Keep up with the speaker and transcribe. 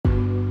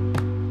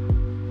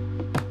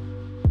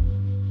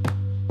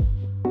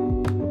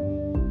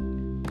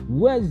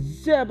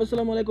What's up?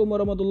 Assalamualaikum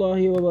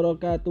warahmatullahi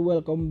wabarakatuh.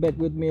 Welcome back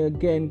with me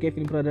again,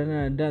 Kevin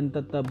Pradana, dan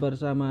tetap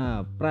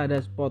bersama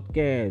Prada's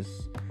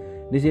Podcast.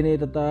 Di sini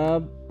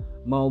tetap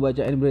mau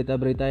bacain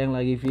berita-berita yang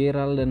lagi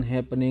viral dan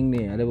happening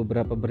nih. Ada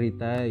beberapa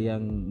berita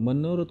yang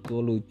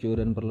menurutku lucu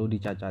dan perlu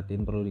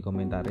dicacatin, perlu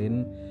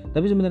dikomentarin.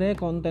 Tapi sebenarnya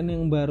konten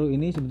yang baru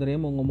ini sebenarnya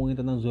mau ngomongin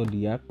tentang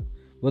Zodiac.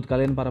 Buat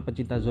kalian para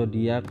pecinta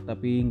Zodiac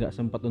tapi nggak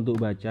sempat untuk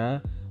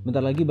baca,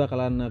 bentar lagi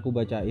bakalan aku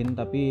bacain,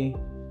 tapi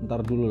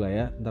ntar dulu lah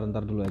ya,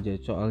 ntar dulu aja.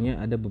 Soalnya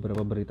ada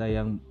beberapa berita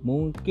yang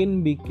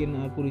mungkin bikin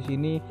aku di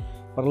sini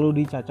perlu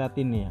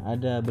dicacatin ya.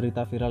 Ada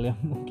berita viral yang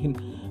mungkin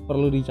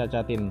perlu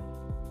dicacatin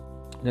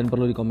dan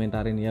perlu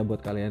dikomentarin ya.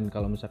 Buat kalian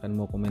kalau misalkan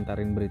mau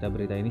komentarin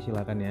berita-berita ini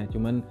silakan ya.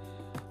 Cuman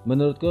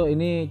menurutku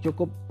ini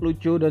cukup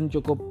lucu dan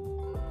cukup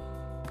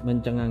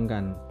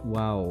mencengangkan.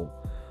 Wow.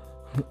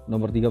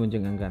 Nomor 3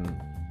 mencengangkan.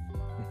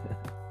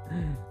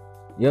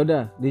 Ya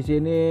udah, di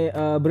sini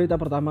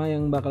berita pertama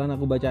yang bakalan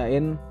aku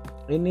bacain.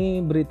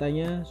 Ini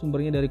beritanya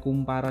sumbernya dari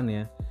Kumparan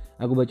ya.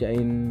 Aku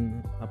bacain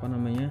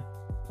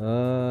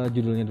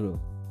judulnya dulu.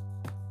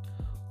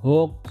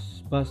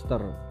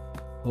 Hoaxbuster.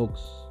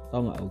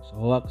 Tahu nggak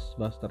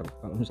Hoaxbuster?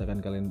 Kalau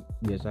misalkan kalian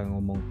biasa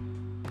ngomong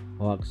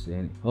hoax ya,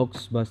 ini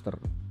Hoaxbuster.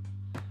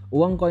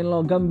 Uang koin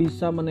logam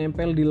bisa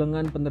menempel di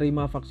lengan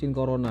penerima vaksin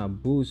corona.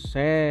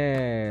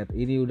 Buset,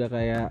 ini udah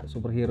kayak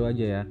superhero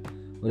aja ya.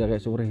 Udah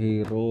kayak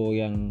superhero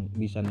yang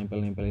bisa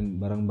nempelin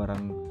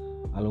barang-barang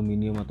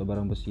aluminium atau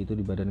barang besi itu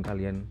di badan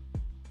kalian.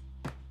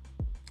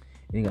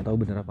 Ini nggak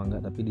tahu bener apa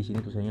enggak, tapi di sini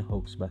tulisannya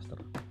Hoaxbuster.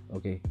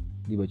 Oke,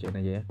 dibacain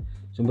aja ya.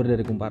 Sumber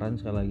dari Kumparan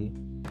sekali lagi.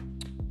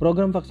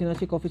 Program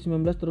vaksinasi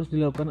COVID-19 terus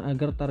dilakukan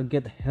agar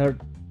target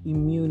herd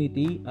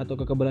immunity atau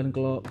kekebalan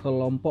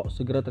kelompok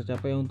segera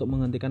tercapai untuk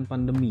menghentikan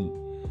pandemi.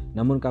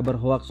 Namun kabar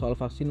hoax soal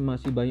vaksin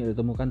masih banyak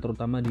ditemukan,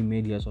 terutama di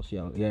media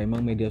sosial. Ya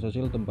emang media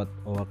sosial tempat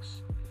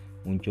hoax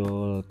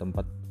muncul,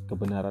 tempat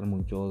kebenaran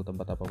muncul,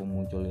 tempat apapun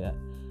muncul ya.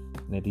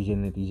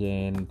 Netizen itu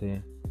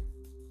ya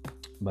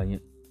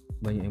banyak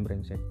yang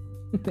brengsek.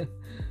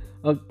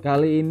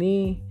 Kali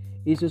ini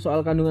isu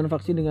soal kandungan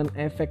vaksin dengan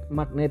efek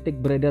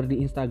magnetik beredar di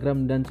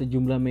Instagram dan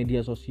sejumlah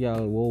media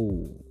sosial. Wow.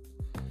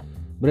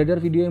 Beredar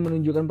video yang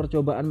menunjukkan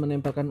percobaan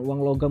menempelkan uang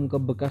logam ke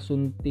bekas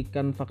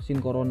suntikan vaksin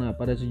corona.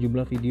 Pada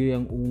sejumlah video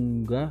yang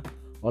unggah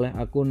oleh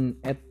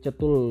akun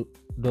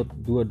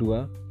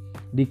 @cetul.22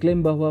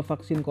 diklaim bahwa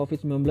vaksin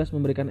COVID-19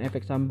 memberikan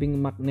efek samping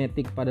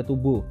magnetik pada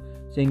tubuh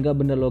sehingga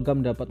benda logam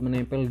dapat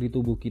menempel di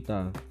tubuh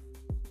kita.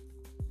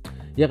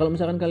 Ya kalau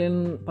misalkan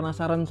kalian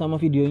penasaran sama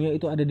videonya,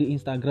 itu ada di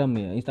Instagram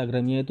ya.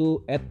 Instagramnya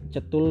itu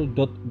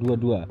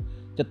 @cetul.22.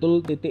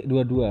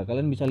 Cetul.22.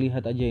 Kalian bisa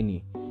lihat aja ini.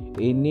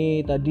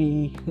 Ini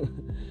tadi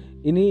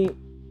ini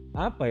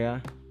apa ya?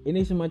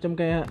 Ini semacam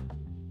kayak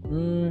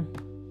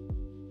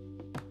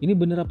ini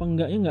bener apa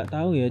enggaknya nggak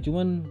tahu ya.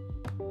 Cuman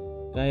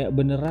kayak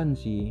beneran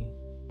sih.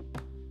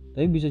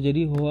 Tapi bisa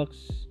jadi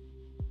hoax,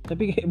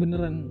 tapi kayak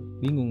beneran,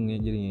 bingung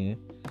ya jadinya ya.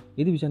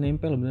 Itu bisa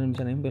nempel, beneran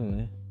bisa nempel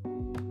ya.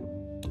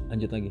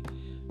 Lanjut lagi.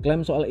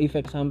 Klaim soal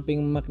efek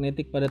samping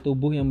magnetik pada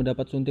tubuh yang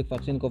mendapat suntik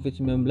vaksin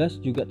COVID-19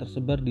 juga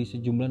tersebar di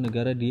sejumlah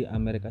negara di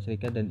Amerika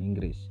Serikat dan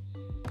Inggris.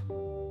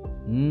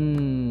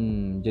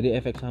 Jadi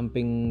efek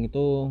samping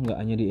itu nggak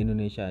hanya di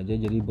Indonesia aja.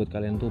 Jadi buat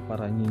kalian tuh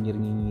para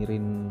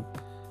nyinyirin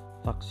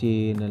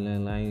vaksin dan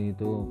lain-lain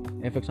itu,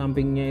 efek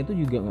sampingnya itu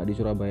juga nggak di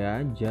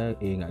Surabaya aja,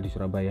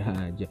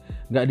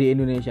 nggak di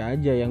Indonesia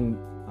aja yang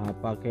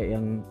kayak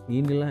yang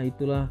inilah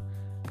itulah,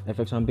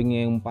 efek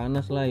sampingnya yang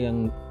panas lah,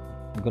 yang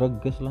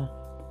greges lah.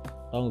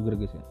 Tahu nggak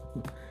greges ya?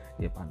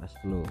 Ya panas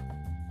dulu.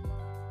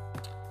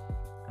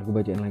 Aku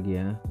bacain lagi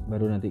ya,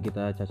 baru nanti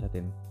kita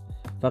cacatin.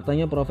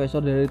 Faktanya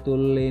profesor dari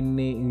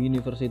Tulane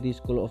University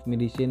School of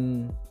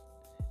Medicine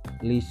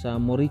Lisa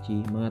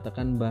Morici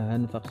mengatakan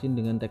bahan vaksin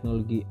dengan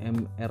teknologi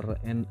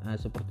mRNA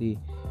seperti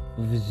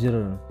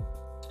Pfizer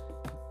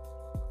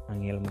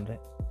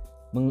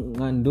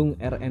mengandung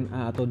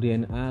RNA atau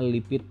DNA,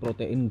 lipid,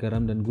 protein,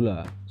 garam, dan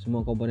gula.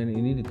 Semua komponen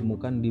ini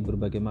ditemukan di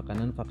berbagai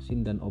makanan,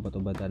 vaksin, dan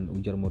obat-obatan,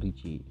 ujar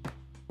Morici.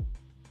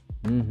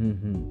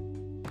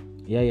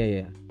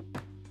 Ya.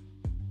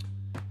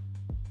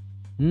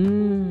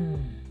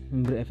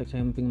 Memberi efek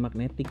samping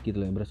magnetik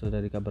gitu loh, yang berasal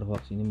dari kabar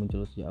hoax ini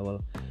muncul sejak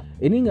awal.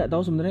 Ini nggak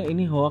tahu sebenarnya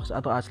ini hoax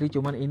atau asli,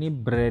 cuman ini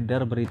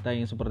beredar berita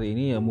yang seperti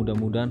ini ya.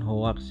 Mudah-mudahan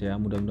hoax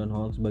ya, mudah-mudahan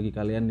hoax. Bagi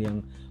kalian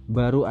yang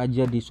baru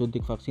aja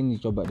disuntik vaksin,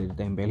 dicoba deh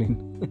ditempelin.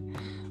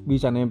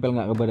 Bisa nempel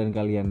nggak ke badan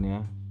kalian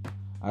ya,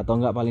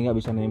 atau nggak, paling nggak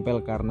bisa nempel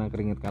karena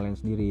keringat kalian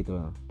sendiri itu.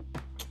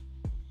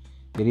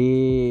 Jadi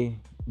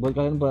buat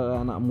kalian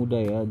para anak muda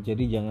ya,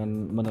 jadi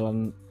jangan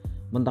menelan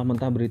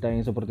mentah-mentah berita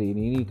yang seperti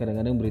ini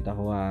kadang-kadang berita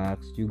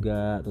hoax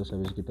juga. Terus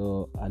habis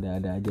gitu ada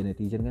aja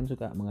netizen kan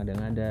suka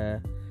mengada-ngada,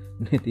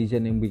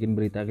 netizen yang bikin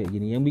berita kayak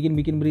gini, yang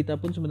bikin berita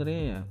pun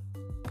sebenarnya ya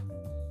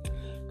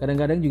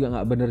kadang-kadang juga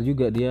nggak benar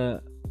juga,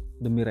 dia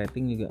demi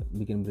rating juga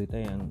bikin berita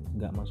yang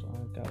nggak masuk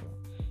akal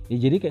ya.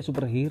 Jadi kayak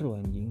superhero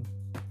anjing.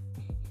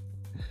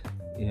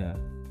 Ya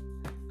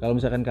kalau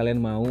misalkan kalian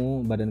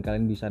mau badan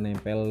kalian bisa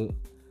nempel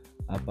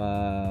apa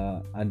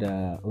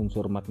ada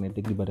unsur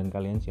magnetik di badan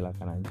kalian,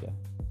 silakan aja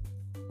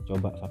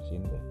coba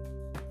vaksin deh.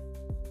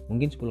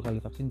 Mungkin 10 kali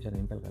vaksin bisa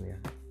nempel kali ya.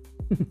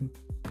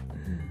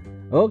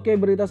 Oke,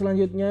 berita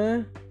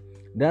selanjutnya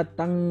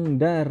datang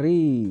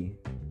dari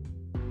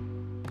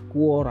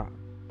Quora.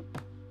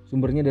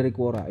 Sumbernya dari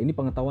Quora. Ini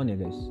pengetahuan ya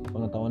guys,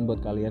 pengetahuan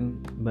buat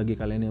kalian, bagi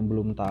kalian yang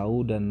belum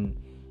tahu dan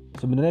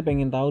sebenarnya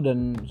pengen tahu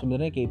dan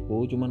sebenarnya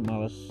kepo cuman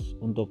males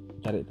untuk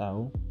cari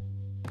tahu.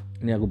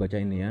 Ini aku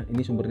baca ini ya.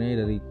 Ini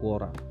sumbernya dari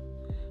Quora.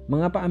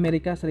 Mengapa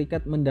Amerika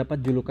Serikat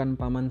mendapat julukan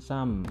Paman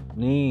Sam?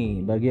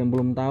 Nih, bagi yang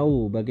belum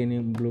tahu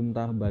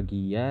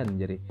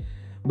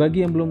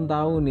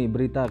nih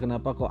berita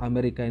kenapa kok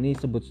Amerika ini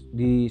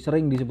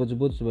sering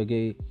disebut-sebut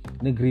sebagai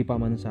negeri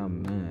Paman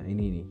Sam. Nah,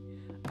 ini nih.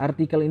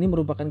 Artikel ini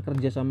merupakan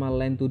kerjasama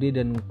Line Today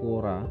dan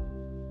Quora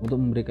untuk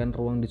memberikan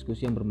ruang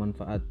diskusi yang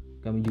bermanfaat.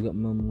 Kami juga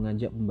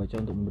mengajak pembaca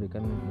untuk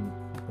memberikan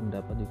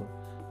pendapat di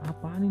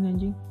apaan ini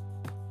anjing?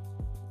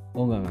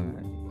 Oh enggak.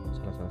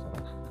 Salah.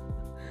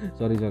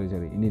 Sorry.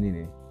 Ini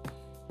nih.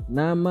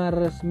 Nama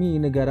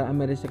resmi negara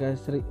Amerika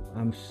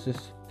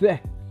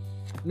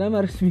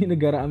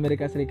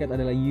Serikat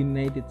adalah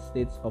United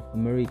States of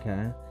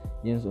America.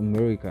 Yang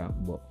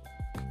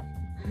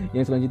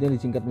selanjutnya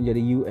disingkat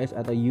menjadi US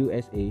atau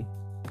USA.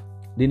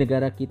 Di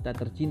negara kita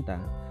tercinta,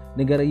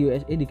 negara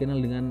USA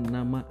dikenal dengan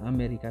nama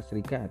Amerika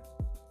Serikat.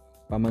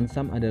 Paman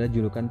Sam adalah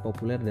julukan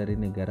populer dari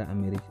negara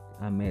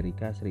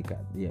Amerika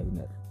Serikat. Ya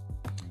benar.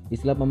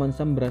 Istilah Paman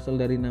Sam berasal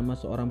dari nama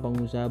seorang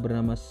pengusaha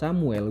bernama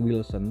Samuel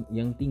Wilson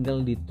yang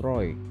tinggal di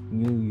Troy,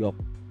 New York.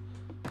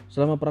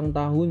 Selama perang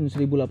tahun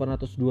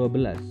 1812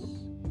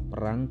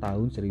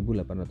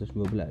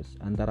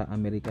 antara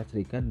Amerika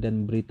Serikat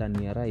dan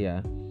Britania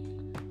Raya,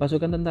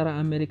 pasukan tentara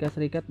Amerika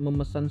Serikat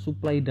memesan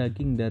suplai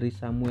daging dari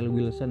Samuel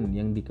Wilson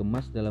yang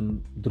dikemas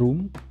dalam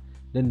drum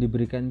dan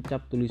diberikan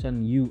cap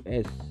tulisan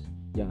US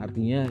yang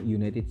artinya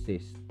United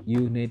States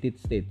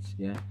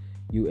ya,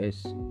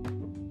 US.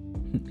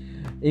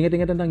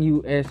 Ingat-ingat tentang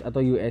US atau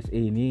USA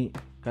ini,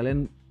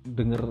 kalian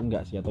denger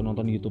nggak sih atau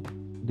nonton YouTube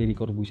Deddy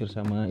Corbuzier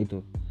sama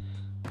itu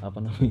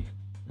apa namanya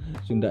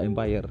Sunda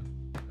Empire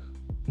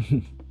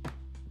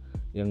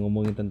yang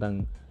ngomongin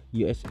tentang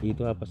USA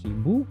itu apa sih?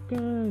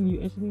 Bukan,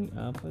 US ini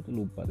apa itu,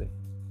 lupa deh.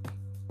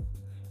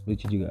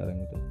 Lucu juga orang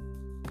itu.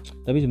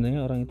 Tapi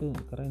sebenarnya orang itu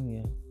keren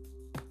ya.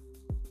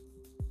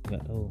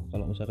 Nggak tahu,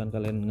 kalau misalkan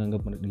kalian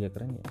nganggap dia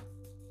keren ya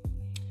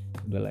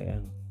udahlah ya,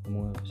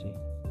 ngomong apa sih.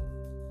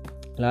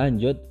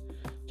 Lanjut.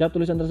 Cap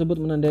tulisan tersebut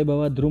menandai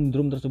bahwa drum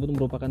tersebut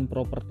merupakan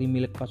properti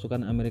milik pasukan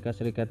Amerika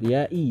Serikat.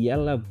 Ya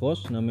iyalah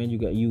bos, namanya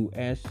juga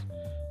US.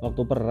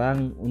 Waktu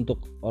perang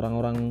untuk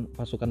orang-orang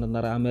pasukan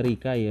tentara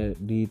Amerika ya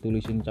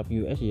ditulisin cap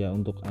US ya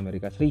untuk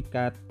Amerika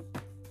Serikat.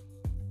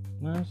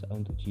 Masa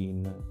untuk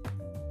Cina.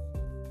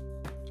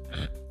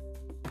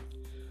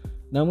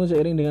 Namun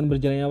seiring dengan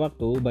berjalannya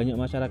waktu, banyak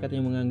masyarakat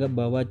yang menganggap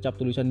bahwa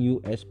cap tulisan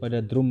US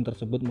pada drum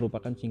tersebut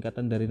merupakan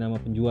singkatan dari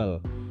nama penjual,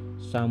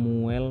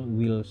 Samuel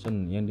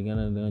Wilson, yang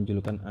dikenal dengan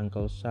julukan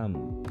Uncle Sam,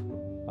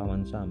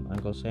 Paman Sam,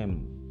 Uncle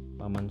Sam,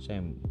 Paman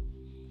Sam.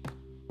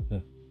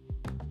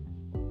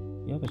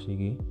 Ya apa sih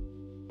ini?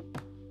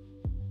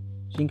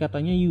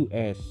 Singkatannya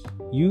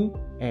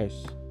US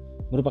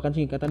merupakan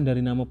singkatan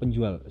dari nama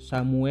penjual,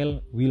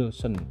 Samuel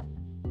Wilson.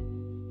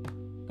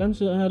 Kan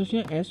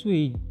seharusnya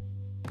SW,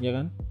 ya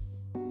kan?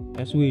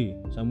 SW,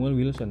 Samuel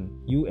Wilson,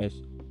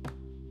 US.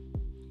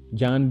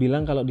 Jangan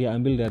bilang kalau dia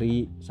ambil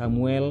dari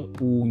Samuel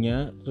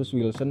U-nya terus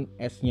Wilson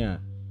S-nya.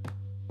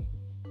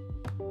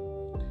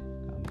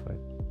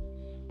 Kampret.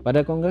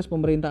 Pada Kongres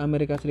Pemerintah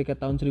Amerika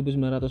Serikat tahun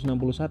 1961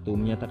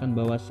 menyatakan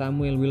bahwa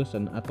Samuel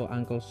Wilson atau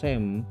Uncle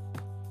Sam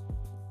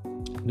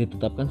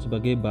ditetapkan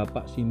sebagai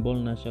bapak simbol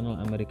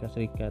nasional Amerika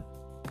Serikat.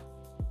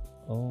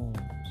 Oh,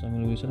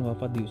 Samuel Wilson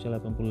wafat di usia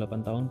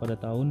 88 tahun pada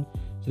tahun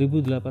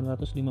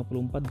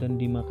 1854 dan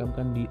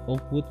dimakamkan di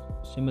Oakwood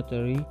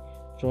Cemetery,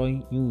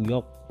 Troy, New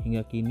York.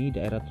 Hingga kini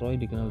daerah Troy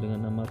dikenal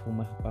dengan nama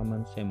rumah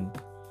Paman Sam.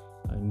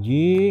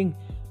 Anjing,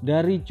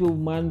 dari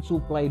cuman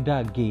suplai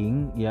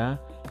daging ya,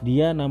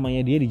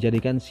 namanya dia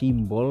dijadikan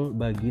simbol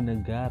bagi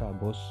negara,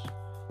 bos.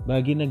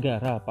 Bagi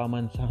negara,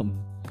 Paman Sam.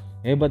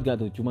 Hebat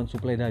gak tuh, cuman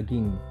suplai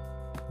daging.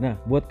 Nah,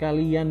 buat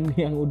kalian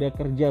yang udah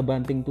kerja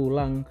banting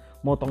tulang,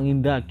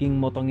 motongin daging,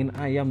 motongin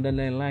ayam dan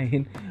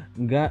lain-lain,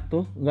 enggak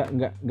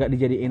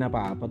dijadiin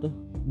apa-apa tuh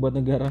buat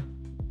negara.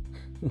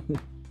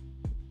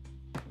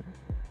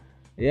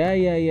 Ya,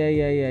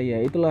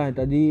 itulah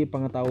tadi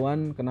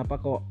pengetahuan kenapa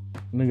kok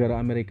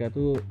negara Amerika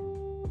tuh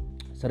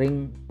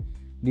sering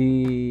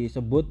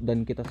disebut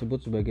dan kita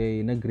sebut sebagai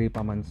negeri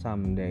Paman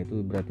Sam. Dan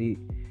itu berarti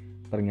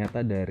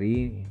ternyata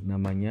dari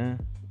namanya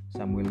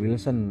Samuel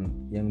Wilson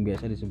yang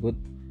biasa disebut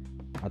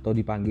atau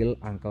dipanggil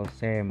Uncle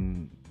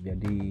Sam.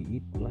 Jadi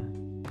itulah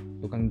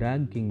tukang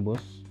daging,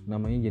 bos,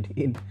 namanya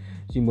jadiin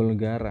simbol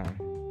negara.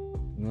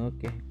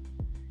 Oke.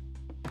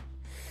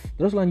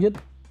 Terus lanjut,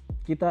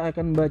 kita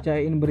akan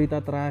bacain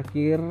berita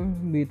terakhir.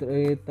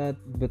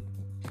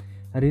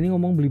 Hari ini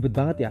ngomong belibet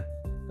banget ya.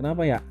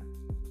 Kenapa ya?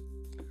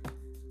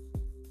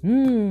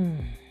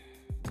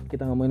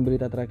 kita ngomongin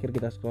berita terakhir,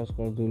 kita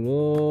scroll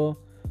dulu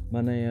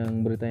mana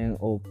yang berita yang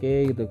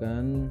oke gitu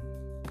kan.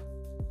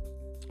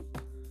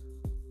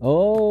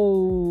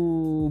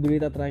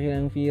 Berita terakhir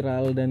yang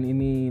viral dan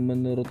ini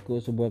menurutku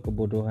sebuah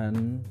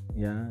kebodohan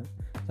ya.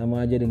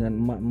 Sama aja dengan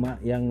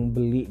emak-emak yang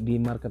beli di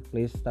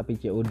marketplace tapi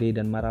COD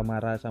dan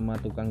marah-marah sama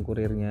tukang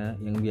kurirnya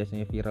yang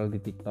biasanya viral di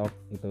TikTok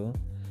itu.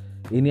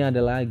 Ini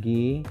ada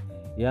lagi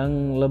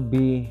yang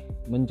lebih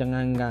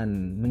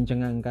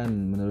mencengangkan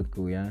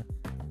menurutku ya,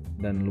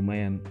 dan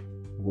lumayan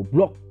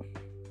goblok.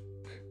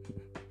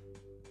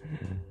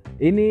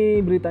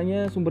 Ini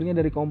beritanya sumbernya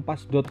dari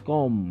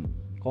kompas.com.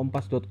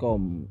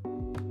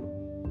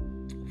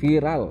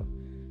 Viral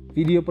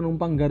video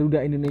penumpang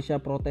Garuda Indonesia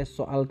protes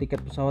soal tiket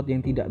pesawat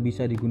yang tidak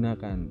bisa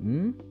digunakan.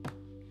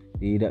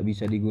 Tidak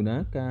bisa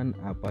digunakan,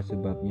 apa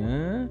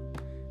sebabnya?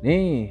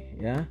 Nih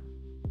ya,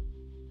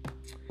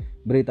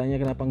 beritanya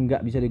kenapa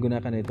nggak bisa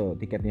digunakan itu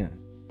tiketnya.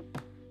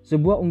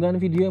 Sebuah unggahan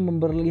video yang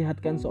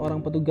memperlihatkan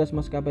seorang petugas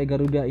maskapai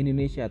Garuda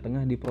Indonesia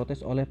tengah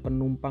diprotes oleh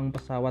penumpang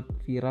pesawat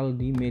viral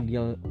di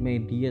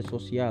media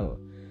sosial.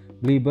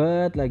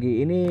 Belibet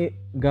lagi, ini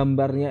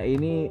gambarnya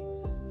ini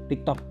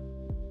TikTok,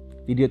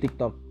 video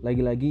TikTok,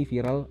 lagi-lagi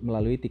viral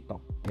melalui TikTok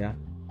ya.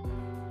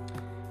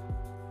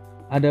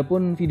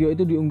 Adapun video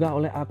itu diunggah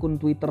oleh akun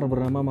Twitter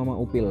bernama Mama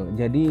Upil.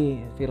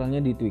 Jadi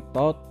viralnya di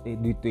TikTok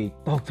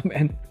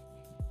men.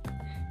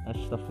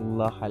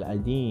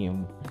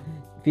 Astagfirullahaladzim.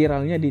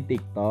 Viralnya di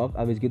TikTok,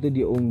 habis gitu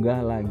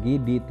diunggah lagi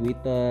di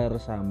Twitter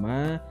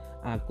sama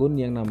akun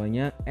yang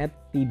namanya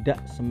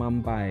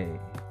 @tidaksemampai.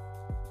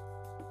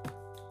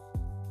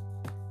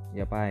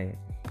 Ya pai.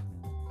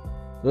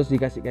 Terus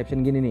dikasih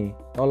caption gini nih,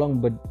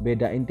 tolong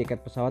bedain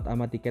tiket pesawat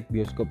sama tiket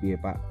bioskop ya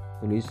Pak.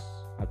 Tulis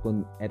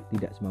akun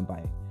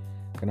 @tidaksemampai.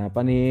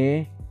 Kenapa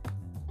nih?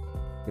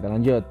 Kita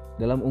lanjut.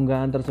 Dalam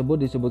unggahan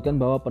tersebut disebutkan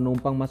bahwa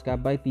penumpang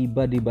maskapai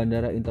tiba di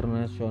Bandara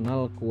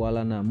Internasional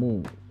Kuala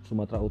Namu,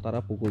 Sumatera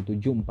Utara pukul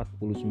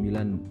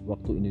 7.49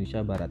 waktu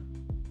Indonesia Barat.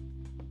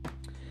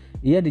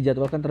 Ia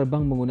dijadwalkan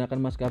terbang menggunakan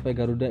maskapai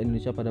Garuda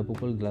Indonesia pada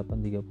pukul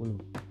 8.30.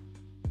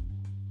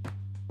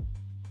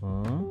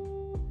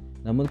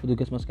 Namun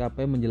petugas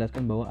maskapai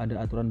menjelaskan bahwa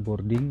ada aturan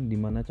boarding di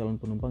mana calon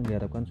penumpang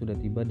diharapkan sudah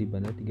tiba di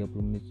bandara 30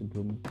 menit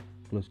sebelum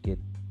close gate.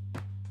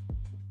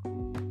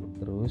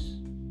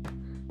 Terus,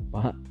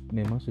 Pak,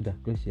 memang sudah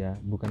close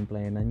ya, bukan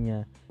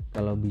pelayanannya.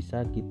 Kalau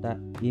bisa kita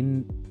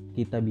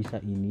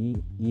bisa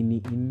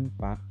iniin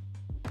Pak.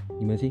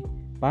 Gimana sih?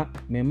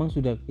 Pak, memang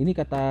sudah, ini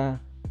kata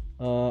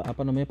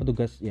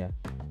petugas ya.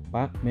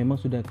 Pak,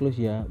 memang sudah close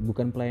ya,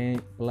 bukan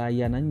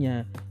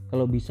pelayanannya.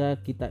 Kalau bisa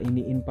kita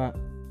iniin Pak,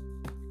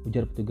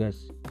 ujar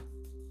petugas.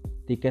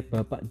 Tiket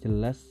Bapak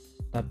jelas,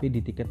 tapi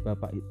di tiket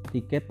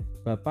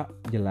Bapak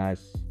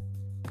jelas.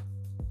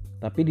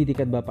 Tapi di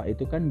tiket Bapak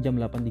itu kan jam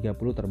 8.30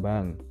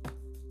 terbang.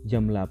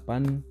 Jam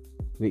 8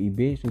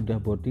 WIB sudah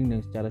boarding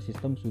dan secara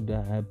sistem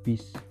sudah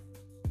habis.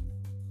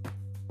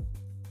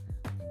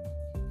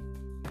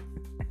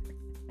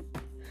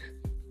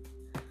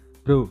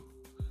 Bro,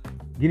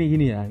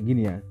 gini ya.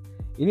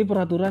 Ini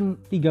peraturan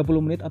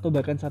 30 menit atau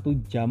bahkan 1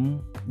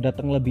 jam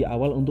datang lebih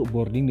awal untuk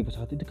boarding di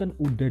pesawat itu kan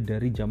udah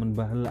dari zaman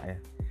bahala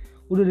ya.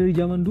 Udah dari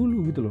zaman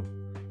dulu gitu loh.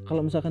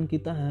 Kalau misalkan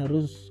kita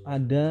harus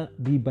ada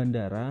di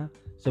bandara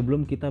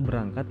sebelum kita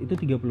berangkat itu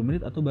 30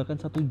 menit atau bahkan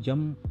 1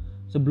 jam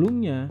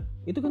sebelumnya,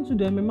 itu kan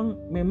sudah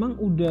memang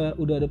udah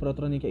ada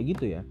peraturannya kayak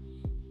gitu ya.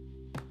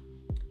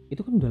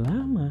 Itu kan udah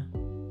lama.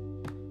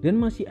 Dan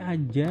masih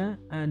aja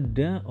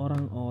ada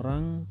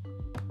orang-orang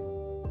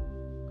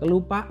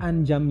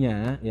kelupaan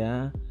jamnya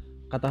ya.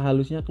 Kata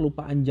halusnya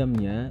kelupaan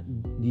jamnya,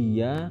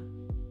 dia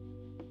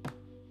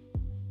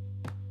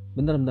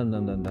bentar.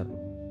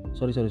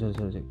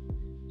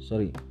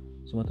 Sorry.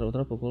 Sumatera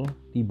Utara pukul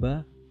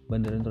tiba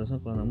Bandara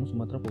Internasional Kuala Namu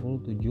Sumatera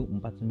pukul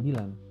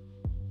 7.49.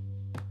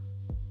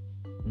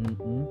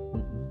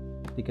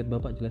 Tiket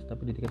Bapak jelas,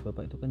 tapi di tiket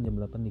Bapak itu kan jam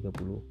 8.30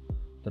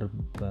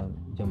 terbang,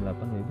 jam 8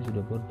 WIB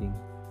sudah boarding.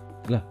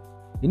 Lah,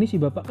 ini si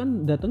Bapak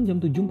kan datang jam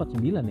 7.49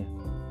 ya.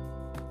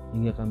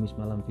 Hingga Kamis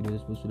malam video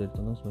tersebut sudah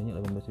ditonton sebanyak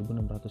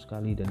 18.600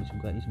 kali dan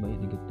disukai sebanyak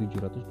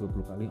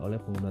 720 kali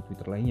oleh pengguna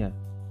Twitter lainnya.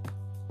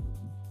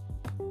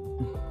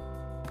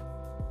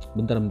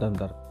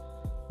 Bentar.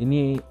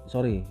 Ini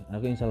sorry,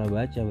 aku yang salah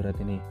baca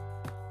berarti nih.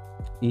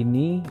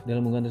 Ini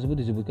dalam unggahan tersebut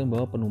disebutkan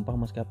bahwa penumpang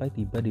maskapai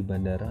tiba di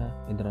Bandara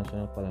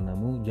Internasional Kuala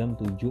Namu jam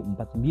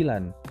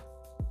 7.49.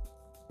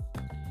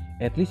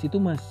 At least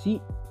itu masih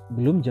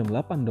belum jam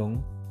 8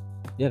 dong.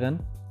 Ya kan?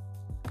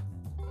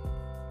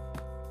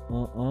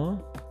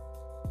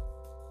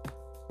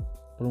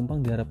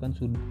 Penumpang diharapkan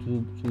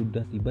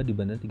sudah tiba di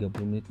bandara 30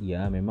 menit.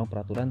 Ya, memang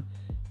peraturan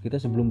kita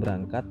sebelum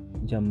berangkat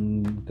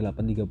jam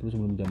 8.30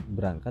 sebelum jam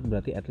berangkat,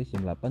 berarti at least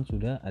jam 8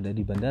 sudah ada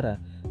di bandara.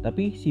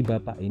 Tapi si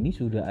Bapak ini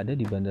sudah ada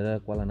di Bandara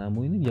Kuala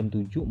Namu ini jam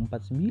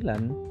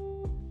 7.49.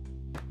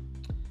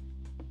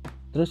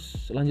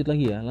 Terus lanjut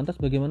lagi ya. Lantas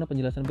bagaimana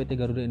penjelasan PT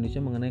Garuda Indonesia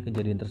mengenai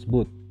kejadian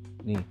tersebut?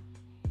 Nih.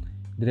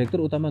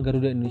 Direktur Utama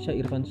Garuda Indonesia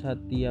Irfan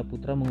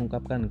Satyaputra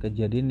mengungkapkan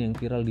kejadian yang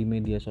viral di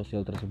media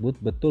sosial tersebut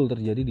betul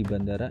terjadi di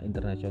Bandara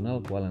Internasional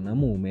Kuala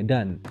Namu,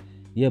 Medan.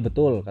 Iya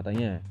betul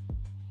katanya.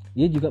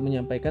 Ia juga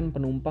menyampaikan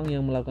penumpang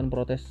yang melakukan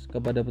protes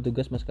kepada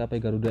petugas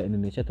maskapai Garuda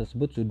Indonesia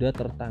tersebut sudah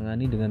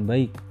tertangani dengan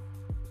baik.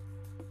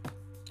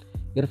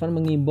 Irfan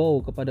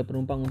mengimbau kepada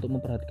penumpang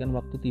untuk memperhatikan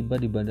waktu tiba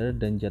di bandara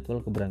dan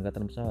jadwal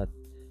keberangkatan pesawat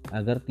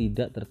agar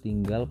tidak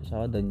tertinggal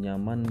pesawat dan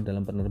nyaman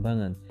dalam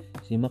penerbangan.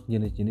 Simak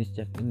jenis-jenis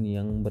check-in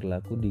yang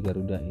berlaku di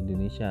Garuda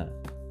Indonesia.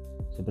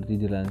 Seperti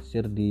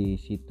dilansir di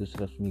situs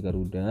resmi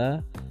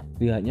Garuda,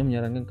 pihaknya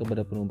menyarankan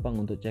kepada penumpang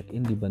untuk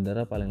check-in di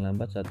bandara paling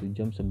lambat 1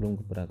 jam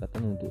sebelum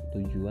keberangkatan untuk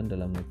tujuan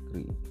dalam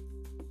negeri.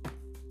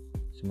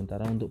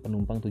 Sementara untuk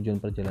penumpang tujuan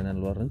perjalanan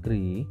luar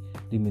negeri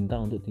diminta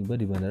untuk tiba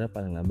di bandara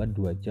paling lambat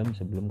 2 jam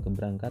sebelum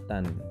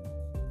keberangkatan.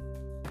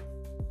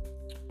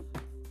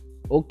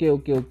 Oke.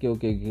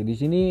 Di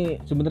sini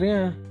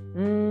sebenarnya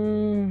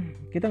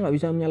kita nggak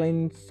bisa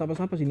menyalahin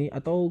siapa-siapa sini,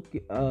 atau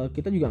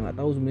kita juga nggak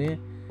tahu sebenarnya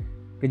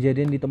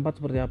kejadian di tempat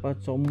seperti apa.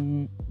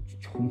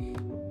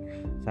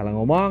 Salah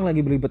ngomong lagi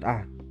belibet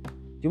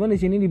Cuman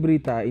di sini di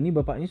berita ini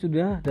bapaknya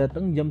sudah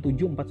datang jam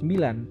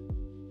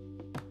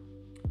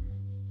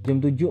 7.49. Jam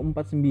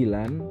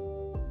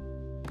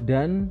 7.49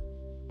 dan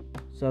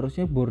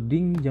seharusnya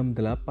boarding jam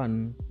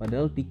 8,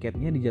 padahal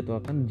tiketnya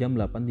dijadwalkan jam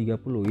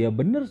 8.30. Ya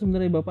benar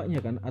sebenarnya bapaknya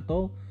kan,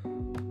 atau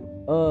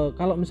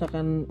kalau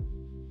misalkan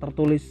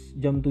tertulis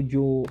jam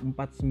 7.49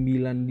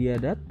 dia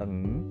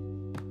datang,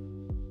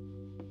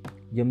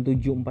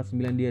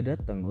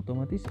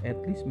 otomatis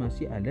at least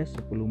masih ada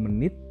 10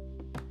 menit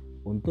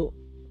untuk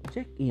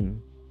check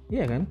in,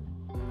 iya kan?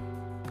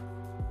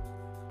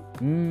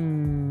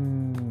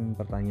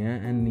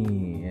 Pertanyaan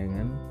nih, ya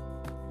kan?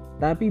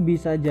 Tapi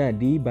bisa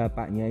jadi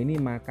bapaknya ini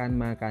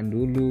makan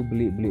dulu,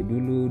 beli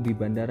dulu di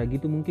bandara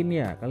gitu mungkin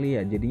ya, kali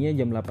ya. Jadinya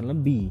jam 8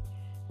 lebih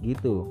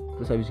gitu.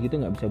 Terus habis gitu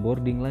nggak bisa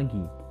boarding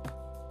lagi.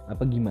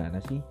 Apa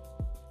gimana sih?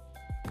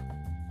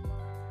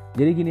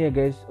 Jadi gini ya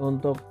guys,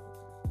 untuk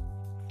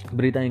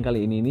berita yang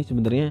kali ini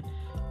sebenarnya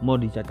mau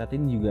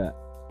dicatatin juga.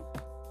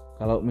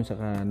 Kalau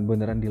misalkan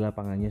beneran di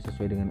lapangannya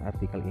sesuai dengan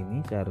artikel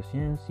ini,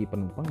 seharusnya si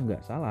penumpang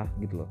nggak salah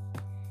gitu loh.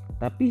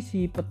 Tapi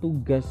si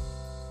petugas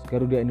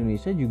Garuda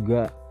Indonesia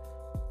juga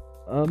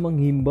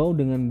menghimbau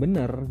dengan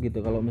benar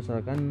gitu, kalau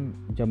misalkan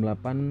jam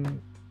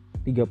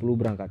 8.30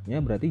 berangkatnya,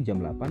 berarti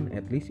jam 8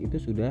 at least itu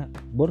sudah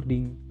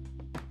boarding.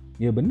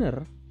 Ya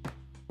bener.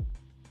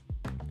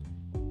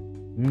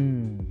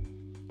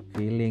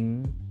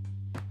 Feeling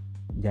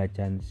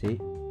jajan sih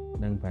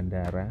nang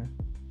bandara,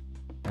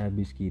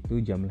 habis gitu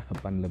jam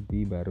 8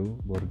 lebih baru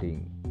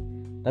boarding.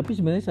 Tapi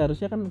sebenarnya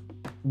seharusnya kan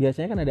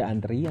biasanya kan ada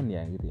antrian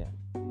ya gitu ya.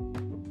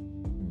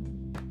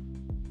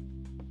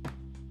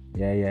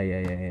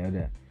 Ya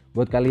udah.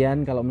 Buat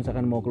kalian kalau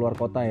misalkan mau keluar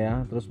kota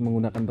ya, terus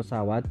menggunakan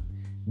pesawat,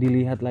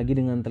 dilihat lagi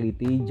dengan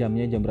teliti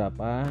jamnya jam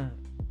berapa.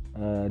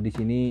 Di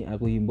sini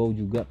aku himbau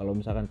juga kalau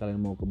misalkan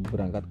kalian mau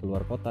berangkat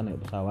keluar kota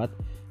naik pesawat,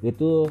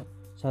 itu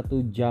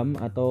 1 jam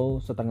atau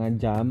setengah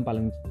jam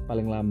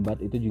paling lambat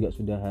itu juga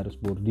sudah harus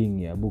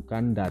boarding ya,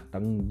 bukan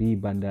datang di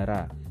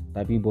bandara,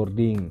 tapi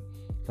boarding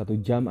 1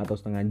 jam atau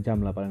setengah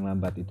jam lah paling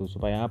lambat itu.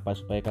 Supaya apa?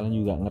 Supaya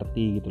kalian juga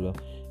ngerti gitu loh,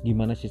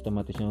 gimana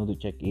sistematisnya untuk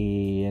check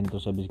in.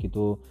 Terus habis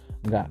gitu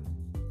nggak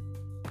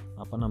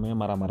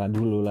marah-marah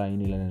dulu lah,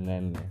 ini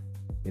lain-lain ya.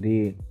 Jadi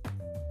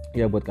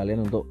ya buat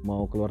kalian untuk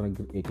mau keluar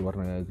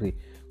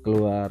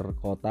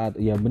kota,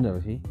 ya bener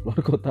sih, keluar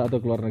kota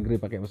atau keluar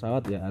negeri pakai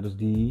pesawat ya harus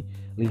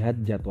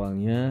dilihat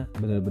jadwalnya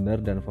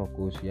benar-benar dan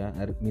fokus ya.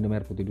 Minum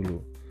air putih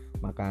dulu,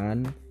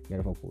 makan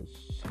biar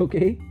fokus.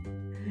 Oke.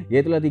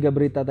 Ya itulah 3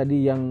 berita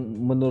tadi yang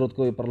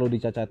menurutku perlu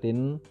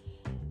dicacatin,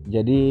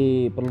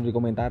 jadi perlu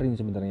dikomentarin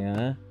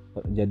sebenarnya.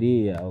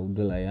 Jadi ya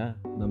udahlah ya,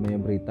 namanya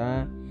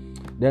berita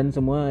dan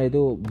semua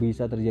itu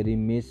bisa terjadi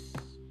miss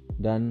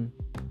dan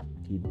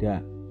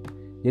tidak.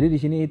 Jadi di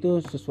sini itu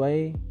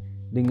sesuai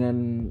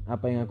dengan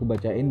apa yang aku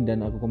bacain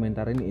dan aku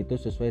komentarin, itu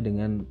sesuai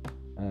dengan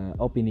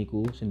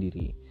opiniku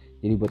sendiri.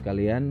 Jadi buat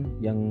kalian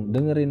yang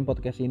dengerin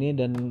podcast ini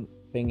dan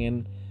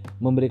pengen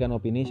memberikan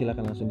opini,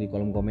 silakan langsung di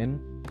kolom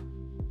komen.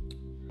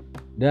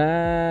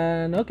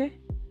 Dan oke,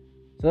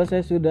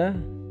 selesai sudah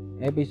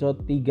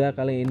episode 3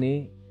 kali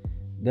ini.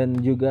 Dan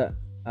juga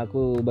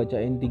aku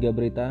bacain 3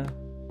 berita.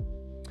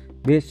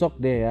 Besok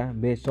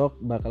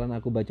bakalan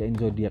aku bacain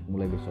Zodiac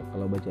mulai besok.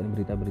 Kalau bacain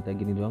berita-berita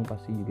gini doang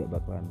pasti juga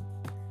bakalan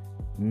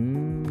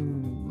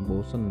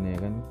bosen ya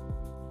kan.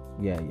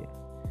 Ya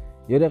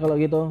yaudah kalau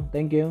gitu,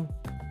 thank you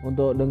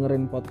untuk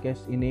dengerin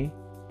podcast ini,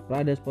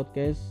 Prada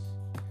Podcast.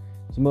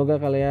 Semoga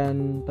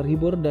kalian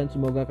terhibur dan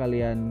semoga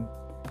kalian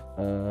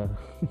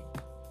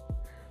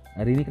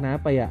hari ini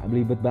kenapa ya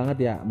belibet banget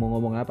ya, mau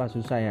ngomong apa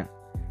susah ya,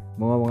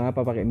 mau ngomong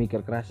apa pakai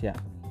mikir keras ya.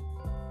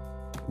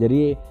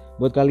 Jadi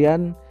buat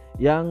kalian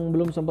yang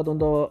belum sempat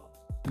untuk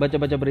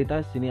baca-baca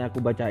berita, sini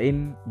aku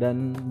bacain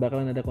dan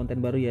bakalan ada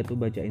konten baru yaitu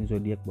bacain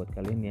Zodiac buat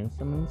kalian yang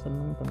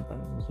seneng-seneng tentang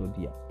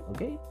Zodiac.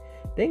 Oke?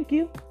 Thank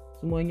you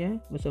semuanya.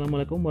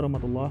 Wassalamualaikum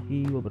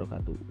warahmatullahi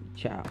wabarakatuh.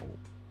 Ciao.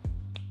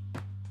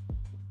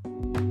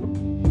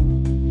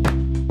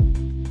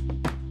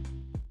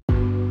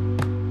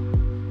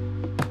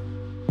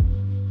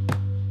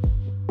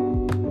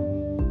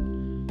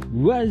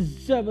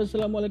 What's up?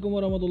 Assalamualaikum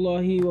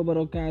warahmatullahi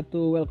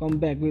wabarakatuh. Welcome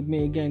back with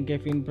me again,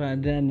 Kevin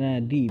Pradana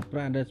di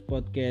Prada's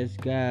Podcast,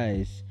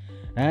 guys.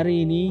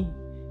 Hari ini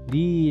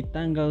di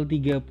tanggal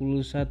 31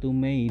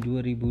 Mei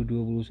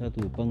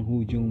 2021,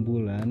 penghujung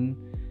bulan.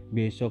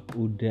 Besok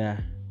udah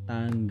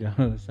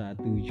tanggal 1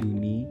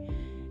 Juni.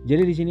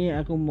 Jadi di sini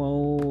aku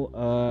mau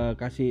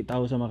kasih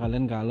tahu sama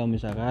kalian kalau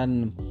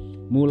misalkan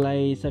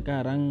mulai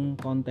sekarang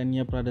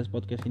kontennya Prada's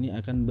Podcast ini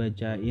akan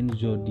bacain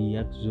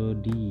Zodiac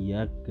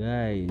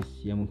guys.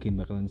 Ya mungkin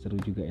bakalan seru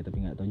juga ya,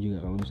 tapi nggak tahu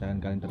juga. Kalau misalkan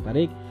kalian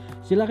tertarik,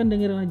 silakan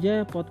dengerin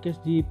aja podcast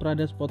di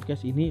Prada's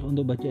Podcast ini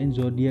untuk bacain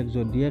Zodiac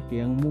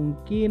yang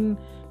mungkin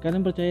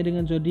kalian percaya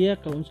dengan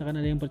Zodiac. Kalau misalkan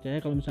ada yang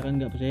percaya, kalau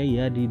misalkan nggak percaya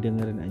ya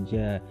didengerin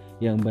aja.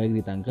 Yang baik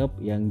ditangkap,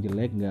 yang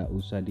jelek nggak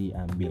usah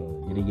diambil.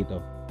 Jadi gitu.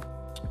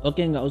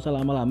 Oke, nggak usah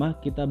lama-lama,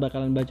 kita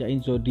bakalan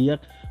bacain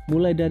zodiak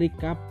mulai dari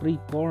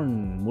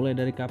Capricorn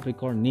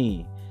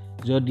nih.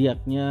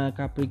 Zodiaknya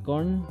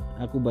Capricorn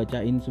aku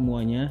bacain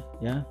semuanya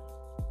ya.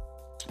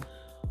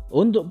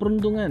 Untuk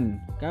peruntungan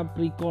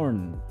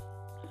Capricorn,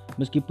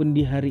 meskipun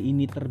di hari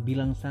ini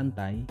terbilang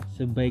santai,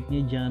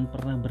 sebaiknya jangan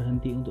pernah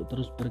berhenti untuk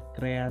terus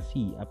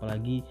berkreasi,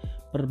 apalagi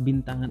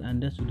perbintangan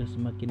Anda sudah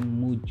semakin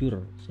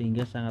mujur,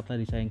 sehingga sangatlah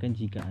disayangkan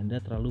jika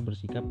Anda terlalu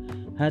bersikap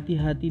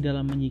hati-hati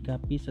dalam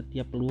menyikapi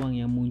setiap peluang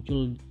yang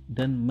muncul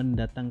dan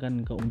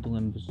mendatangkan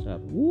keuntungan besar.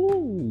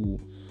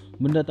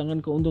 Mendatangkan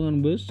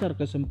keuntungan besar,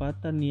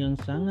 kesempatan yang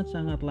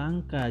sangat-sangat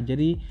langka.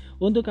 Jadi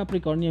untuk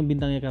Capricorn yang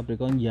bintangnya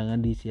Capricorn, jangan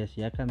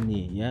disia-siakan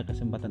nih ya.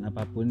 Kesempatan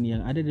apapun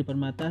yang ada di depan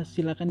mata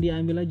silakan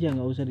diambil aja,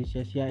 nggak usah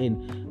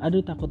disia-siain. Aduh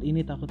takut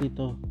ini takut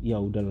itu,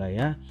 ya udahlah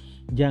ya.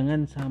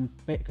 Jangan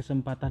sampai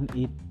kesempatan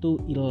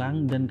itu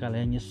hilang dan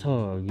kalian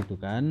nyesel gitu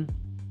kan.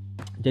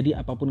 Jadi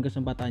apapun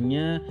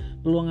kesempatannya,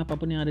 peluang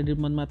apapun yang ada di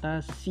depan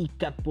mata,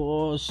 sikat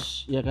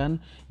bos, ya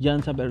kan?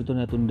 Jangan sampai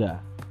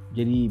ditunda-tunda.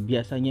 Jadi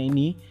biasanya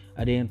ini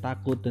ada yang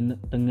takut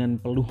dengan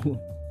peluang,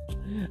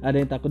 ada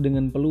yang takut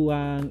dengan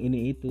peluang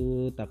ini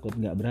itu, takut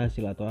nggak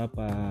berhasil atau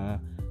apa.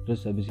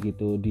 Terus habis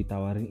gitu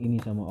ditawarin ini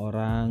sama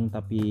orang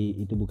tapi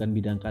itu bukan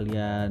bidang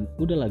kalian.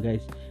 Udahlah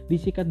guys,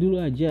 disikat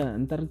dulu aja,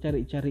 ntar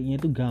cari-carinya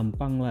itu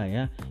gampang lah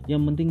ya.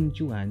 Yang penting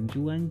cuan.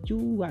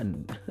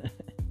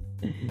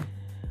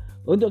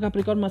 Untuk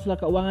Capricorn masalah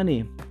keuangan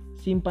nih,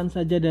 simpan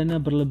saja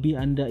dana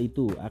berlebih Anda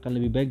itu akan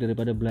lebih baik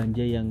daripada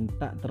belanja yang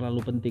tak terlalu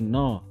penting.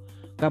 No,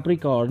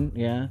 Capricorn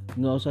ya,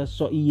 nggak usah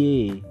sok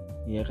iye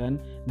ya kan.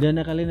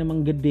 Dana kalian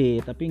emang gede,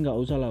 tapi nggak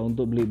usah lah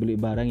untuk beli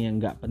barang yang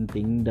nggak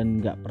penting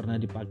dan nggak pernah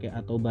dipakai,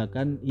 atau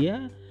bahkan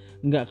ya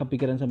nggak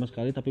kepikiran sama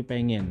sekali tapi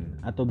pengen,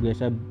 atau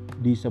biasa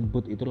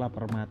disebut itu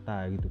lapar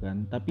mata gitu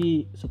kan.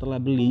 Tapi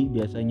setelah beli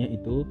biasanya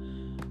itu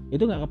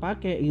nggak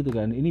kepake gitu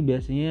kan. Ini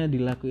biasanya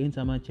dilakuin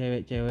sama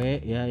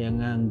cewek-cewek ya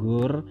yang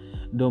nganggur,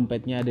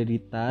 dompetnya ada di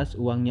tas,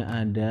 uangnya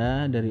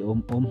ada dari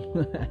om-om.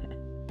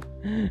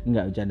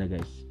 Nggak bercanda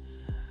guys.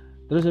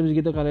 Terus habis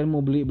gitu kalian mau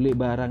beli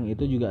barang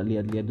itu juga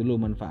lihat-lihat dulu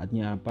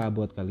manfaatnya apa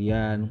buat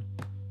kalian.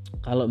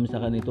 Kalau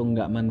misalkan itu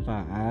nggak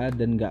manfaat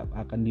dan nggak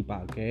akan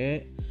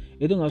dipakai,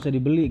 itu nggak usah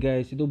dibeli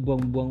guys. Itu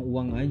buang-buang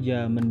uang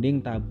aja.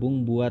 Mending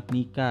tabung buat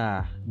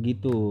nikah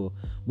gitu.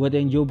 Buat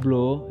yang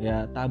jomblo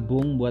ya,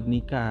 tabung buat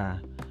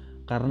nikah.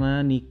 Karena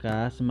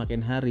nikah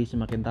semakin hari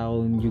semakin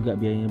tahun juga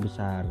biayanya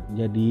besar.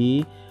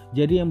 Jadi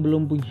yang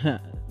belum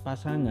punya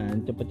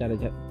pasangan cepet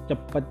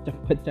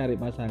cari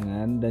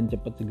pasangan dan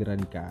cepet segera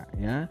nikah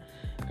ya.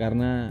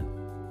 Karena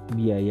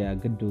biaya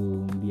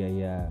gedung,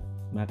 biaya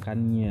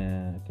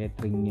makannya,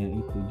 cateringnya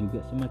itu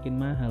juga semakin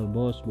mahal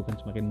bos, bukan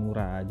semakin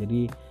murah.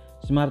 Jadi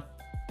smart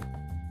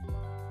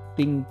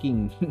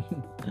thinking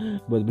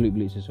buat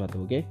beli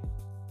sesuatu. Oke?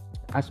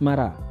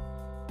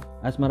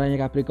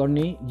 Asmaranya Capricorn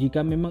nih,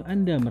 jika memang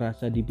Anda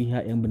merasa di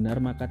pihak yang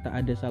benar, maka tak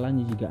ada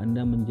salahnya jika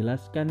Anda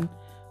menjelaskan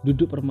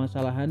duduk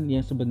permasalahan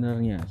yang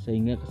sebenarnya,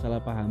 sehingga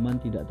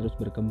kesalahpahaman tidak terus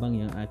berkembang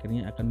yang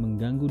akhirnya akan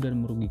mengganggu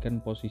dan merugikan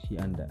posisi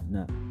Anda.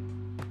 Nah,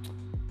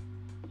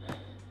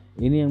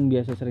 ini yang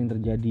biasa sering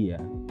terjadi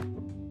ya.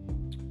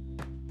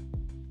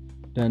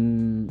 Dan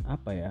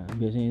apa ya,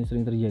 biasanya yang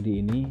sering terjadi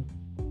ini,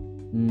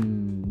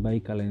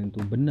 baik kalian itu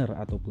benar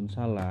ataupun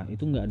salah,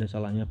 itu nggak ada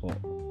salahnya kok.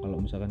 Kalau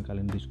misalkan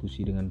kalian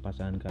diskusi dengan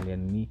pasangan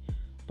kalian ini,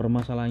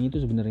 permasalahannya itu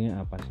sebenarnya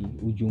apa sih?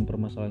 Ujung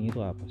permasalahannya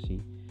itu apa sih?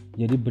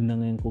 Jadi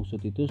benang yang kusut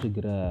itu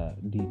segera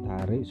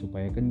ditarik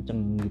supaya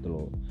kenceng gitu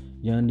loh.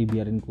 Jangan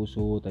dibiarin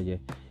kusut aja.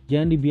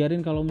 Jangan dibiarin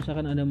kalau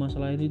misalkan ada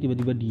masalah itu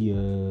tiba-tiba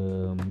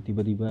diam,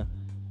 tiba-tiba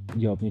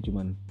jawabnya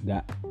cuman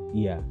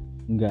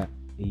enggak,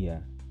 iya.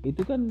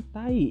 Itu kan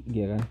tai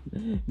ya kan.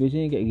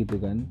 Biasanya kayak gitu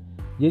kan.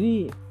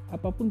 Jadi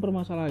apapun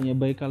permasalahannya,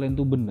 baik kalian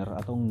tuh benar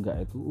atau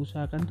enggak, itu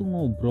usahakan tuh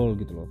ngobrol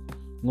gitu loh.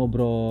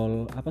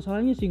 Ngobrol, apa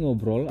salahnya sih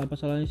ngobrol, apa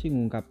salahnya sih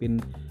ngungkapin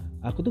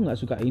aku tuh nggak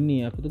suka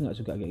ini, aku tuh nggak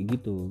suka kayak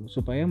gitu,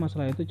 supaya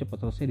masalah itu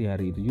cepat selesai di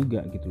hari itu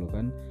juga gitu loh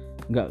kan,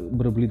 nggak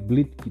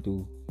berbelit-belit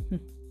gitu.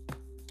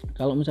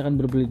 Kalau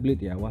misalkan berbelit-belit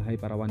ya, wahai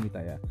para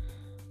wanita ya,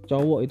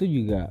 cowok itu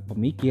juga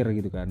pemikir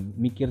gitu kan,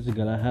 mikir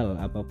segala hal,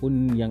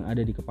 apapun yang ada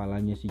di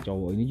kepalanya si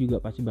cowok ini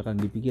juga pasti bakal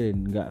dipikirin.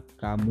 Nggak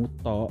kamu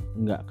tok,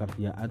 nggak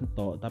kerjaan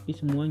tok, tapi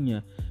semuanya,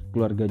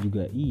 keluarga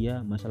juga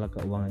iya, masalah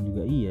keuangan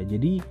juga iya.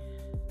 Jadi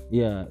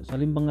ya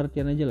saling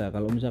pengertian aja lah.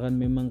 Kalau misalkan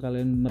memang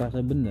kalian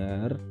merasa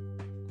benar,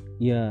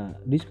 ya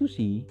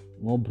diskusi,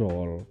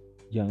 ngobrol,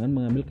 jangan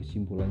mengambil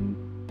kesimpulan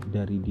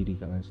dari diri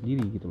kalian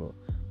sendiri gitu loh.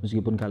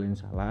 Meskipun kalian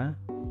salah,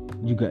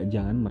 juga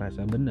jangan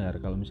merasa benar.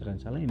 Kalau misalkan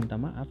salah ya minta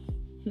maaf.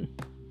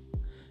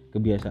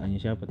 Kebiasaannya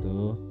siapa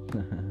tuh?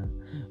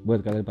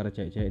 Buat kalian para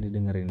cewek-cewek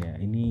didengerin ya,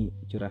 ini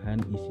curahan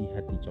isi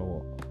hati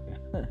cowok.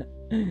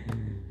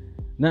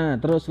 Nah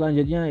terus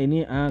selanjutnya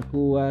ini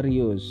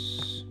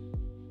Aquarius.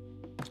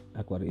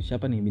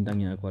 Siapa nih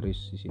bintangnya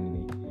Aquarius di sini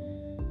nih?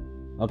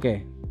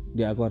 Oke,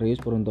 di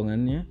Aquarius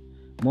peruntungannya,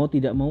 mau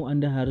tidak mau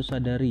Anda harus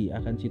sadari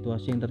akan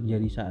situasi yang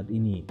terjadi saat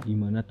ini, di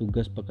mana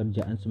tugas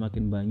pekerjaan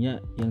semakin banyak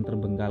yang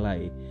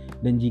terbengkalai.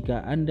 Dan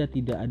jika Anda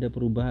tidak ada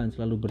perubahan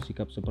selalu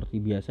bersikap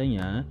seperti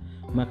biasanya,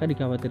 maka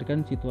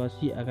dikhawatirkan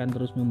situasi akan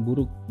terus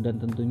memburuk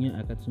dan tentunya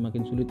akan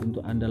semakin sulit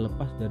untuk Anda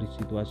lepas dari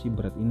situasi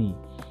berat ini.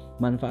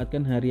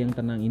 Manfaatkan hari yang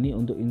tenang ini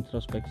untuk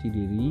introspeksi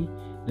diri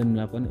dan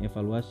melakukan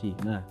evaluasi.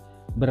 Nah,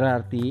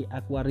 berarti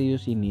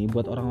Aquarius ini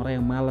buat orang-orang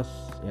yang malas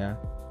ya.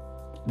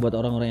 Buat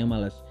orang-orang yang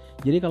malas.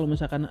 Jadi kalau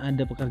misalkan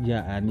ada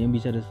pekerjaan yang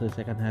bisa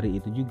diselesaikan hari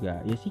itu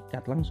juga, ya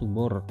sikat langsung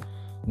bor.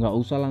 Nggak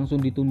usah langsung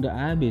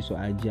ditunda, besok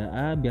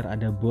aja, biar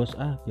ada bos,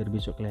 biar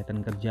besok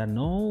kelihatan kerja.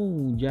 No,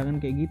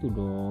 jangan kayak gitu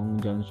dong.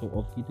 Jangan show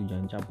off gitu,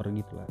 jangan caper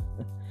gitu lah.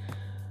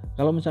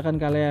 Kalau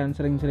misalkan kalian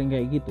sering-sering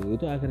kayak gitu,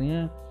 itu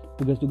akhirnya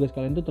tugas-tugas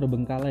kalian tuh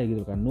terbengkalai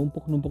gitu kan,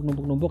 numpuk,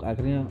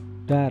 akhirnya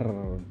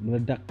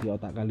meledak di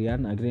otak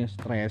kalian, akhirnya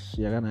stres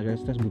ya kan, akhirnya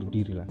stres bunuh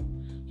diri lah.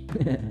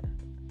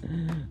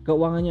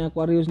 Keuangannya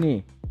Aquarius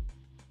nih,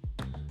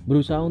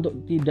 berusaha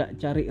untuk tidak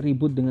cari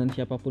ribut dengan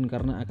siapapun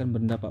karena akan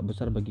berdampak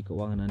besar bagi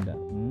keuangan Anda.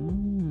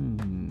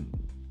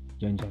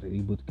 Jangan cari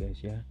ribut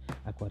guys ya,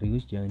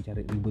 Aquarius, jangan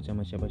cari ribut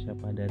sama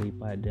siapa-siapa,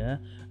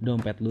 daripada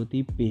dompet lu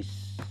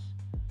tipis,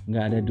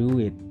 nggak ada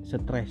duit,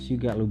 stres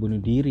juga lu,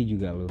 bunuh diri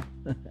juga lu.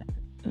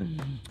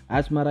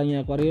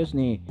 Asmaranya Aquarius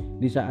nih,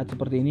 di saat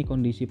seperti ini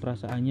kondisi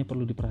perasaannya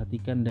perlu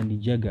diperhatikan dan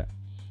dijaga.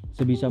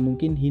 Sebisa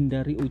mungkin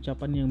hindari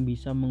ucapan yang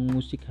bisa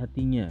mengusik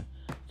hatinya.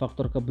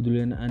 Faktor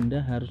kepedulian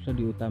Anda haruslah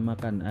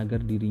diutamakan agar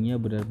dirinya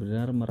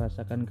benar-benar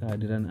merasakan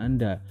kehadiran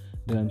Anda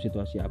dalam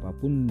situasi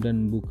apapun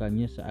dan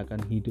bukannya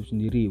seakan hidup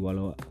sendiri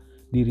walau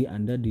diri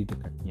Anda di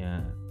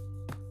dekatnya.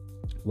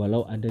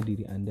 Walau ada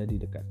diri Anda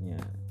di dekatnya.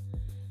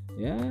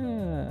 Ya,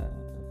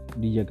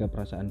 dijaga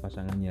perasaan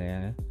pasangannya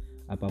ya.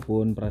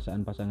 Apapun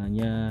perasaan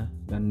pasangannya,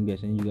 kan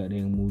biasanya juga ada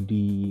yang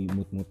moody,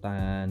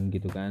 mut-mutan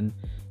gitu kan,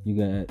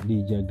 juga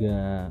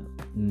dijaga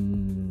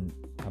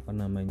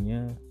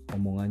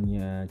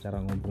omongannya, cara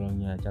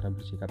ngobrolnya, cara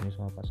bersikapnya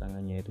sama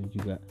pasangannya, itu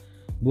juga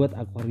buat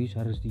Aquarius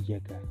harus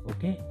dijaga,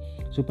 oke?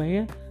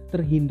 Supaya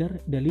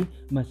terhindar dari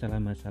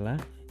masalah-masalah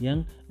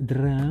yang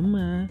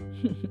drama.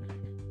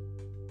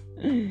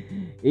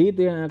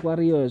 Itu yang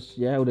Aquarius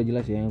ya, udah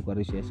jelas ya yang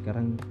Aquarius ya.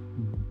 Sekarang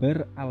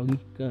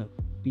beralih ke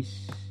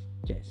Pisces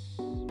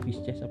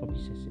apa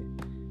Pisces ya?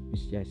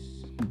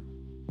 Pisces.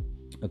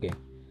 Oke.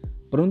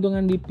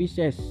 Peruntungan di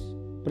Pisces,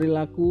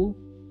 perilaku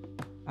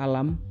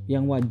alam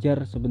yang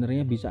wajar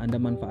sebenarnya bisa Anda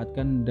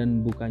manfaatkan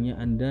dan bukannya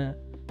Anda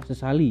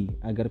sesali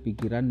agar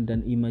pikiran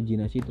dan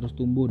imajinasi terus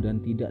tumbuh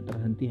dan tidak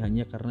terhenti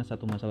hanya karena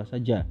satu masalah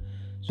saja.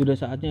 Sudah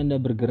saatnya Anda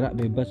bergerak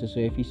bebas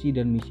sesuai visi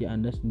dan misi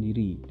Anda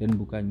sendiri dan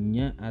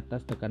bukannya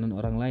atas tekanan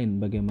orang lain.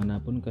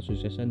 Bagaimanapun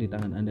kesuksesan di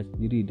tangan Anda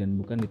sendiri dan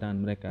bukan di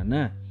tangan mereka.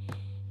 Nah,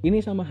 ini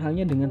sama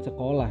halnya dengan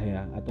sekolah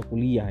ya atau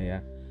kuliah ya.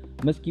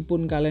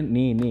 Meskipun kalian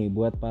nih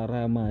buat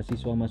para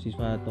mahasiswa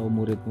atau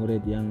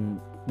murid-murid yang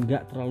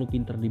nggak terlalu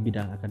pintar di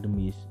bidang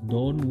akademis,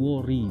 don't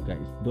worry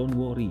guys, don't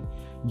worry.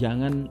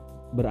 Jangan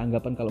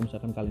beranggapan kalau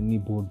misalkan kalian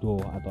ini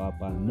bodoh atau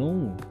apa.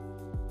 No.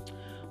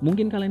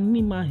 Mungkin kalian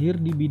ini mahir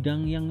di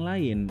bidang yang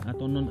lain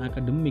atau non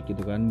akademik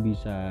gitu kan,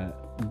 bisa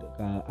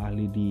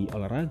ahli di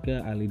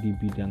olahraga, ahli di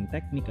bidang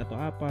teknik atau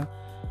apa.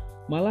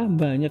 Malah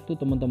banyak tuh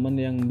teman-teman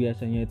yang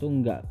biasanya itu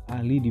nggak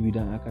ahli di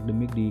bidang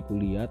akademik di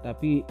kuliah,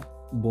 tapi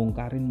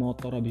bongkarin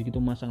motor, habis itu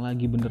masang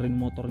lagi, benerin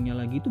motornya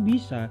lagi, itu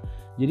bisa.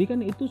 Jadi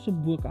kan itu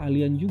sebuah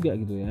keahlian juga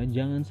gitu ya.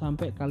 Jangan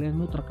sampai kalian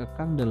tuh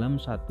terkekang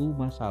dalam satu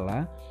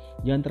masalah,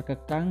 jangan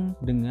terkekang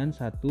dengan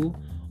satu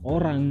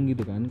orang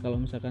gitu kan. Kalau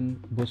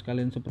misalkan bos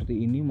kalian seperti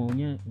ini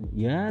maunya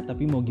ya,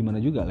 tapi mau gimana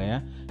juga lah ya,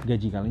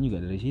 gaji kalian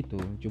juga dari situ.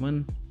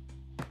 Cuman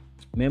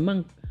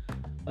memang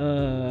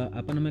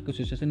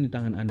kesuksesan di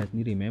tangan Anda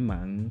sendiri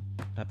memang,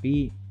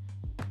 tapi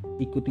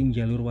ikutin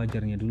jalur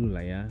wajarnya dulu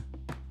lah ya.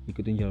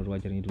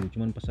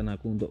 Cuman pesan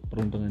aku untuk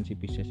peruntungan si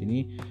Pisces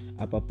ini,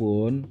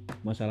 apapun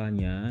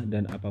masalahnya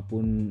dan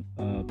apapun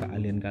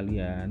keahlian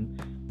kalian,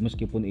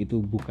 meskipun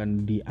itu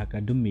bukan di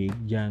akademik,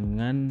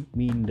 jangan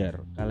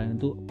minder. Kalian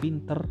tuh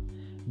pinter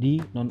di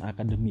non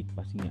akademik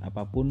pastinya.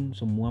 Apapun,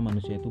 semua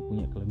manusia itu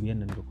punya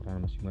kelebihan dan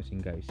kekurangan masing-masing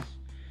guys.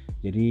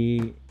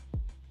 Jadi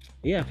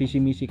Iya, visi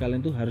misi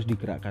kalian tuh harus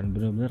digerakkan,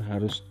 benar-benar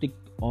harus stick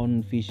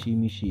on visi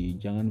misi,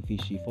 jangan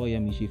visi foya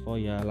misi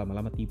foya,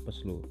 lama-lama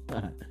tipes lo.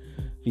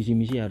 Visi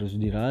misi harus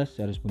jelas,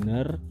 harus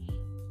benar,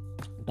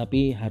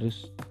 tapi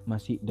harus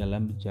masih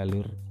dalam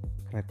jalur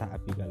kereta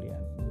api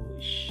kalian.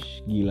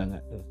 Wush, gila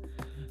nggak tuh?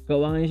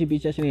 Keuangannya si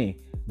Pisces nih,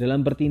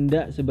 dalam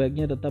bertindak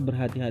sebaiknya tetap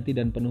berhati-hati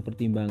dan penuh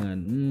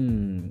pertimbangan.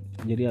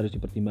 Jadi harus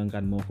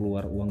dipertimbangkan, mau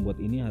keluar uang buat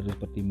ini harus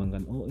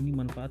pertimbangkan. Oh ini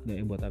manfaat nggak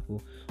ya buat aku?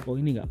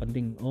 Oh ini nggak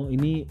penting. Oh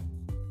ini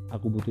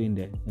aku butuhin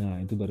deh.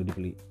 Nah itu baru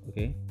dibeli.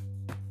 Oke.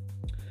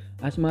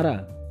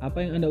 Asmara,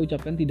 apa yang Anda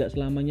ucapkan tidak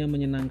selamanya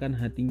menyenangkan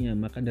hatinya.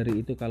 Maka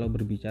dari itu kalau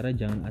berbicara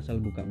jangan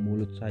asal buka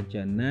mulut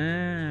saja.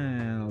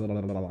 Nah,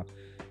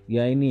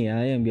 ya ini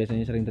ya yang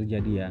biasanya sering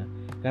terjadi ya.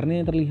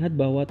 Karena yang terlihat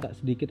bahwa tak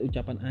sedikit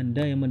ucapan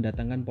Anda yang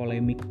mendatangkan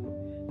polemik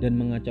dan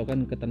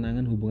mengacaukan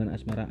ketenangan hubungan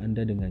asmara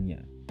Anda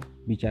dengannya.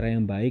 Bicara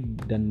yang baik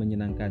dan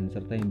menyenangkan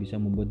serta yang bisa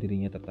membuat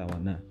dirinya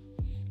tertawa. Nah,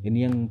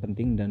 ini yang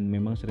penting dan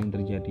memang sering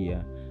terjadi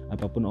ya.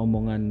 Apapun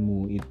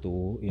omonganmu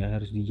itu ya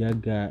harus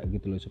dijaga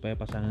gitu loh, supaya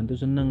pasangan tuh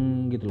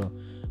seneng gitu loh.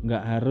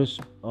 Nggak harus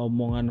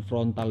omongan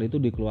frontal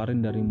itu dikeluarin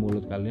dari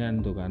mulut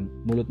kalian tuh kan.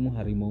 Mulutmu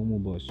harimaumu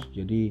bos.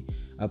 Jadi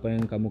apa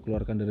yang kamu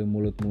keluarkan dari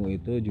mulutmu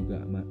itu juga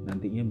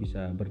nantinya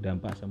bisa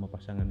berdampak sama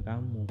pasangan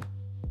kamu.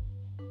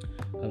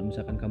 Kalau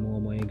misalkan kamu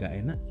ngomongnya nggak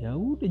enak, ya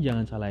udah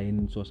jangan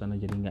salahin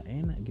suasana jadi nggak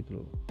enak gitu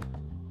loh.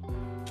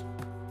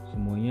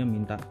 Semuanya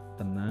minta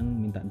tenang,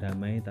 minta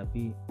damai,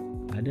 tapi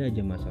ada aja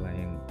masalah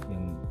yang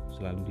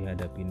selalu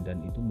dihadapin dan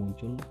itu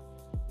muncul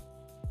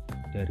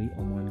dari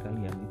omongan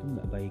kalian, itu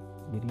nggak baik.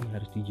 Jadi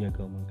harus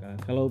dijaga omongan kalian.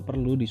 Kalau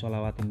perlu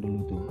disolawatin dulu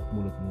tuh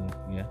mulutmu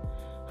ya.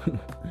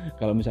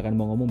 Kalau misalkan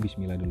mau ngomong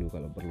bismillah dulu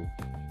kalau perlu.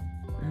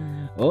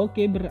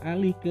 Oke,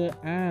 beralih ke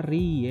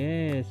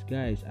Aries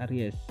guys.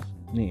 Aries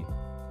nih,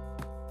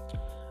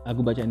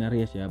 aku bacain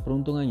Aries ya.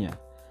 Peruntungannya,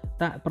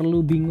 tak perlu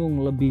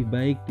bingung, lebih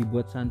baik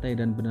dibuat santai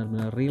dan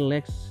benar-benar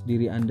rileks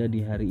diri Anda di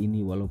hari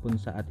ini walaupun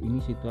saat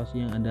ini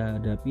situasi yang Anda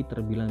hadapi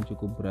terbilang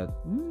cukup berat.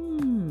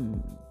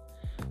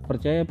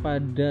 Percaya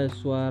pada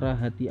suara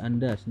hati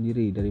Anda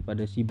sendiri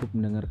daripada sibuk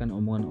mendengarkan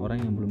omongan orang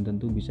yang belum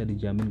tentu bisa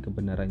dijamin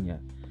kebenarannya.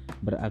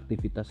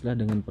 Beraktivitaslah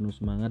dengan penuh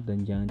semangat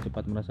dan jangan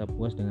cepat merasa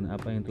puas dengan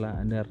apa yang telah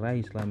Anda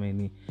raih selama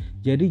ini.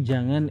 Jadi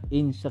jangan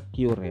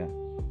insecure ya.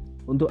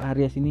 Untuk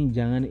Aries ini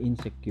jangan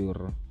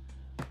insecure.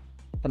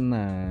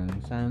 Tenang,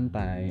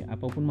 santai,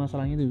 apapun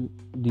masalahnya itu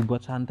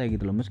dibuat santai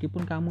gitu loh.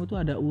 Meskipun kamu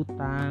tuh ada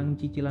utang,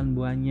 cicilan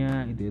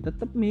banyak itu ya,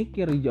 tetap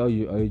mikir.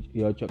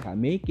 Ya cok gak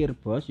mikir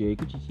bos, ya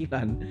itu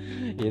cicilan.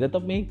 Ya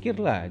tetap mikir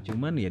lah,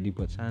 cuman ya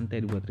dibuat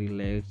santai, dibuat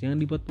relax,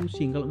 jangan dibuat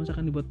pusing. Kalau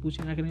misalkan dibuat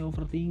pusing akhirnya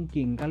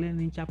overthinking, kalian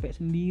ini capek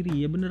sendiri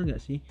ya, bener gak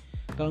sih?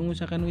 Kalau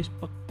misalkan wis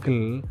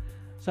pegel,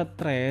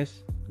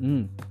 stres,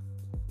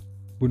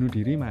 bunuh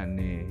diri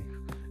mana?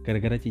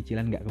 Gara-gara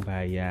cicilan gak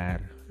kebayar.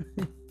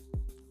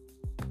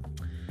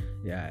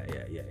 Ya,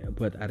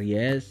 buat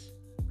Aries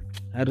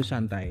harus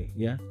santai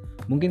ya.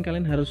 Mungkin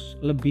kalian harus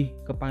lebih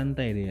ke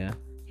pantai deh ya.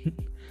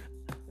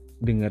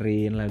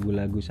 Dengerin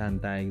lagu-lagu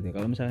santai gitu.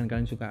 Kalau misalkan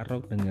kalian suka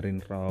rock,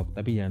 dengerin rock,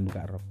 tapi jangan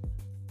buka rock.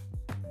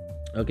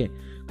 Oke,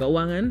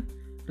 keuangan,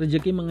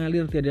 rezeki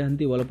mengalir tiada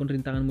henti walaupun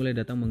rintangan mulai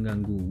datang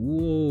mengganggu.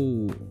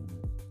 Wow.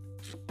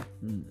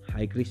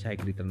 High risk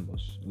high return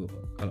bos.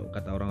 Kalau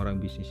kata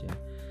orang-orang bisnis ya.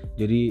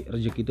 Jadi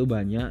rezeki itu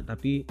banyak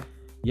tapi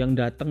yang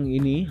datang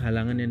ini,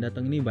 halangan yang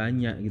datang ini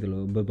banyak gitu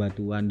loh,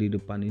 bebatuan di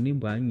depan ini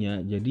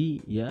banyak. Jadi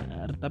ya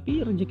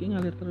tapi rezeki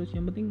ngalir terus,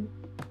 yang penting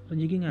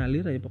rezeki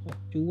ngalir aja, pokok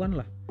cuan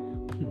lah.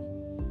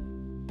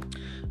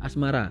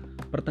 Asmara,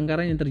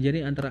 pertengkaran yang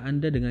terjadi antara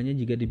Anda dengannya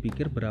jika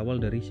dipikir berawal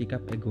dari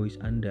sikap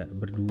egois Anda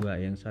berdua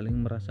yang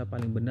saling merasa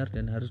paling benar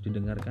dan harus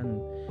didengarkan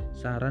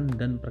saran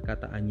dan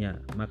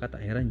perkataannya, maka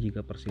tak heran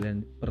jika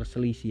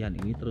perselisihan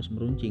ini terus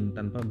meruncing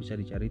tanpa bisa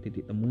dicari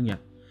titik temunya.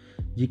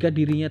 Jika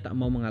dirinya tak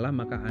mau mengalah,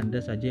 maka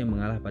Anda saja yang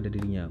mengalah pada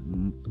dirinya.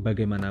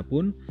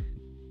 Bagaimanapun,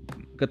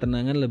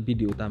 ketenangan lebih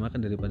diutamakan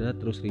daripada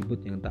terus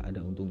ribut yang tak ada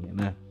untungnya.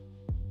 Nah,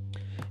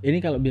 ini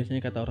kalau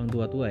biasanya kata orang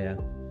tua-tua ya,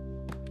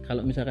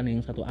 kalau misalkan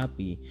yang satu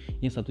api,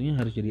 yang satunya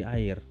harus jadi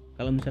air.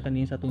 Kalau misalkan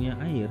yang satunya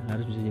air,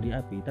 harus bisa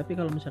jadi api. Tapi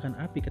kalau misalkan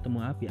api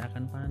ketemu api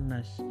akan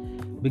panas.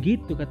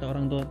 Begitu kata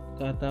orang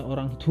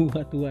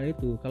tua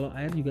itu. Kalau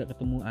air juga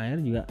ketemu air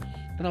juga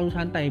terlalu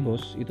santai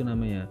bos, itu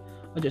namanya.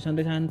 Ojo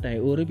santai-santai,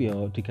 urip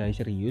yo digawe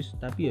serius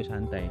tapi yo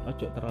santai.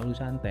 Ojo terlalu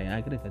santai,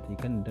 akhirnya dadi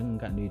kendeng,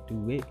 gak duwe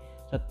duit,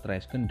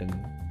 stres, kendeng,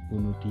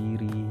 bunuh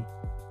diri.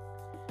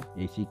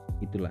 Ya sih,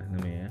 itulah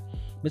namanya.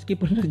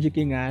 Meskipun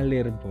rezeki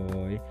ngalir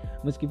boy,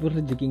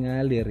 meskipun rezeki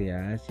ngalir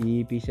ya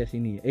si Pisces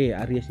ini,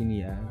 Aries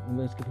ini ya,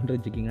 meskipun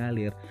rezeki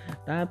ngalir,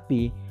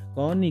 tapi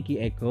kon iki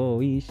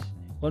egois,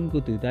 kon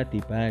kudu tadi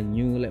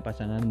banyu, lek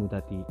pasanganmu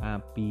tadi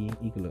api,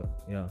 iku lho,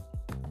 ya.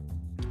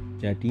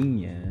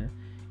 Jadinya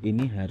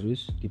ini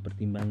harus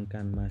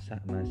dipertimbangkan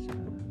masa-masa.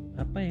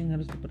 Apa yang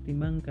harus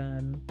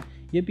dipertimbangkan?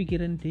 Ya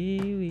pikiran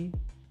dewi.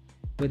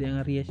 Buat yang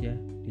Aries ya,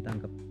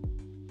 ditangkap.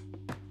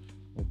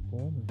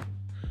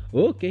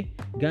 Oke,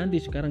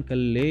 ganti sekarang ke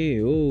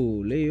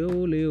Leo,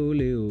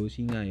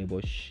 singa ya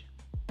bos.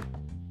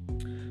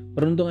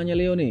 Peruntungannya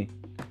Leo nih,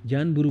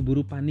 jangan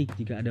buru-buru panik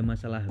jika ada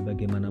masalah.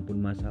 Bagaimanapun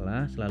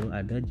masalah selalu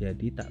ada,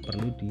 jadi tak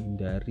perlu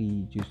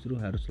dihindari. Justru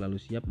harus selalu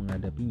siap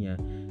menghadapinya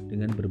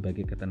dengan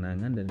berbagai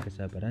ketenangan dan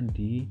kesabaran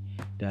di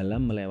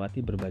dalam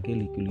melewati berbagai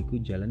liku-liku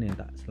jalan yang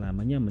tak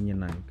selamanya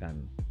menyenangkan.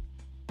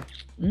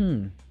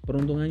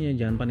 Peruntungannya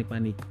jangan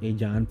panik-panik.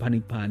 Jangan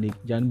panik-panik,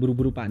 jangan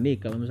buru-buru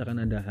panik. Kalau misalkan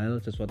ada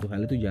sesuatu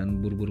hal itu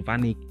jangan buru-buru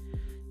panik.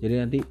 Jadi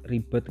nanti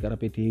ribet karena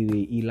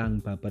PDW,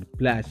 hilang babar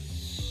blas,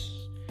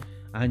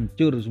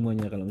 hancur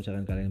semuanya kalau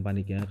misalkan kalian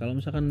panik ya. Kalau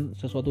misalkan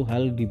sesuatu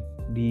hal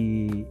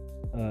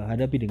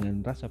dihadapi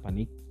dengan rasa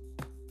panik,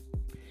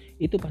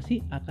 itu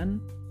pasti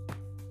akan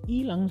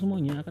hilang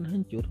semuanya, akan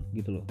hancur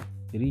gitu loh.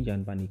 Jadi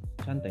jangan panik,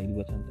 santai,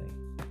 dibuat santai.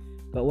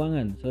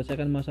 Keuangan,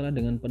 selesaikan masalah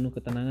dengan penuh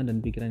ketenangan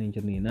dan pikiran yang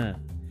jernih. Nah,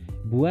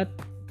 buat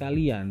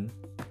kalian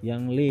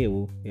yang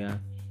Leo ya,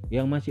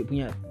 yang masih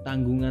punya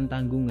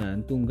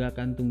tanggungan-tanggungan,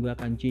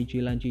 tunggakan-tunggakan,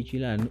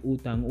 cicilan-cicilan,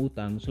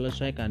 utang-utang,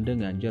 selesaikan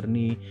dengan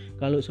jernih.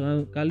 Kalau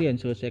kalian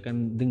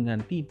selesaikan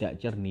dengan tidak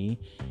jernih,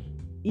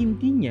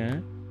 intinya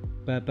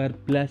babar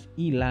blas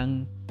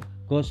hilang,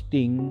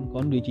 ghosting,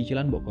 kon duwe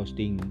cicilan mbok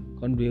ghosting,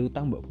 kon duwe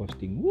utang mbok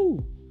ghosting.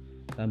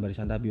 Tambah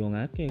santapi wong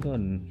akeh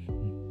kon.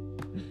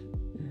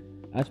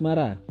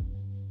 Asmara,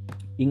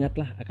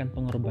 ingatlah akan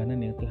pengorbanan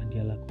yang telah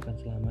dia lakukan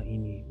selama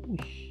ini.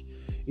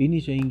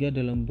 Ini sehingga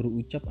dalam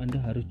berucap Anda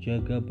harus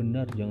jaga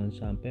benar, jangan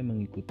sampai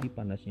mengikuti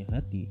panasnya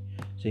hati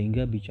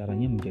sehingga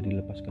bicaranya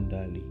menjadi lepas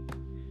kendali.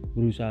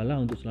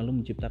 Berusahalah untuk selalu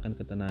menciptakan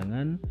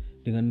ketenangan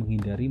dengan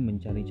menghindari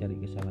mencari-cari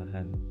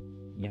kesalahan.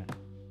 Ya,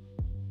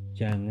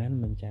 jangan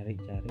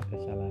mencari-cari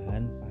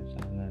kesalahan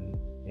pasangan.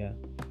 Ya,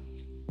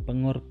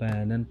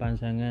 pengorbanan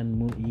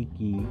pasanganmu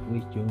iki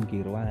wis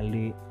jongkir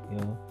walik.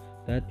 Ya,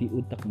 tadi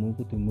utakmu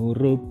kudu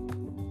murup.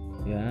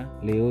 Ya,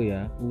 Leo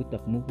ya,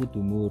 utakmu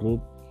kudu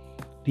murup.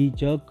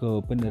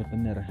 Dijaga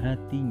benar-benar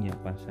hatinya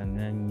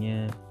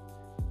pasangannya.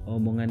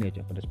 Omongannya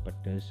aja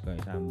pedes-pedes kayak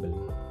sambel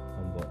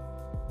lombok.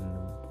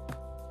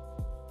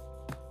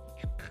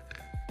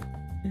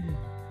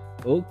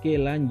 Oke,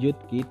 lanjut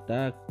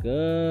kita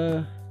ke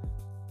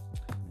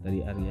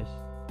dari Aries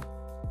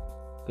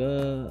ke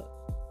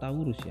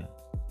Taurus ya.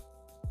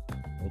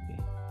 Oke,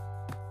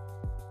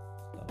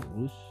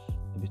 Taurus,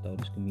 habis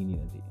Taurus ke Mini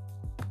nanti.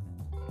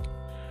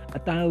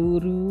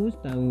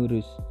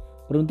 Taurus.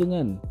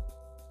 Peruntungan,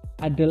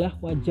 adalah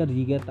wajar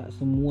jika tak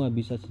semua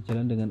bisa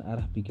sejalan dengan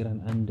arah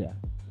pikiran Anda.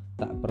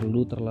 Tak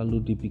perlu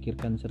terlalu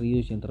dipikirkan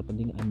serius, yang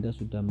terpenting Anda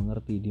sudah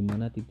mengerti di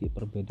mana titik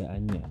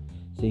perbedaannya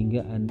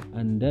sehingga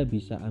Anda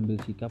bisa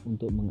ambil sikap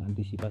untuk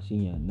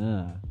mengantisipasinya.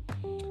 Nah,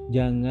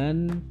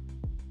 jangan,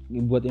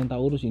 buat yang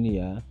Taurus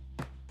ini ya,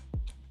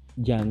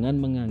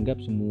 jangan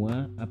menganggap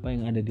semua apa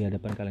yang ada di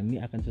hadapan kalian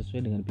ini akan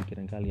sesuai dengan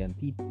pikiran kalian.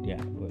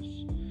 Tidak,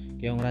 bos.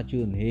 Kayak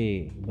racun,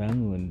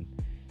 bangun.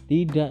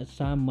 Tidak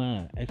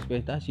sama,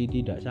 ekspektasi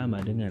tidak sama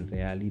dengan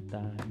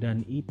realita,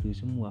 dan itu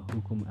semua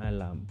hukum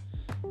alam.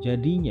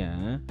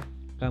 Jadinya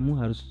kamu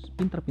harus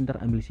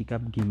pintar-pintar ambil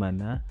sikap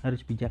gimana,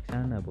 harus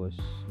bijaksana bos,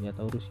 ya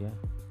Taurus ya.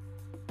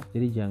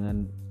 Jadi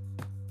jangan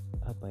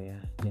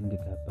jangan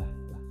gegabah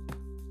lah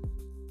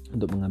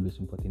untuk mengambil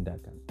sebuah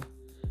tindakan.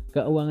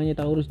 Keuangannya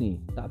Taurus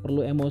nih, tak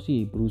perlu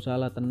emosi,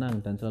 berusahalah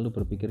tenang dan selalu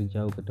berpikir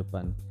jauh ke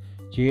depan.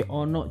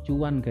 Ono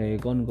cuan gawe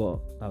kon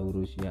kok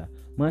Taurus ya.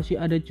 Masih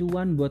ada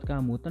cuan buat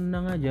kamu,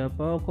 tenang aja,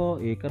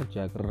 pokoknya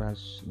kerja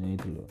keras. Nah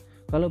itu loh.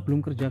 Kalau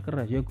belum kerja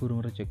keras ya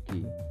gurung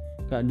rezeki.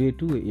 Gak duwe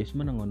duit ya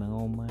semeneng nang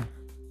omah.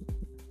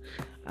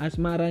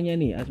 Asmaranya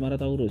nih, asmara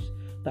Taurus.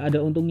 Tak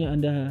ada untungnya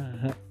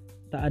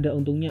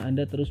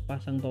Anda terus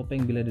pasang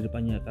topeng bila di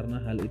depannya,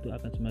 karena hal itu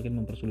akan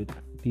semakin mempersulit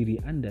diri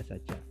Anda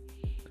saja.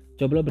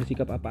 Cobalah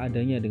bersikap apa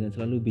adanya dengan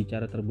selalu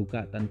bicara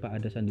terbuka tanpa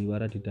ada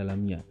sandiwara di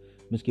dalamnya.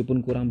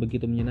 Meskipun kurang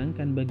begitu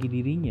menyenangkan bagi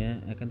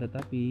dirinya, akan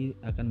tetapi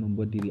akan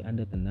membuat diri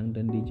Anda tenang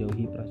dan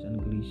dijauhi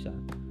perasaan gelisah.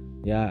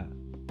 Ya,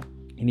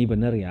 ini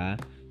benar ya.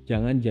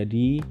 Jangan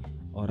jadi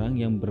orang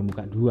yang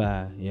bermuka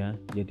dua ya.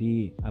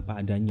 Jadi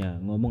apa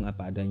adanya, ngomong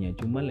apa adanya.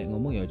 Cuma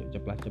ngomong ya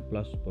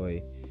ceplas-ceplos boy.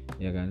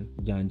 Ya kan?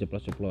 Jangan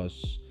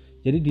ceplos-ceplos.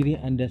 Jadi diri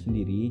Anda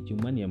sendiri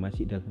cuman ya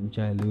masih dalam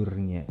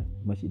jalurnya.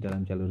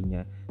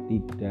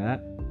 Tidak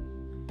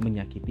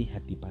menyakiti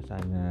hati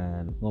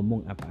pasangan,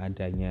 ngomong apa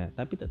adanya,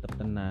 tapi tetap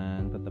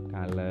tenang, tetap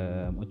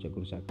kalem, ojo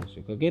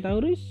gerusak-gerusuk. Oke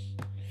Taurus,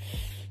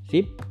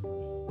 sip.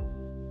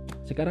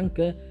 Sekarang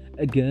ke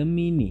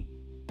Gemini.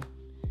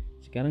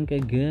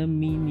 Oke.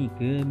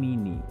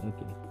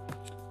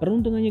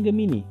 Peruntungannya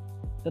Gemini,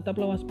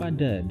 tetaplah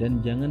waspada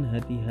dan jangan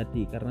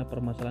hati-hati karena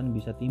permasalahan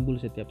bisa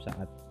timbul setiap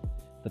saat.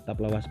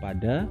 Tetaplah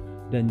waspada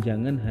dan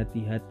jangan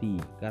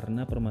hati-hati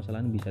karena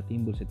permasalahan bisa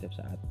timbul setiap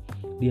saat.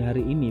 Di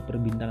hari ini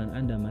perbintangan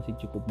Anda masih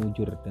cukup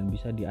mujur dan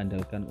bisa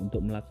diandalkan untuk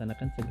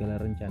melaksanakan segala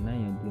rencana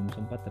yang belum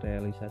sempat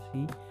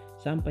terrealisasi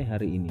sampai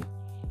hari ini.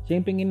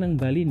 Sing pengen nang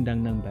Bali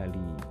ndang nang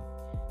Bali.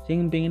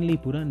 Sing pengen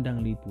liburan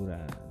ndang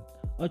liburan.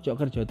 Ojo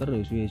kerja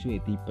terus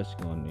suwe-suwe tipes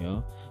kon ya.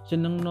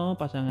 Senengno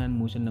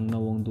pasanganmu, senengno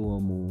wong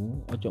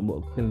tuamu, ojo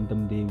mbok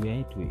gelem dhewe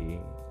ae duwe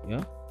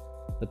ya.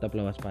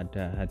 Tetaplah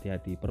waspada,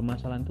 hati-hati.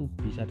 Permasalahan tuh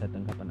bisa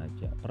datang kapan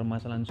aja.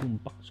 Permasalahan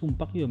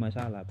sumpah ya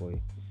masalah, boy.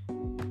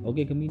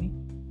 Oke, Gemini.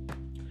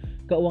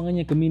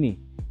 Keuangannya Gemini.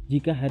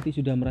 Jika hati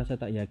sudah merasa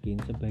tak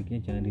yakin, sebaiknya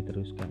jangan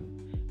diteruskan.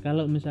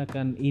 Kalau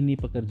misalkan ini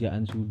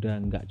pekerjaan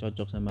sudah nggak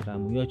cocok sama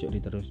kamu, ya cok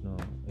diterusno,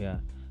 ya.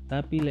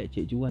 Tapi lek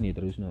cek cuan ya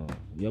terusno.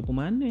 Ya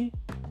pemane?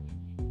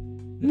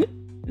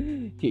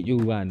 Cek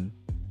cuan,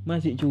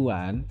 masih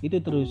cuan, itu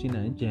terusin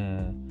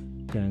aja.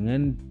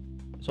 Jangan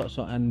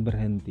sok-sokan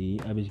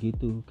berhenti, habis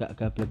gitu gak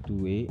gablek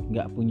duit,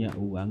 gak punya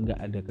uang, gak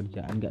ada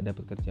kerjaan, gak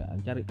dapat kerjaan.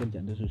 Cari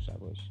kerjaan itu susah,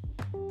 bos.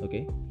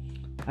 Oke.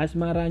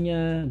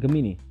 Asmaranya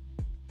Gemini.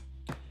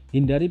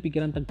 Hindari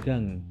pikiran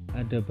tegang,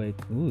 ada baik.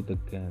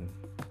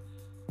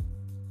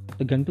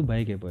 Tegang itu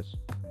baik ya, bos.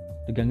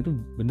 Tegang itu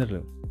bener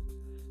loh.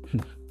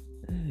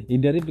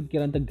 Hindari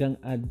pikiran tegang,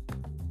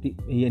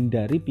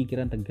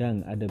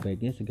 ada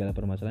baiknya segala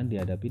permasalahan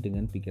dihadapi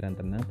dengan pikiran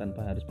tenang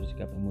tanpa harus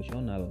bersikap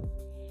emosional.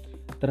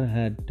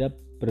 Terhadap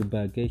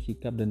berbagai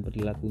sikap dan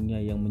perilakunya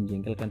yang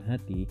menjengkelkan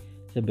hati,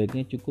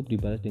 sebaiknya cukup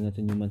dibalas dengan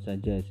senyuman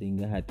saja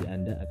sehingga hati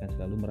Anda akan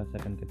selalu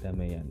merasakan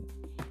kedamaian.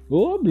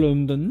 Oh,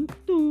 belum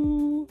tentu.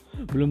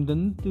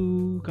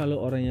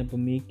 Kalau orang yang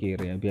pemikir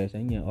ya,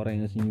 biasanya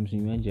orang yang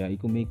senyum-senyum aja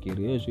iku mikir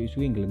ya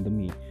suwi-suwi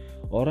nglendemi.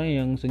 Orang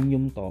yang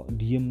senyum tok,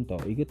 diem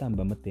tok iku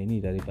tambah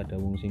medeni daripada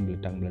wong sing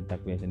meledak-meledak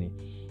biasanya.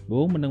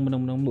 Oh, menang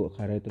mbok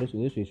kare terus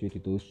suwi-suwi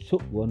ditusuk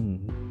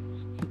won.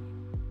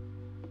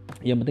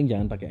 Yang penting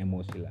jangan pakai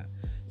emosi lah.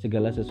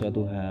 Segala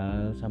sesuatu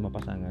hal sama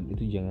pasangan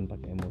itu jangan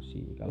pakai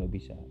emosi kalau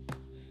bisa.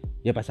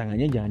 Ya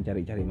pasangannya jangan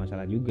cari-cari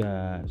masalah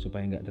juga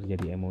supaya nggak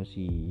terjadi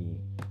emosi.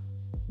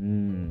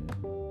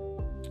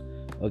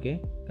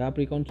 Oke,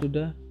 Capricorn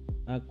sudah,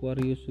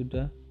 Aquarius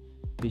sudah,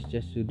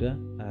 Pisces sudah,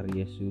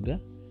 Aries sudah,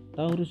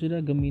 Taurus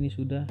sudah, Gemini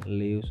sudah,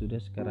 Leo sudah.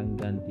 Sekarang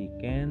ganti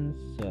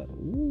Cancer.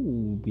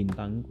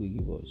 Bintangku iki,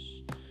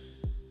 bos.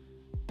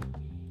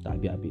 Tak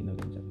api-api no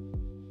Cancer.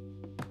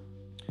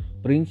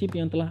 Prinsip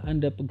yang telah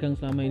Anda pegang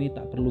selama ini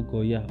tak perlu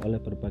goyah oleh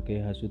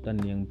berbagai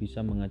hasutan yang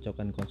bisa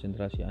mengacaukan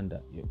konsentrasi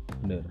Anda. Yuk,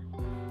 benar.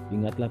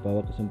 Ingatlah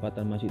bahwa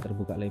kesempatan masih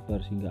terbuka lebar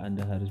sehingga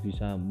Anda harus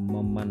bisa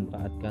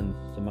memanfaatkan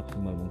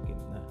semaksimal mungkin.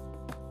 Nah,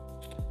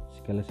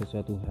 segala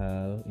sesuatu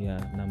hal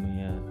ya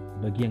namanya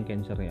bagi yang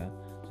Cancer ya,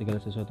 segala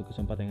sesuatu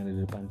kesempatan yang ada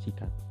di depan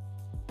sikat.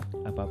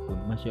 Apapun,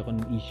 masih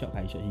akan iso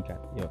sikat.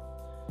 Yo.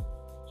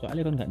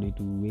 Soalnya kan nggak duit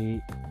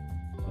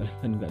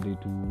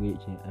duit,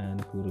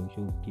 jangan kurung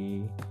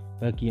suki.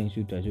 Bagi yang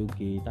sudah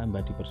suki,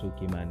 tambah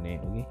dipersuki maneh,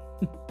 oke?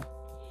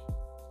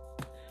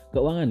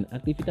 Keuangan,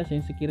 aktivitas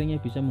yang sekiranya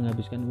bisa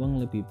menghabiskan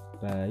uang lebih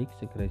baik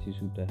segera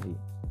disudahi.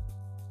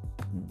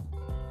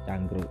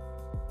 Cangkruk.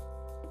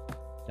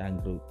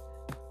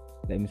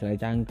 Kayak misalnya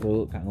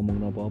cangkruk, gak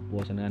ngomong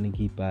apa-apa, senengane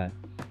gibah.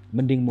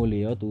 Mending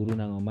mulya turu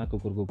nang omah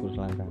kukur-kukur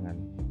selangkangan.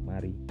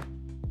 Mari.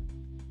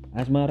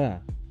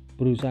 Asmara,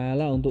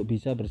 berusahalah untuk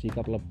bisa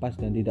bersikap lepas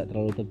dan tidak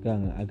terlalu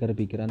tegang agar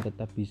pikiran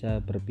tetap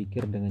bisa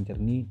berpikir dengan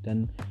jernih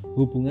dan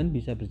hubungan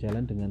bisa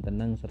berjalan dengan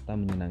tenang serta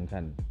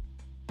menyenangkan.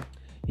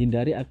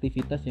 Hindari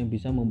aktivitas yang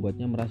bisa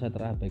membuatnya merasa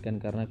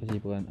terabaikan karena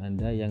kesibukan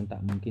Anda yang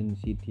tak mungkin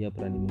dia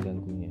berani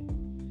mengganggunya.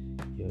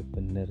 Ya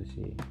bener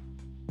sih.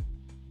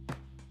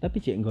 Tapi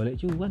cek golek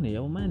cuan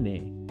ya mana?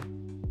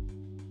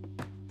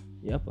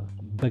 Ya apa?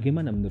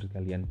 Bagaimana menurut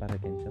kalian para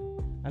Cancer?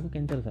 Aku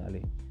Cancer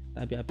soalnya.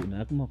 Tapi aku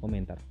mau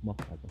komentar, mau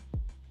aku.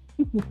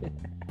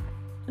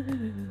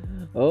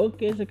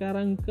 Oke,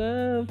 sekarang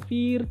ke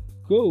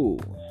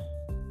Virgo.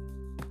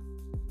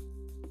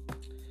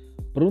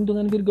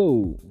 Peruntungan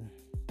Virgo.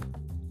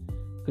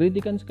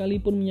 Kritikan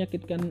sekalipun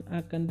menyakitkan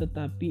akan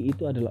tetapi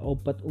itu adalah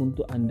obat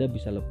untuk Anda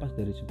bisa lepas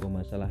dari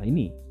sebuah masalah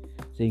ini.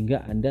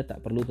 Sehingga Anda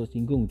tak perlu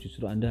tersinggung,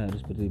 justru Anda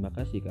harus berterima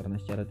kasih karena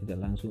secara tidak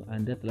langsung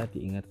Anda telah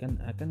diingatkan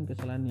akan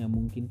kesalahan yang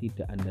mungkin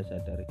tidak Anda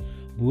sadari.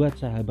 Buat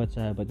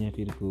sahabat-sahabatnya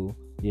Virgo,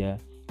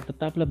 ya,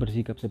 tetaplah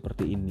bersikap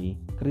seperti ini.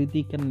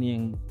 Kritikan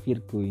yang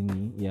Virgo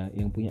ini, ya,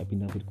 yang punya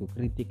bintang Virgo,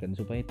 kritikan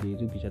supaya dia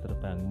itu bisa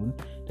terbangun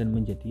dan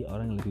menjadi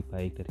orang yang lebih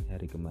baik dari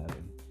hari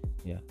kemarin.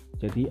 Ya,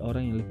 jadi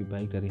orang yang lebih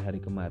baik dari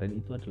hari kemarin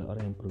itu adalah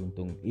orang yang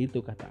beruntung.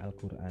 Itu kata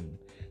Al-Quran.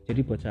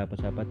 Jadi buat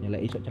sahabat-sahabatnya,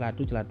 lek isok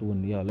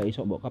celatuan ya, lek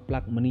isok mbok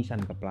keplak menisan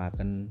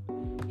keplaken.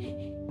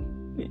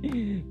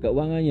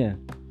 Keuangannya,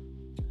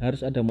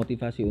 harus ada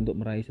motivasi untuk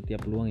meraih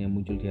setiap peluang yang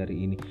muncul di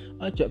hari ini.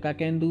 Ojo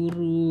kaken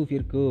turu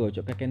Virgo,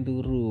 ojo kaken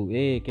turu.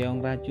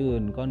 Keong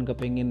racun, kon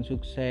kepengin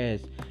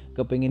sukses,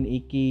 kepengin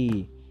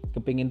iki,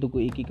 kepengin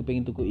tuku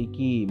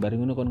iki,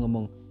 bareng ngono kon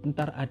ngomong,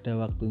 "Ntar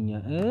ada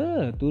waktunya."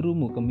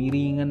 Turumu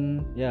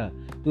kemiringan, ya.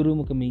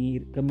 Turumu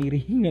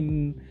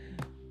kemiringan.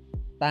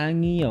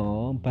 Tangi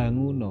yo,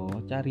 banguno,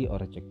 cari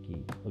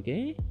rezeki.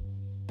 Oke?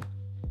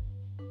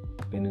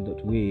 Ben untuk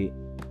duit.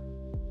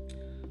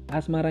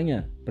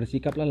 Asmaranya,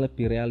 bersikaplah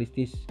lebih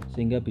realistis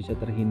sehingga bisa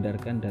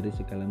terhindarkan dari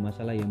segala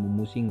masalah yang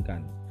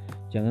memusingkan.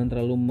 Jangan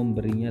terlalu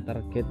memberinya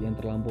target yang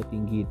terlampau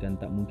tinggi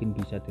dan tak mungkin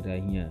bisa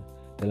diraihnya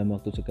dalam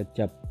waktu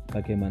sekejap.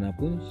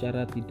 Bagaimanapun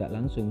secara tidak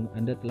langsung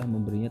Anda telah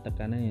memberinya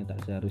tekanan yang tak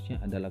seharusnya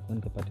Anda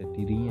lakukan kepada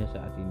dirinya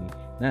saat ini.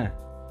 Nah,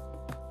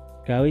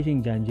 gawe sing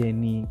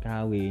janjeni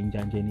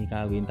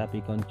kawin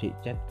tapi kon cek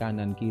chat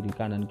kanan kiri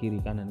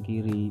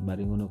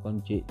mari ngono kon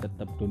cek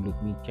tetep download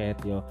mi chat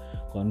yo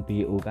kon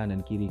BO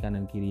kanan kiri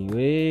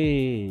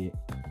weh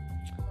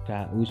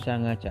gak usah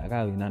ngajak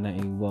kawin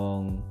anake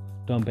wong,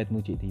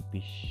 dompetmu cek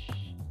tipis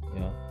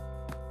yo,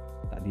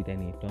 tak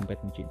diteni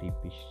dompetmu cek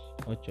tipis,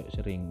 ojo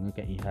sering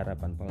ngekei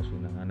harapan palsu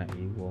nang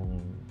anake wong.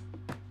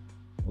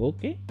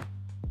 Oke,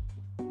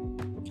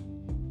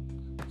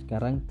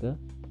 sekarang ke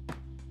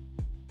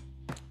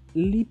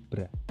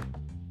Libra,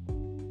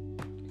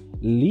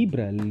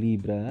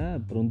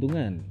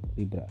 peruntungan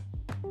Libra.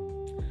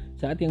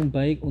 Saat yang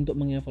baik untuk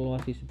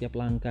mengevaluasi setiap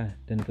langkah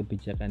dan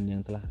kebijakan yang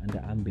telah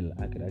Anda ambil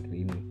akhir-akhir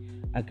ini,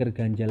 agar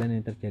ganjalan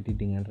yang terjadi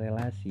dengan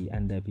relasi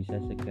Anda bisa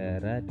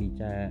segera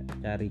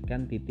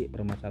dicarikan titik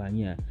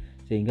permasalahannya,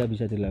 sehingga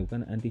bisa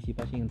dilakukan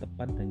antisipasi yang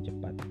tepat dan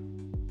cepat.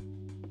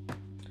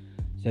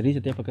 Jadi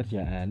setiap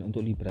pekerjaan untuk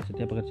Libra,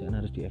 setiap pekerjaan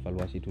harus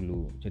dievaluasi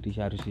dulu. Jadi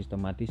harus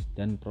sistematis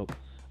dan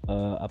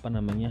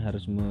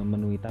harus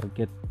memenuhi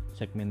target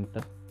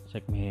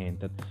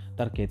segmented,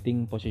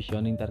 targeting,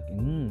 positioning,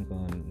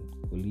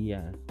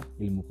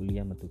 ilmu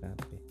kuliah metu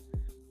kabeh.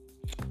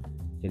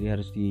 Jadi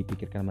harus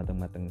dipikirkan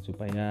matang-matang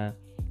supaya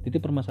titik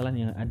permasalahan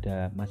yang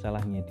ada,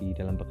 masalahnya di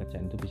dalam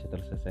pekerjaan itu bisa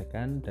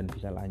terselesaikan dan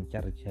bisa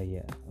lancar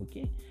jaya.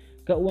 Oke.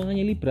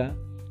 Keuangannya Libra,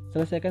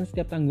 selesaikan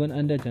setiap tanggungan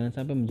Anda, jangan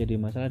sampai menjadi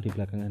masalah di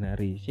belakangan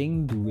hari.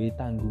 Sing duwe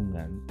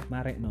tanggungan,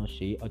 marekno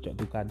sik, ojo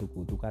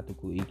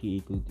tuku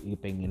iki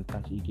pengen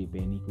tas iki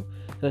pengen iku.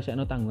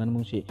 Selesaikan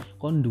tanggunganmu sik.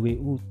 Kon duwe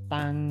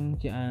utang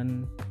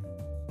jan.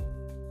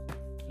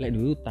 Lek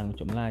duwe utang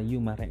ojo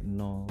melayu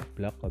marekno,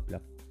 blok.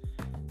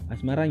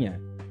 Asmaranya,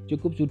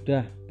 cukup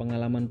sudah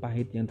pengalaman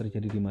pahit yang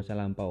terjadi di masa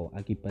lampau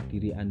akibat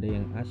diri Anda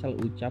yang asal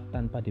ucap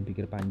tanpa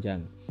dipikir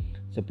panjang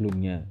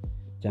sebelumnya.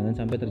 Jangan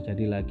sampai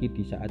terjadi lagi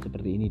di saat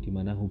seperti ini, di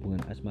mana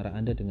hubungan asmara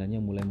Anda dengannya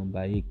mulai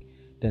membaik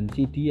dan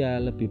si dia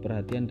lebih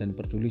perhatian dan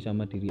peduli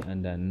sama diri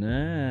Anda.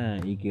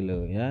 Nah, iki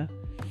lo ya.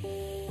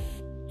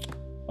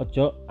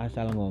 Ojo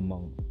asal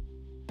ngomong,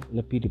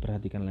 lebih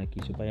diperhatikan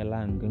lagi supaya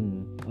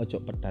langgeng.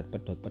 Ojo pedot.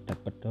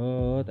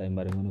 Ayo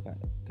bareng ngono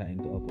kak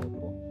entuk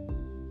apa-apa.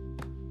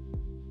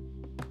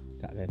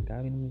 Kak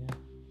kawin ya.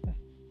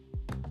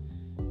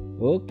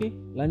 Oke,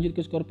 lanjut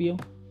ke Scorpio.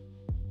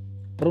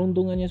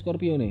 Peruntungannya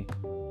Scorpio nih.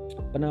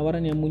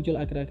 Penawaran yang muncul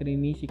akhir-akhir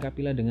ini,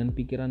 sikapilah dengan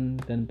pikiran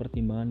dan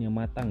pertimbangan yang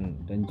matang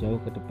dan jauh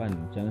ke depan.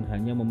 Jangan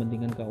hanya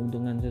mementingkan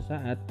keuntungan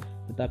sesaat,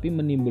 tetapi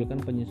menimbulkan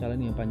penyesalan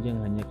yang panjang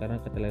hanya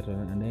karena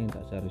keteledoran Anda yang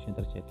tak seharusnya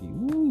terjadi.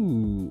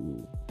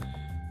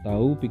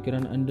 Tahu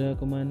pikiran Anda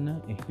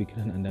kemana?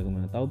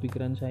 Tahu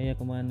pikiran saya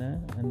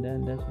kemana? Anda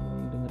semua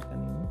yang dengarkan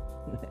ini.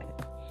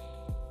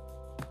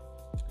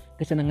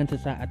 Kesenangan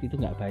sesaat itu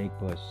nggak baik,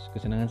 bos.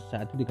 Kesenangan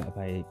sesaat itu nggak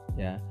baik,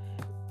 ya.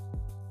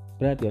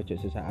 Berarti ojo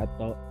sesaat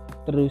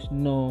terus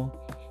no.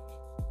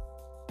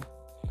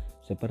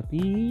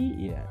 Seperti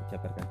ya,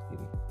 jabarkan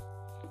sendiri.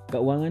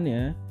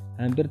 Keuangannya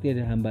hampir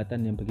tiada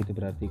hambatan yang begitu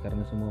berarti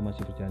karena semua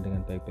masih berjalan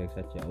dengan baik-baik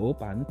saja. Oh,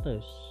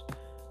 pantes.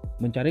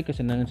 Mencari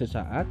kesenangan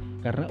sesaat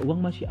karena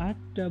uang masih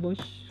ada,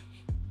 bos.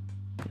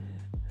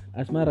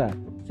 Asmara,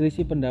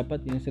 selisih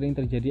pendapat yang sering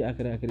terjadi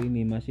akhir-akhir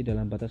ini masih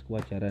dalam batas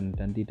kewajaran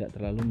dan tidak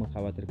terlalu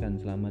mengkhawatirkan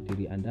selama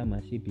diri Anda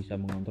masih bisa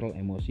mengontrol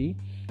emosi,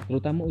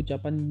 terutama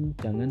ucapan.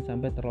 Jangan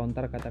sampai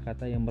terlontar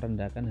kata-kata yang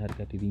merendahkan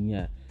harga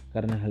dirinya,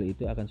 karena hal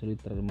itu akan sulit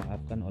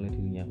termaafkan oleh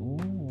dirinya.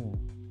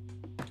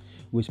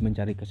 Wis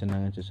mencari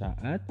kesenangan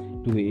sesaat,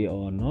 duwe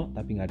ono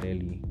tapi nggak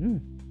deli.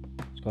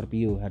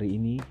 Scorpio, hari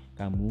ini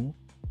kamu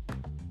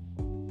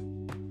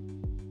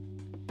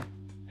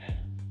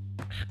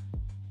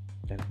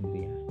cari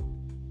sendiri ya.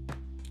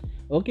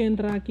 Oke, yang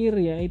terakhir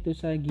yaitu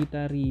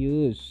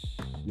Sagittarius.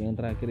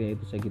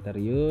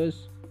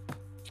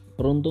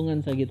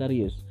 Peruntungan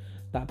Sagittarius.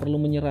 Tak perlu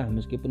menyerah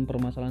meskipun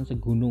permasalahan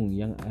segunung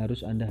yang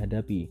harus Anda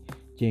hadapi.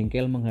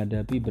 Jengkel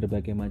menghadapi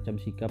berbagai macam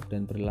sikap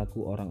dan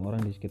perilaku orang-orang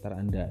di sekitar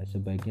Anda.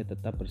 Sebaiknya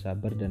tetap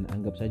bersabar dan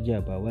anggap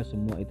saja bahwa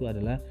semua itu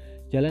adalah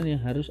jalan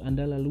yang harus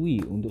Anda lalui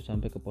untuk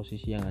sampai ke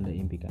posisi yang Anda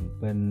impikan.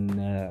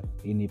 Benar,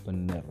 ini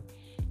benar.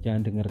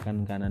 Jangan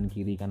dengarkan kanan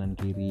kiri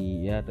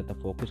ya, tetap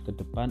fokus ke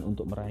depan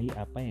untuk meraih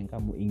apa yang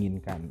kamu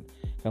inginkan.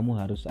 Kamu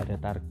harus ada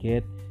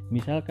target.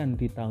 Misalkan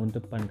di tahun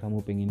depan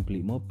kamu pengen beli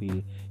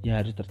mobil,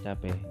 ya harus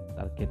tercapai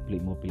target beli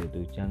mobil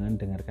itu.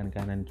 Jangan dengarkan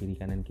kanan kiri.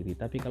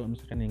 Tapi kalau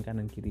misalkan yang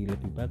kanan kiri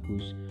lebih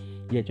bagus,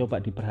 ya coba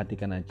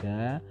diperhatikan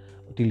aja,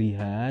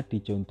 dilihat,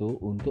 dicontoh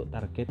untuk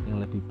target yang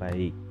lebih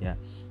baik ya.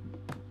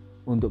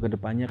 Untuk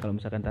kedepannya kalau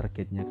misalkan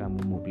targetnya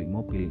kamu mau beli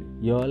mobil,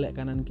 yo lek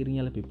kanan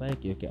kirinya lebih baik,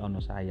 yo kayak ono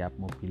sayap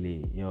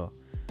mobilnya, yo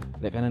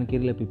lek kanan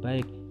kiri lebih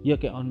baik, yo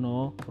kayak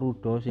ono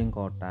rudo sing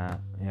kotak,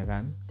 ya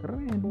kan,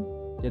 keren.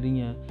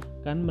 Jadinya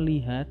kan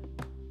melihat,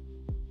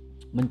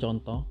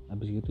 mencontoh,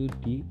 habis itu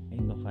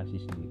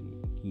diinovasi sendiri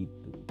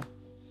gitu.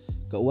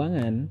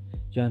 Keuangan,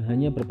 Jangan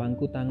hanya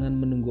berpangku tangan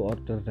menunggu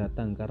order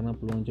datang, karena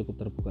peluang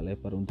cukup terbuka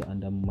lebar untuk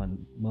Anda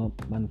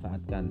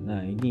memanfaatkan.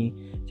 Nah ini,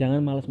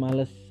 jangan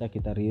malas-malas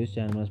Sagittarius,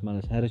 jangan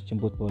malas-malas, harus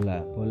jemput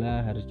bola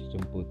harus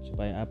dijemput.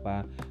 Supaya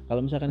apa?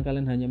 Kalau misalkan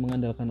kalian hanya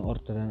mengandalkan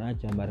orderan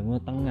aja, bareng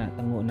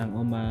tengok nang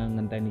omang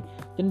ngenteni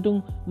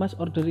cendung mas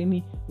order ini,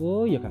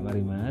 oh ya kak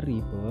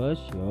mari-mari bos,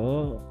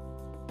 yo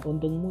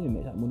untungmu ya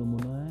mek sak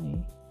mono-mono ae,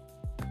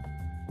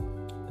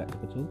 gak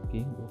cepet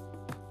sugih kok.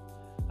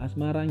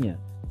 Asmaranya,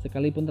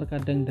 sekalipun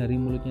terkadang dari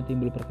mulutnya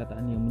timbul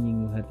perkataan yang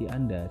menyinggung hati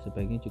Anda,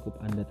 sebaiknya cukup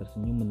Anda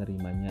tersenyum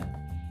menerimanya.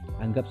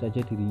 Anggap saja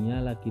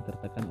dirinya lagi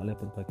tertekan oleh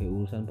berbagai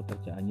urusan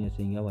pekerjaannya,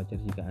 sehingga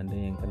wajar jika Anda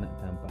yang kena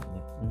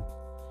dampaknya.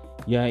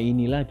 Ya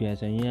inilah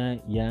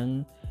biasanya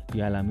yang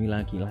dialami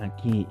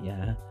laki-laki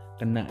ya,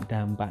 kena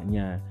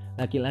dampaknya.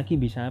 Laki-laki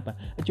bisa apa?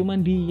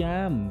 Cuman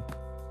diam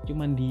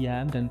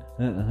dan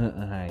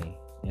hai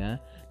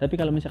ya. Tapi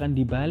kalau misalkan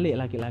dibalik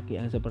laki-laki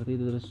yang seperti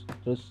itu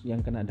terus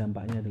yang kena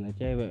dampaknya adalah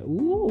cewek,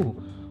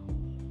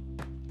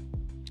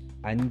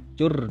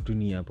 hancur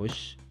dunia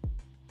bos,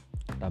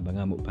 tambah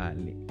ngamuk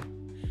balik.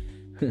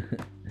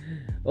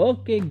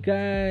 Oke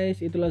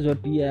guys, itulah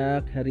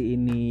zodiak hari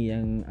ini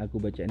yang aku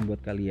bacain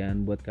buat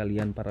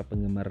kalian para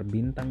penggemar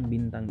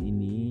bintang-bintang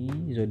ini,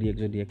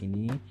 zodiak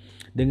ini.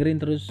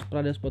 Dengerin terus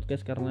Prada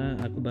Podcast karena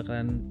aku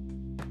bakalan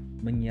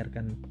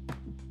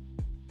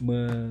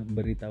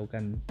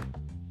memberitahukan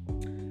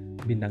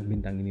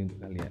bintang-bintang ini untuk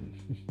kalian.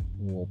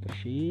 Apa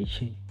sih?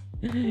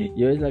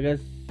 Ya wes lah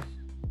guys.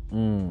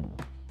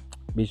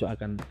 Besok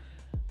akan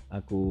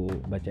aku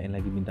bacain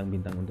lagi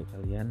bintang-bintang untuk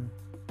kalian,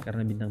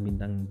 karena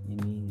bintang-bintang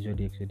ini,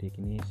 zodiak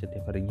ini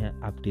setiap harinya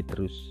update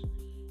terus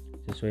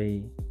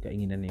sesuai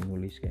keinginan yang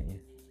nulis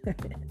kayaknya.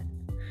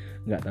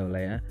 Nggak tahu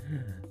lah ya.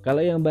 Kalau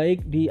yang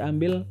baik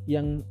diambil,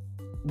 yang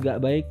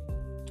nggak baik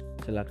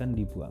silakan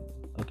dibuang.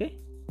 Oke?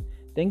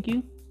 Thank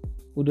you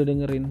udah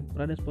dengerin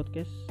Prada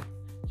Podcast.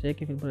 Saya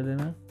Kevin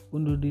Pradana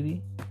undur diri.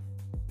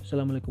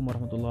 Assalamualaikum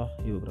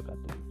warahmatullahi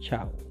wabarakatuh.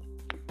 Ciao.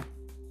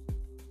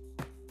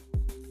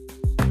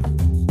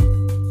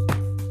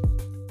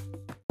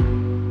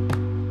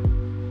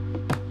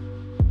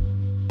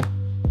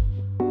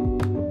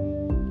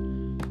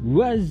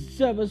 What's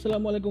up?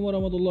 Assalamualaikum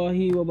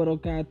warahmatullahi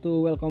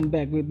wabarakatuh. Welcome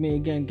back with me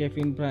again,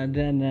 Kevin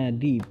Pradana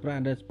di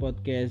Prada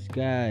Podcast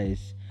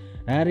guys.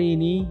 Hari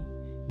ini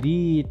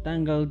di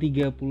tanggal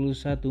 31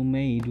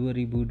 Mei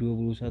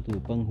 2021,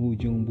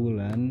 penghujung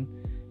bulan.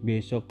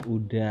 Besok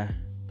udah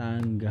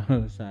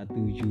tanggal 1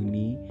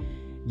 Juni.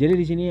 Jadi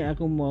di sini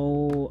aku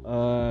mau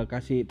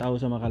kasih tahu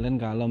sama kalian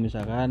kalau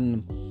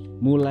misalkan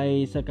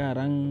mulai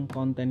sekarang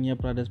kontennya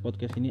Prada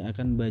Podcast ini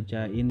akan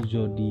bacain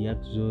zodiak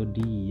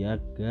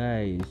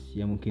guys.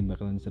 Ya mungkin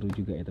bakalan seru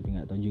juga ya, tapi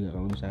nggak tahu juga.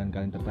 Kalau misalkan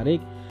kalian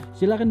tertarik,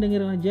 silakan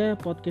dengerin aja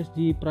podcast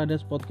di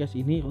Prada Podcast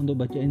ini untuk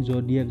bacain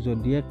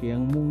zodiak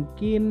yang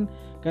mungkin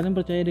kalian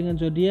percaya dengan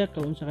zodiak.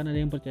 Kalau misalkan ada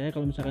yang percaya,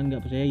 kalau misalkan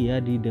nggak percaya ya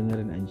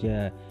didengerin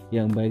aja.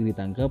 Yang baik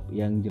ditangkap,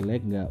 yang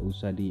jelek nggak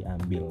usah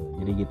diambil.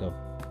 Jadi gitu.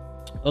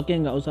 Oke,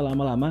 nggak usah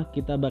lama-lama,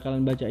 kita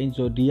bakalan bacain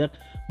zodiak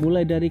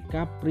mulai dari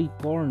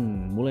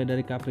Capricorn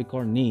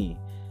nih.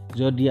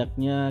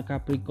 Zodiaknya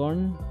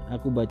Capricorn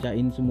aku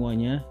bacain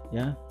semuanya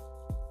ya.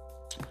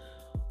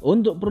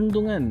 Untuk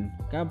peruntungan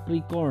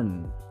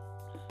Capricorn,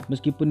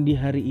 meskipun di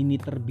hari ini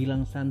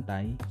terbilang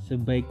santai,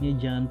 sebaiknya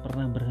jangan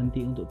pernah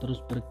berhenti untuk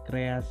terus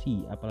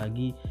berkreasi,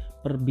 apalagi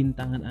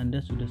perbintangan Anda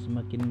sudah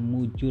semakin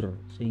mujur,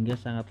 sehingga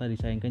sangatlah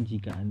disayangkan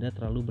jika Anda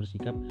terlalu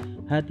bersikap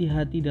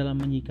hati-hati dalam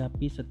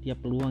menyikapi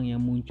setiap peluang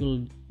yang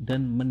muncul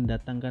dan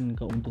mendatangkan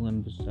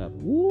keuntungan besar.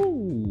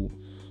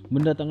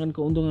 Mendatangkan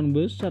keuntungan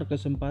besar,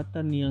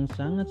 kesempatan yang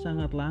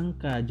sangat-sangat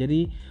langka.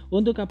 Jadi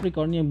untuk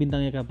Capricorn yang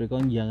bintangnya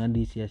Capricorn, jangan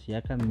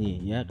disia-siakan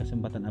nih ya.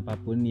 Kesempatan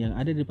apapun yang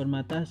ada di depan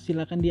mata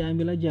silakan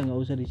diambil aja, nggak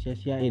usah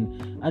disia-siain.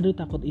 Aduh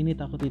takut ini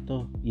takut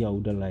itu, ya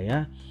udahlah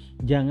ya.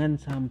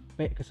 Jangan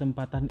sampai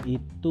kesempatan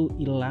itu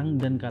hilang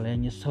dan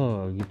kalian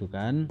nyesel gitu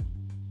kan.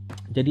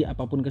 Jadi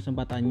apapun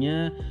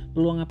kesempatannya,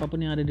 peluang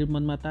apapun yang ada di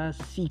depan mata,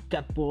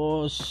 sikat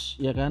bos,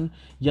 ya kan?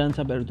 Jangan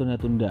sampai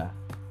ditunda-tunda.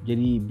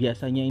 Jadi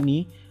biasanya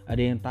ini ada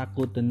yang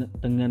takut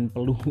dengan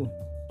peluang,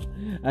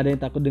 ada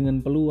yang takut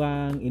dengan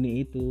peluang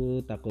ini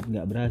itu, takut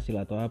nggak berhasil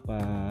atau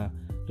apa.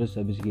 Terus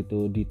habis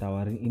gitu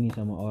ditawarin ini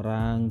sama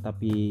orang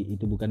tapi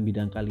itu bukan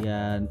bidang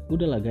kalian.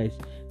 Udahlah guys,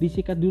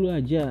 disikat dulu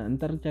aja,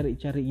 ntar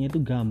cari-carinya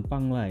itu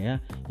gampang lah ya.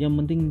 Yang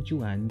penting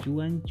cuan.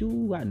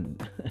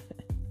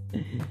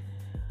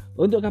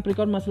 Untuk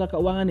Capricorn masalah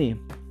keuangan nih,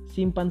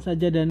 simpan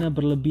saja dana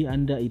berlebih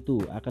Anda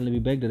itu akan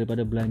lebih baik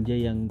daripada belanja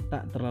yang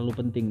tak terlalu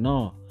penting.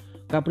 No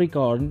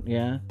Capricorn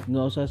ya,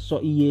 nggak usah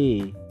sok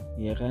iye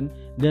ya kan.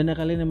 Dana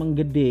kalian emang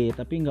gede,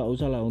 tapi nggak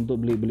usah lah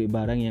untuk beli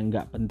barang yang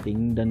nggak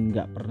penting dan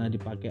nggak pernah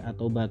dipakai,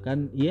 atau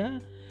bahkan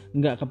ya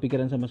nggak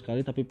kepikiran sama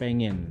sekali tapi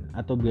pengen,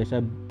 atau biasa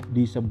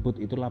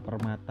disebut itu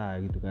lapar mata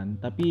gitu kan.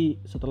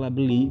 Tapi setelah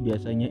beli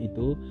biasanya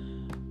itu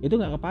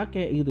nggak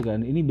kepake gitu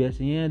kan. Ini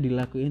biasanya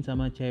dilakuin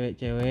sama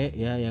cewek-cewek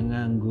ya yang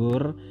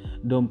nganggur,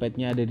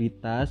 dompetnya ada di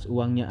tas,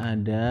 uangnya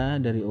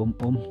ada dari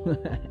om-om.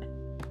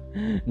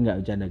 Nggak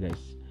bercanda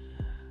guys.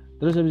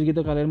 Terus habis gitu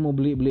kalian mau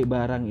beli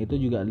barang itu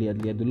juga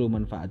lihat-lihat dulu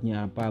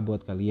manfaatnya apa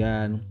buat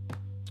kalian.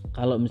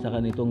 Kalau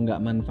misalkan itu nggak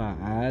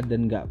manfaat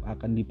dan nggak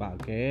akan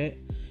dipakai,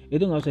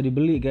 itu nggak usah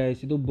dibeli guys,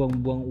 itu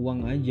buang-buang uang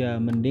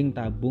aja. Mending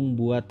tabung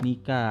buat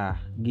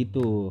nikah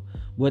gitu.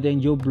 Buat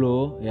yang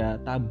jomblo ya,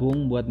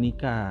 tabung buat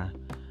nikah.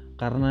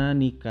 Karena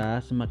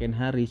nikah semakin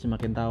hari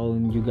semakin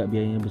tahun juga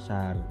biayanya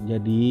besar.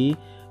 Jadi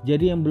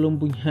yang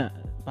belum punya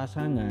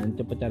pasangan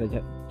cepet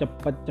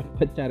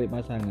cari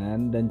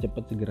pasangan dan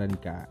cepet segera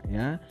nikah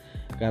ya.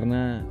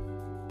 Karena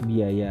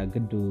biaya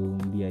gedung,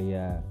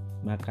 biaya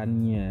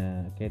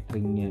makannya,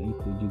 cateringnya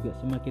itu juga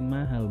semakin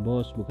mahal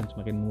bos, bukan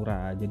semakin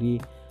murah.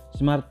 Jadi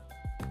smart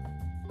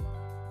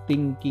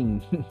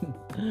thinking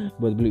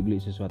buat beli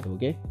sesuatu,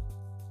 oke?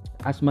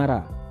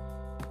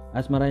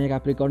 Asmaranya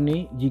Capricorn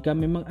nih, jika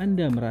memang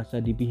Anda merasa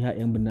di pihak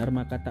yang benar,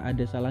 maka tak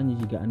ada salahnya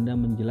jika Anda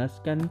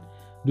menjelaskan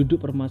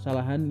duduk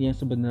permasalahan yang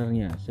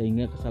sebenarnya,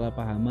 sehingga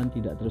kesalahpahaman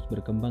tidak terus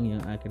berkembang yang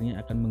akhirnya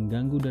akan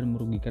mengganggu dan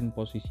merugikan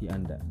posisi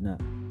Anda.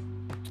 Nah,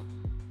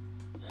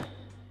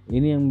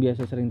 ini yang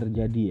biasa sering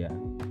terjadi ya.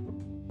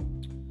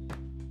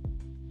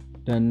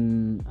 Dan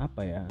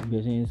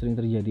biasanya yang sering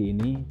terjadi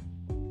ini,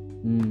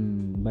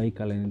 baik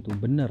kalian itu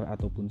benar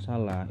ataupun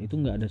salah, itu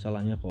nggak ada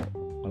salahnya kok.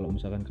 Kalau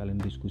misalkan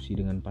kalian diskusi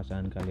dengan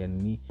pasangan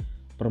kalian ini,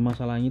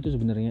 permasalahannya itu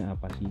sebenarnya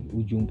apa sih?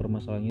 Ujung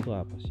permasalahannya itu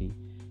apa sih?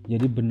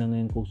 Jadi benang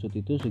yang kusut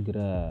itu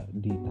segera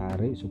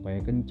ditarik supaya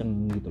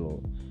kenceng gitu loh.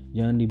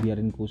 Jangan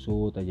dibiarin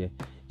kusut aja.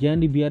 Jangan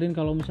dibiarin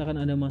kalau misalkan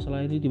ada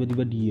masalah itu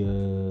tiba-tiba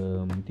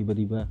diem,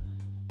 tiba-tiba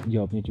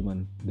jawabnya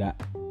cuman enggak,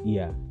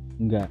 iya.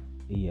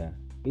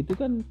 Itu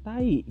kan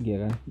tai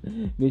ya kan.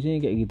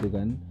 Biasanya kayak gitu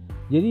kan.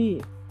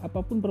 Jadi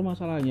apapun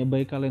permasalahannya,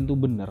 baik kalian tuh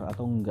benar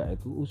atau enggak,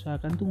 itu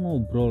usahakan tuh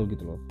ngobrol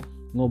gitu loh.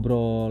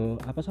 Ngobrol,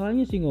 apa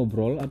salahnya sih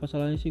ngobrol? Apa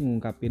salahnya sih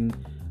ngungkapin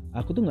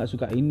aku tuh nggak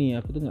suka ini,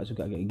 aku tuh nggak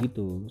suka kayak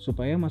gitu,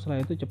 supaya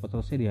masalah itu cepat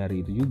selesai di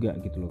hari itu juga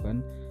gitu loh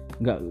kan,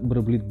 nggak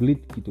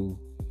berbelit-belit gitu.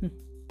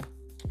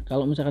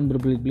 Kalau misalkan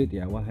berbelit-belit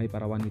ya, wahai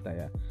para wanita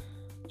ya,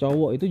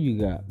 cowok itu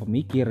juga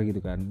pemikir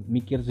gitu kan,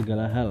 mikir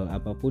segala hal,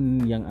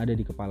 apapun yang ada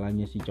di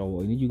kepalanya si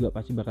cowok ini juga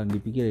pasti bakalan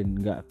dipikirin.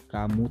 Nggak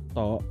kamu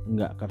tok,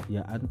 nggak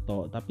kerjaan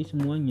tok, tapi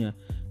semuanya,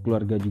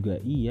 keluarga juga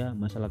iya,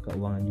 masalah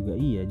keuangan juga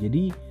iya.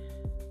 Jadi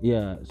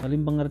ya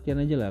saling pengertian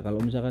aja lah.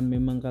 Kalau misalkan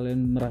memang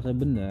kalian merasa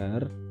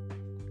benar,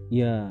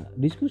 ya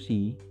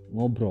diskusi,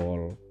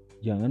 ngobrol,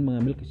 jangan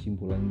mengambil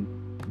kesimpulan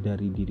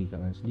dari diri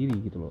kalian sendiri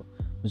gitu loh.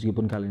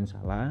 Meskipun kalian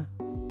salah,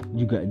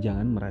 juga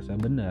jangan merasa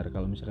benar.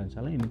 Kalau misalkan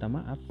salah ya minta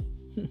maaf.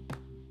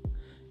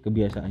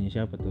 Kebiasaannya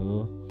siapa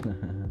tuh?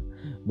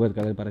 Buat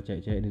kalian para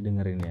cewek-cewek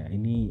didengerin ya,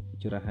 ini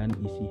curahan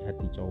isi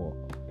hati cowok.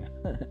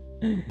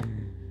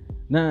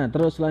 Nah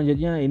terus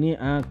selanjutnya ini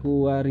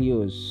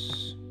Aquarius.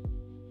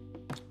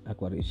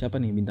 Siapa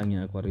nih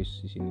bintangnya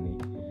Aquarius di sini nih?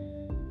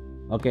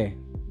 Oke.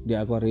 Di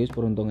Aquarius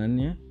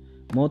peruntungannya,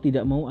 mau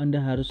tidak mau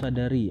Anda harus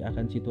sadari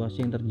akan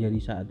situasi yang terjadi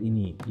saat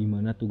ini, di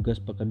mana tugas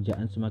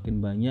pekerjaan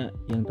semakin banyak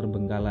yang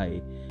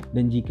terbengkalai.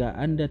 Dan jika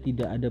Anda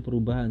tidak ada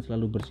perubahan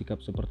selalu bersikap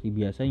seperti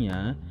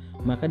biasanya,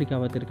 maka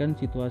dikhawatirkan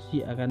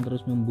situasi akan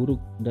terus memburuk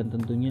dan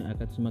tentunya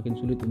akan semakin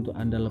sulit untuk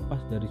Anda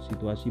lepas dari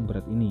situasi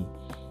berat ini.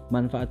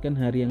 Manfaatkan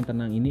hari yang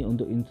tenang ini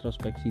untuk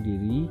introspeksi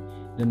diri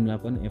dan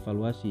melakukan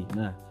evaluasi.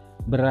 Nah,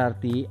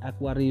 berarti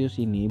Aquarius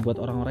ini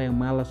buat orang-orang yang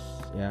malas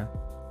ya.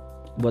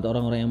 Buat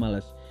orang-orang yang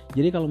malas.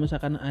 Jadi kalau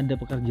misalkan ada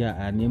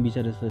pekerjaan yang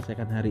bisa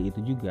diselesaikan hari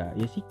itu juga,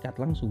 ya sikat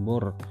langsung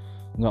bor.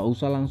 Nggak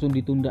usah langsung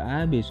ditunda,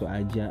 besok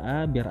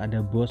aja, biar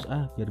ada bos,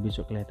 biar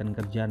besok kelihatan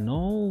kerja.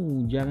 No,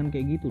 jangan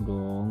kayak gitu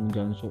dong.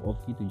 Jangan show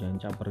off gitu,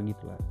 jangan caper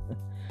gitu lah.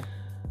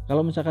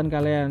 Kalau misalkan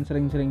kalian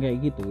sering-sering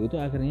kayak gitu,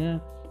 itu akhirnya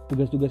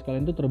tugas-tugas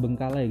kalian tuh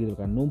terbengkalai gitu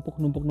kan.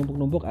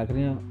 Numpuk,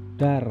 akhirnya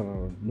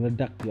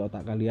meledak di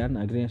otak kalian,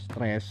 akhirnya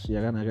stres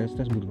ya kan, akhirnya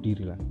stres bunuh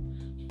diri lah.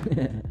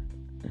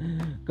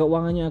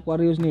 Keuangannya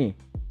Aquarius nih,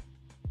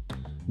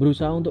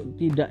 berusaha untuk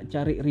tidak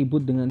cari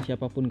ribut dengan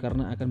siapapun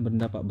karena akan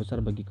berdampak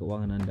besar bagi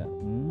keuangan Anda.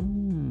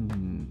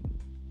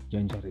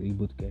 Jangan cari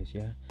ribut guys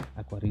ya,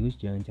 Aquarius,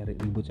 jangan cari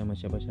ribut sama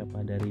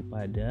siapa-siapa,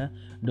 daripada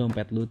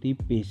dompet lu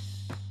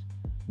tipis,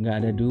 nggak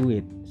ada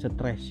duit,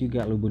 stres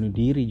juga lu, bunuh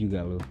diri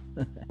juga lu.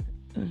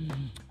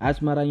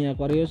 Asmaranya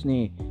Aquarius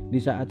nih, di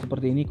saat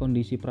seperti ini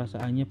kondisi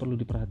perasaannya perlu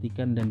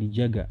diperhatikan dan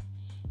dijaga.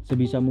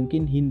 Sebisa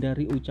mungkin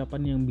hindari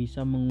ucapan yang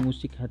bisa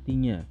mengusik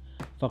hatinya.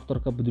 Faktor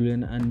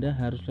kepedulian Anda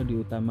haruslah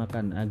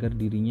diutamakan agar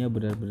dirinya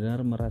benar-benar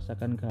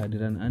merasakan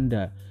kehadiran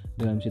Anda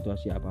dalam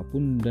situasi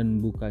apapun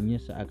dan bukannya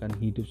seakan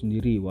hidup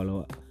sendiri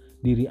walau ada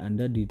diri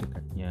Anda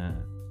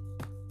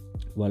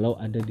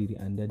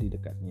di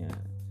dekatnya.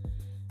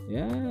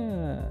 Ya,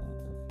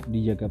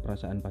 dijaga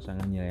perasaan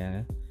pasangannya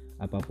ya.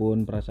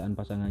 Apapun perasaan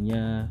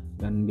pasangannya,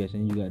 kan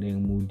biasanya juga ada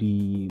yang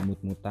moody,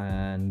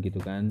 mut-mutan gitu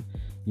kan,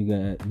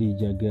 juga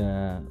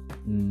dijaga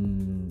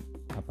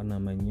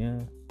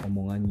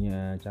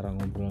omongannya, cara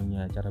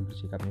ngobrolnya, cara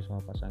bersikapnya sama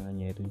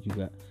pasangannya, itu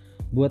juga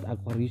buat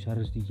Aquarius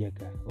harus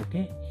dijaga,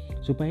 oke?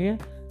 Supaya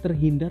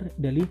terhindar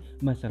dari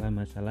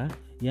masalah-masalah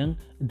yang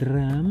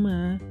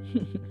drama.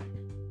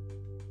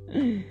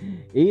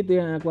 Itu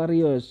yang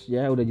Aquarius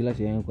ya, udah jelas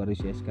ya yang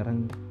Aquarius ya.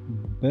 Sekarang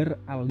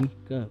beralih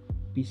ke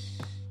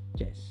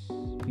Pisces.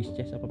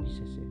 Pisces apa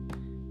Pisces ya?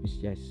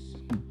 Pisces.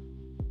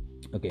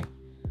 Oke.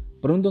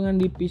 Peruntungan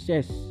di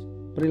Pisces,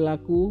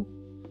 perilaku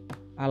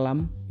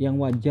alam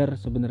yang wajar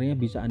sebenarnya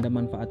bisa Anda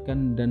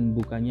manfaatkan dan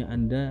bukannya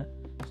Anda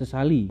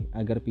sesali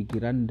agar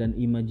pikiran dan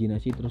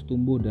imajinasi terus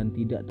tumbuh dan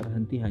tidak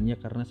terhenti hanya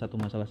karena satu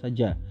masalah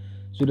saja.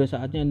 Sudah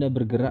saatnya Anda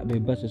bergerak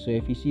bebas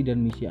sesuai visi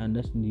dan misi Anda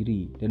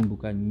sendiri dan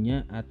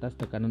bukannya atas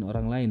tekanan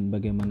orang lain.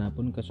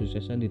 Bagaimanapun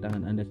kesuksesan di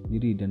tangan Anda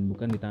sendiri dan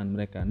bukan di tangan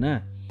mereka.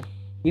 Nah,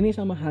 ini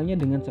sama halnya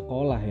dengan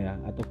sekolah ya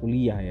atau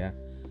kuliah ya.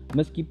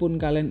 Meskipun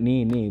kalian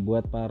nih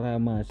buat para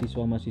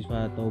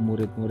mahasiswa atau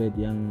murid-murid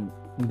yang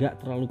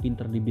nggak terlalu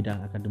pintar di bidang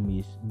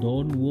akademis,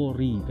 don't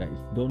worry guys,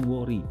 don't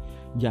worry.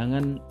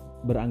 Jangan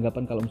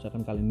beranggapan kalau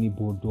misalkan kalian ini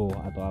bodoh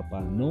atau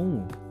apa.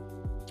 No,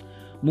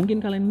 mungkin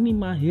kalian ini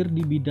mahir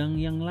di bidang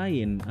yang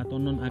lain atau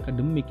non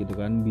akademik gitu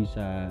kan,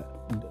 bisa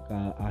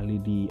ahli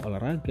di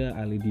olahraga,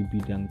 ahli di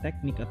bidang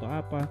teknik atau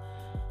apa.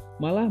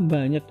 Malah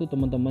banyak tuh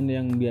teman-teman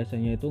yang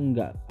biasanya itu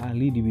nggak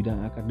ahli di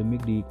bidang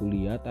akademik di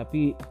kuliah,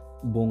 tapi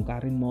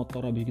bongkarin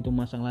motor, habis itu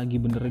masang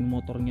lagi, benerin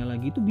motornya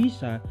lagi, itu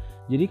bisa.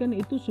 Jadi kan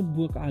itu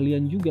sebuah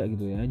keahlian juga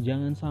gitu ya.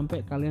 Jangan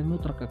sampai kalian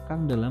tuh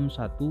terkekang dalam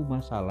satu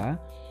masalah,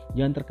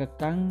 jangan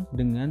terkekang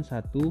dengan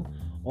satu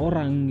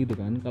orang gitu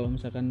kan. Kalau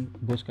misalkan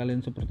bos kalian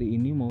seperti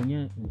ini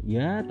maunya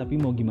ya, tapi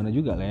mau gimana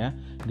juga lah ya,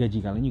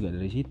 gaji kalian juga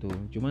dari situ.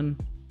 Cuman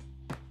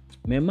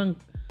memang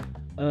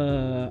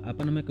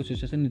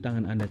kesuksesan di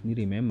tangan Anda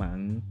sendiri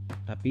memang,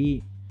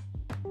 tapi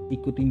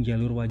ikutin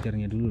jalur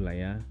wajarnya dulu lah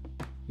ya.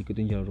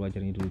 Ikutin jalur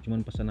wajarnya dulu.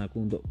 Cuman pesan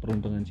aku untuk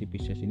peruntungan si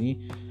Pisces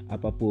ini,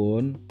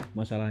 apapun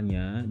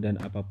masalahnya dan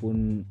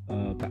apapun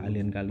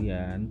keahlian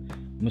kalian,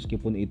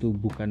 meskipun itu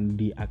bukan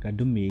di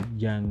akademik,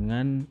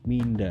 jangan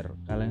minder.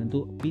 Kalian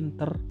tuh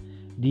pinter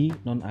di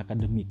non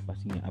akademik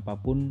pastinya.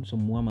 Apapun,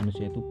 semua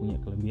manusia itu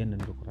punya kelebihan dan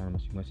kekurangan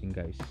masing-masing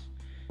guys.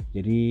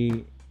 Jadi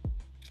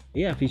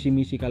ya visi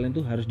misi kalian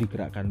tuh harus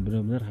digerakkan,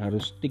 benar-benar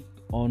harus stick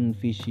on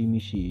visi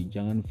misi.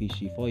 Jangan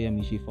visi foya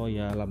misi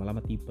foya, lama-lama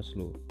tipes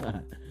loh.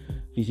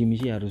 Visi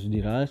misi harus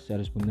jelas,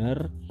 harus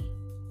benar,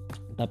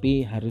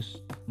 tapi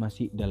harus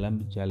masih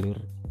dalam jalur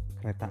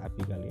kereta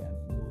api kalian.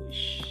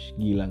 Wush,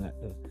 gila nggak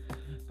tuh?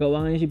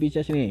 Keuangannya si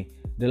Pisces nih,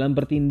 dalam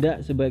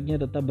bertindak sebaiknya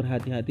tetap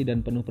berhati-hati dan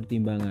penuh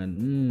pertimbangan.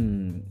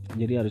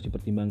 Jadi harus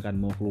dipertimbangkan,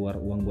 mau keluar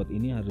uang buat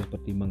ini harus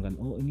pertimbangkan.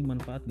 Oh ini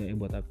manfaat nggak ya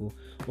buat aku?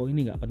 Oh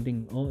ini nggak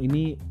penting. Oh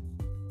ini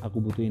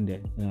aku butuhin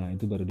deh. Nah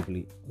itu baru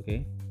dibeli.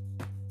 Oke.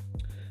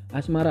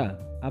 Asmara,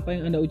 apa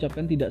yang Anda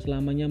ucapkan tidak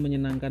selamanya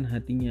menyenangkan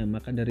hatinya.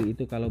 Maka dari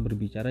itu kalau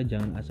berbicara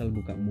jangan asal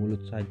buka mulut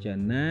saja.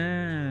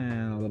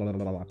 Nah,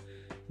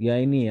 ya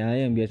ini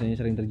ya yang biasanya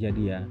sering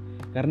terjadi ya.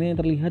 Karena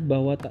yang terlihat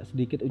bahwa tak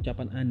sedikit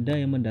ucapan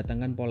Anda yang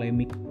mendatangkan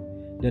polemik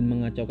dan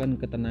mengacaukan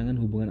ketenangan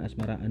hubungan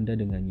asmara Anda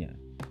dengannya.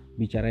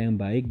 Bicara yang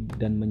baik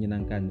dan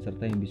menyenangkan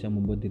serta yang bisa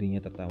membuat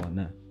dirinya tertawa.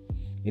 Nah,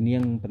 ini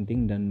yang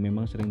penting dan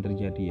memang sering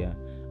terjadi ya.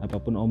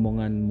 Apapun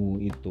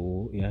omonganmu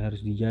itu ya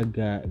harus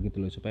dijaga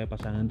gitu loh, supaya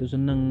pasangan tuh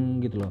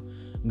seneng gitu loh.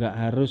 Nggak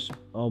harus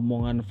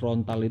omongan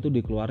frontal itu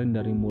dikeluarin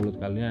dari mulut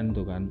kalian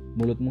tuh kan.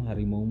 Mulutmu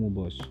harimaumu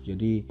bos.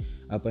 Jadi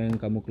apa yang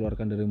kamu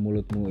keluarkan dari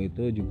mulutmu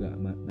itu juga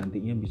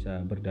nantinya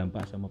bisa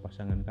berdampak sama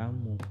pasangan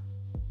kamu.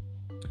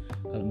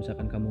 Kalau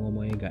misalkan kamu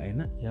ngomongnya nggak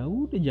enak, ya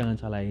udah jangan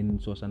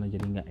salahin suasana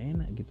jadi nggak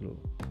enak gitu loh.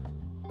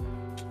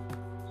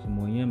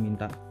 Semuanya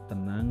minta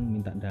tenang,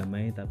 minta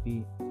damai,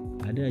 tapi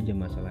ada aja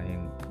masalah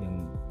yang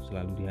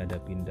selalu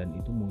dihadapin dan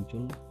itu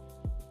muncul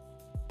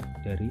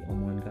dari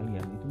omongan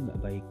kalian. Itu nggak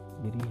baik,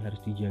 jadi harus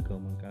dijaga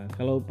omongan kalian.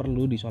 Kalau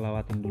perlu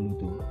disolawatin dulu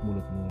tuh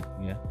mulutmu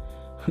ya.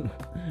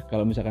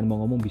 Kalau misalkan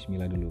mau ngomong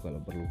bismillah dulu kalau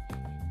perlu.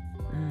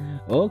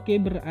 Oke,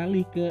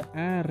 beralih ke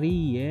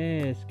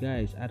Aries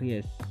guys.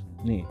 Aries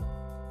nih,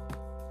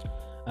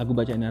 aku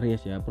bacain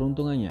Aries ya.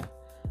 Peruntungannya,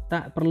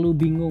 tak perlu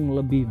bingung,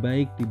 lebih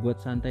baik dibuat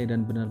santai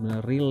dan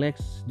benar-benar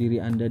rileks diri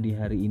Anda di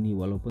hari ini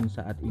walaupun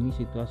saat ini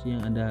situasi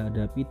yang Anda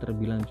hadapi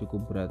terbilang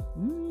cukup berat.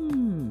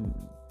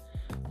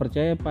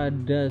 Percaya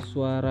pada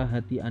suara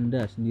hati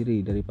Anda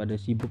sendiri daripada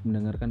sibuk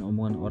mendengarkan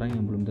omongan orang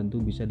yang belum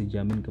tentu bisa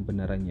dijamin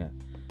kebenarannya.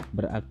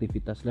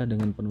 Beraktivitaslah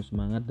dengan penuh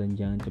semangat dan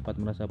jangan cepat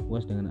merasa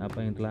puas dengan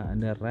apa yang telah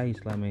Anda raih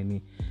selama ini.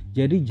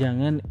 Jadi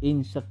jangan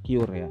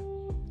insecure ya.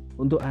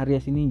 Untuk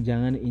Aries ini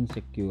jangan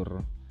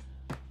insecure.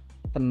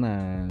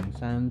 Tenang,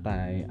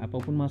 santai,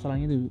 apapun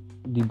masalahnya itu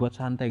dibuat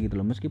santai gitu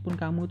loh. Meskipun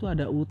kamu tuh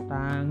ada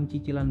utang,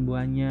 cicilan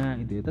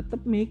banyak itu ya,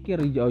 tetap mikir.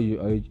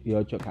 Ya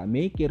cok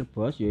mikir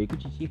bos, ya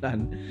ikut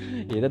cicilan.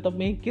 Ya tetap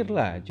mikir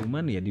lah,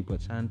 cuman ya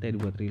dibuat santai,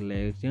 dibuat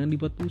relax, jangan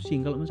dibuat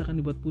pusing. Kalau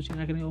misalkan dibuat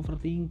pusing akhirnya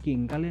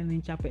overthinking, kalian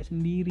ini capek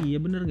sendiri ya,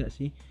 bener gak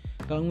sih?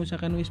 Kalau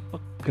misalkan wis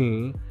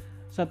pegel,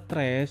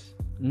 stres,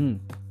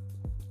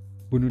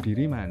 bunuh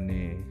diri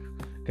mana?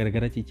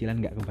 Gara-gara cicilan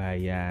gak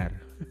kebayar.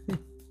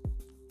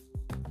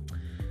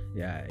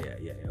 Ya,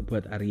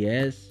 buat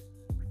Aries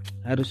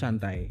harus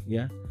santai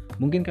ya.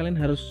 Mungkin kalian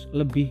harus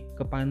lebih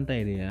ke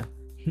pantai deh ya.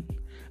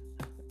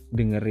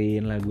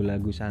 Dengerin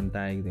lagu-lagu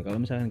santai gitu. Kalau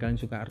misalkan kalian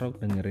suka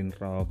rock, dengerin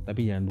rock,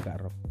 tapi jangan buka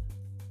rock.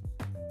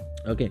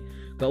 Oke,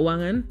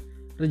 keuangan,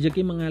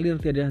 rezeki mengalir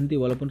tiada henti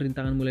walaupun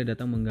rintangan mulai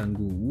datang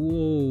mengganggu.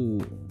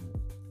 Wow.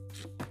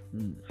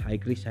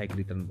 High risk high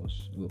return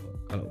bos.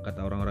 Kalau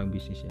kata orang-orang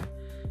bisnis ya.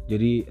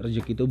 Jadi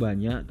rezeki itu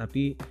banyak,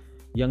 tapi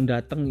yang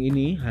datang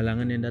ini,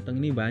 halangan yang datang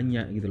ini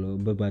banyak gitu loh.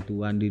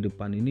 Bebatuan di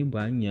depan ini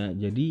banyak.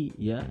 Jadi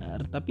ya,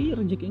 tapi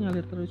rezeki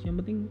ngalir terus. Yang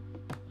penting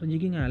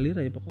rezeki ngalir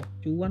aja, pokok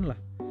cuan lah.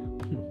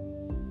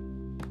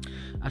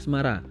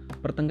 Asmara,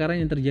 pertengkaran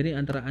yang terjadi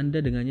antara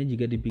Anda dengannya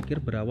jika dipikir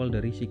berawal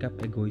dari sikap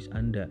egois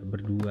Anda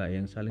berdua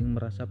yang saling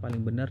merasa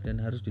paling benar dan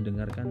harus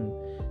didengarkan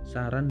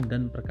saran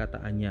dan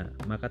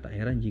perkataannya. Maka tak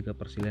heran jika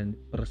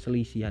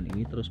perselisihan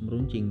ini terus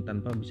meruncing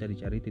tanpa bisa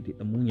dicari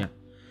titik temunya.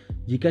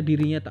 Jika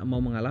dirinya tak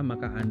mau mengalah,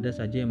 maka Anda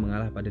saja yang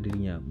mengalah pada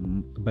dirinya.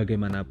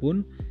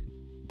 Bagaimanapun,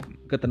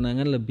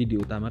 ketenangan lebih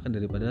diutamakan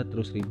daripada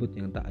terus ribut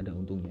yang tak ada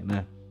untungnya.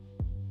 Nah,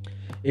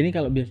 ini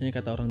kalau biasanya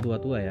kata orang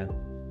tua-tua ya.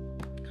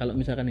 Kalau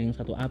misalkan yang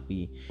satu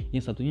api, yang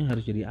satunya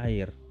harus jadi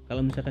air.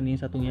 Kalau misalkan yang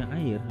satunya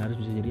air, harus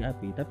bisa jadi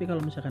api. Tapi kalau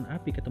misalkan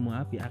api ketemu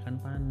api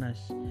akan panas.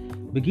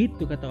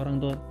 Begitu kata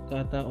orang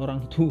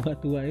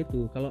tua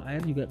itu. Kalau air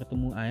juga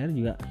ketemu air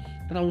juga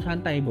terlalu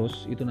santai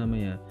bos, itu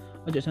namanya.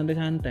 Ojo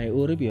santai-santai,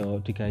 urip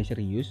yo digawe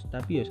serius,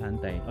 tapi yo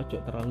santai.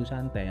 Ojo terlalu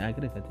santai,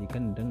 akhirnya dadi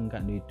kendeng,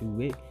 gak duwe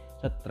duit,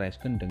 stres,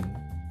 kendeng,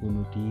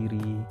 bunuh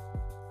diri.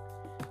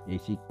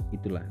 Ya sih,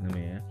 itulah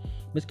namanya.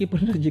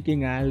 Meskipun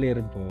rezeki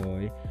ngalir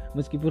boy,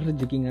 meskipun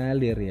rezeki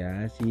ngalir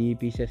ya si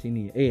Pisces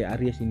ini,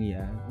 Aries ini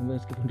ya,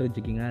 meskipun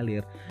rezeki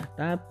ngalir,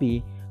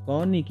 tapi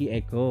kon iki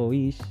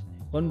egois,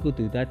 kon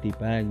kudu tadi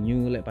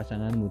banyu, lek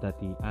pasanganmu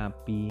tadi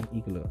api,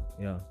 iku lho,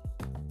 ya.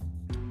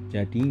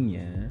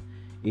 Jadinya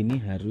ini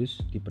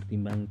harus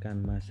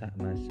dipertimbangkan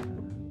masa-masa.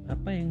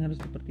 Apa yang harus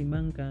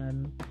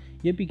dipertimbangkan?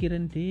 Ya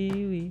pikiran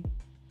dewi.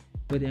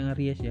 Buat yang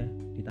Aries ya,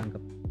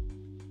 ditangkap.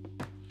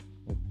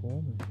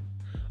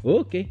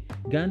 Oke,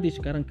 ganti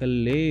sekarang ke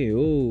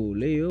Leo,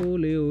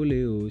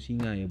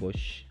 singa ya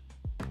bos.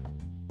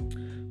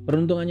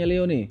 Peruntungannya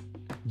Leo nih,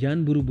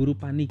 jangan buru-buru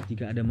panik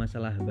jika ada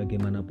masalah.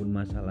 Bagaimanapun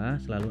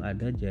masalah selalu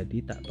ada, jadi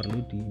tak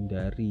perlu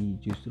dihindari.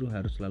 Justru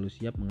harus selalu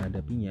siap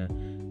menghadapinya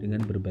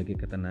dengan berbagai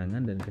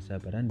ketenangan dan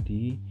kesabaran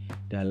di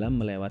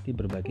dalam melewati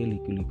berbagai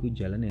liku-liku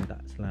jalan yang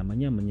tak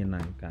selamanya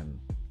menyenangkan.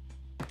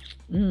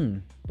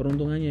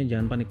 Peruntungannya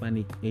jangan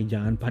panik-panik.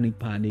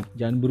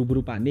 Jangan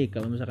buru-buru panik.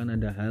 Kalau misalkan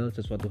ada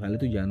sesuatu hal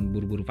itu jangan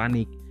buru-buru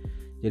panik.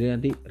 Jadi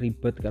nanti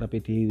ribet karena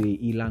PDW,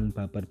 hilang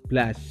babar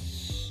blas.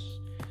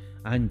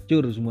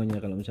 Hancur semuanya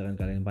kalau misalkan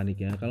kalian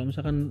panik ya. Kalau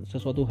misalkan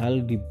sesuatu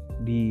hal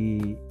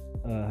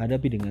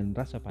dihadapi dengan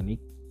rasa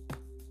panik,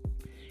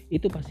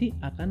 itu pasti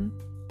akan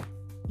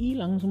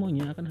hilang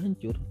semuanya, akan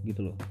hancur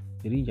gitu loh.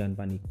 Jadi jangan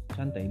panik,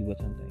 santai, dibuat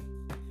santai.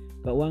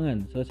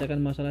 Keuangan, selesaikan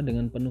masalah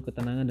dengan penuh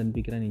ketenangan dan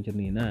pikiran yang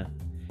jernih. Nah,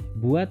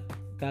 buat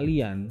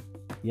kalian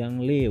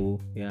yang Leo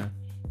ya,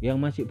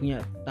 yang masih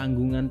punya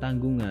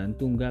tanggungan-tanggungan,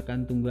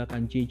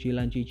 tunggakan-tunggakan,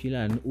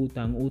 cicilan-cicilan,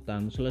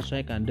 utang-utang,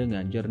 selesaikan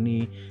dengan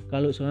jernih.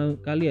 Kalau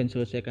kalian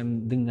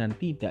selesaikan dengan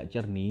tidak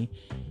jernih,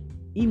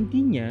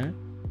 intinya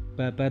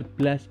babar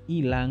blas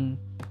hilang,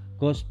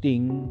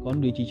 ghosting, kon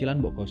duwe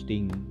cicilan mbok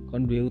ghosting,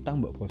 kon duwe utang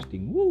mbok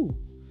ghosting.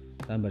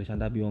 Tambah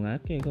santapi wong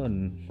akeh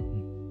kon.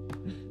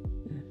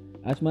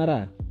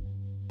 Asmara,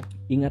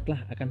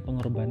 ingatlah akan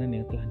pengorbanan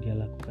yang telah dia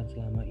lakukan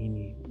selama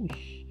ini.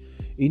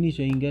 Ini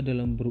sehingga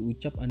dalam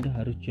berucap Anda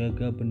harus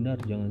jaga benar,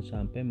 jangan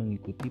sampai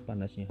mengikuti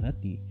panasnya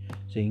hati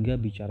sehingga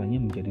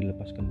bicaranya menjadi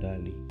lepas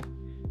kendali.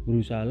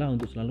 Berusahalah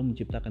untuk selalu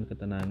menciptakan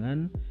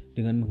ketenangan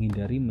dengan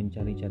menghindari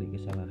mencari-cari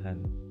kesalahan.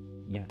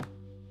 Ya,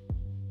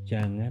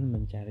 jangan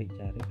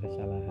mencari-cari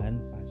kesalahan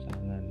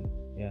pasangan.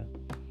 Ya,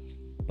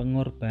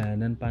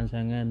 pengorbanan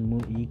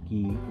pasanganmu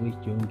iki wis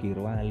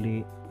jongkir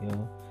walik. Yo.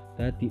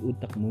 Tadi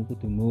utakmu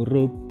kudu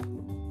murup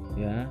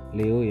ya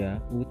Leo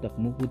ya,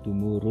 utakmu kudu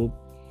murup,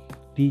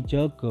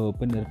 dijaga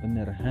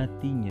bener-bener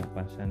hatinya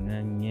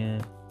pasangannya,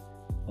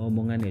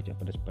 omongannya aja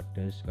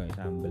pedes-pedes kayak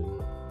sambel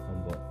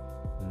lombok.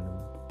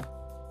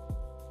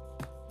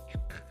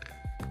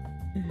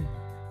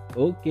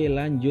 Oke,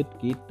 lanjut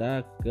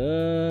kita ke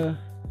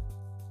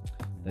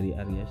dari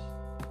Aries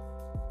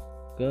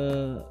ke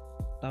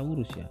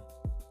Taurus ya.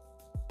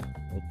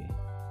 Oke,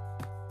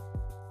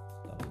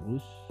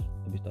 Taurus,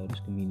 habis Taurus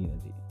ke Mini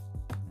nanti.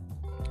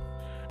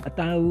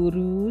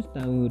 Taurus.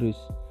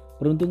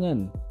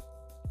 Peruntungan,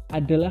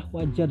 adalah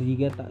wajar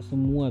jika tak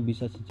semua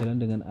bisa sejalan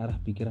dengan arah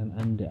pikiran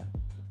Anda.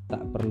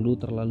 Tak perlu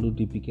terlalu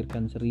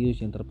dipikirkan serius,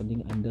 yang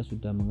terpenting Anda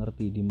sudah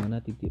mengerti di mana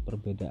titik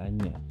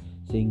perbedaannya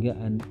sehingga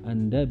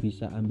Anda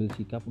bisa ambil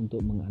sikap untuk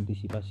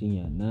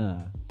mengantisipasinya.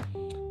 Nah,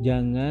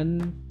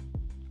 jangan,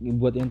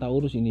 buat yang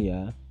Taurus ini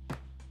ya,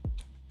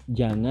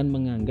 jangan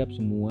menganggap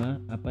semua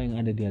apa yang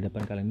ada di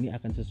hadapan kalian ini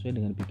akan sesuai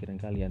dengan pikiran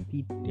kalian.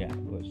 Tidak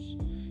bos,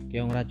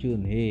 keong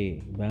racun,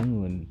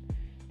 bangun.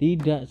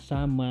 Tidak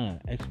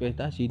sama,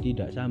 ekspektasi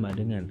tidak sama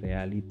dengan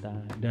realita,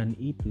 dan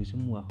itu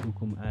semua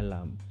hukum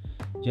alam.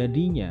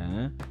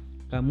 Jadinya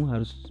kamu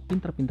harus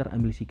pintar-pintar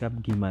ambil sikap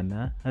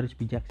gimana, harus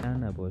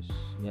bijaksana bos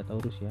ya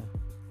Taurus ya.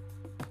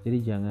 Jadi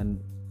jangan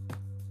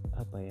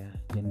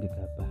jangan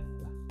gegabah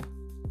lah.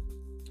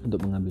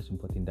 untuk mengambil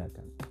sebuah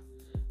tindakan.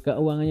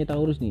 Keuangannya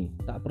Taurus nih,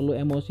 tak perlu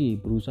emosi,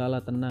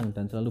 berusahalah tenang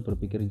dan selalu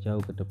berpikir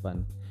jauh ke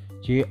depan.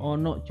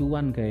 Ono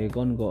cuan gawe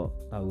kon kok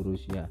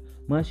Taurus ya.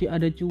 Masih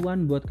ada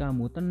cuan buat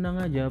kamu, tenang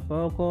aja,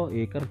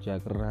 pokoknya kerja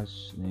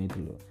keras. Nah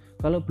itu loh.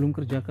 Kalau belum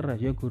kerja keras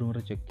ya gurung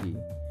rezeki.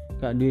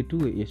 Gak duit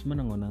ya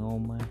semeneng nang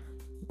omah.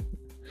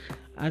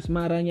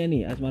 Asmaranya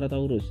nih, asmara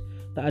Taurus.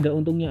 Tak ada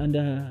untungnya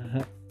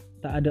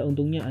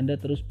Anda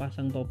terus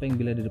pasang topeng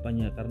bila di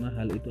depannya, karena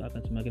hal itu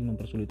akan semakin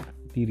mempersulit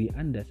diri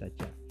Anda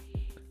saja.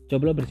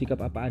 Cobalah bersikap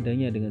apa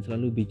adanya dengan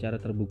selalu bicara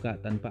terbuka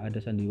tanpa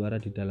ada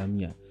sandiwara di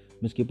dalamnya.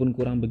 Meskipun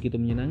kurang begitu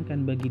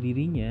menyenangkan bagi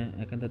dirinya,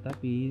 akan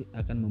tetapi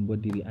akan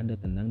membuat diri Anda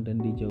tenang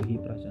dan dijauhi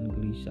perasaan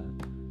gelisah.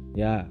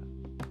 Ya,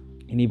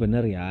 ini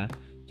benar ya.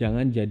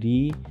 Jangan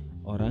jadi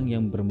orang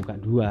yang bermuka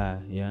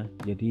dua ya.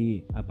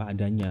 Jadi apa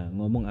adanya,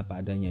 ngomong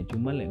apa adanya.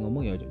 Cuma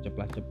ngomong ya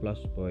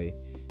ceplas-ceplos boy.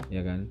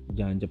 Ya kan?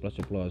 Jangan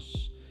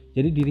ceplos-ceplos.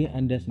 Jadi diri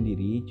Anda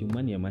sendiri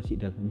cuman ya masih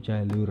dalam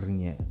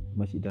jalurnya,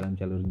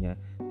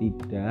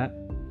 tidak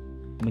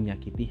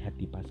menyakiti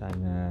hati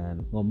pasangan,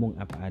 ngomong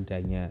apa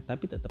adanya,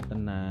 tapi tetap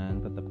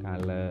tenang, tetap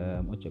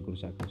kalem, ojo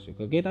gerusak-gerusuk.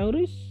 Oke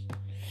Taurus,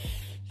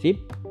 sip.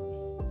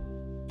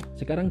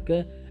 Sekarang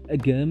ke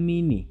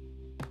Gemini.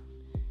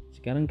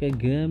 Oke.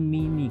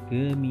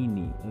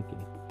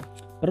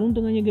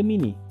 Peruntungannya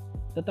Gemini,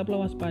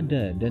 tetaplah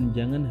waspada dan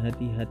jangan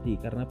hati-hati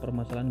karena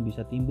permasalahan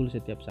bisa timbul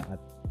setiap saat.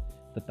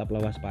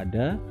 Tetaplah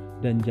waspada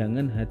dan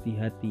jangan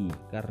hati-hati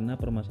karena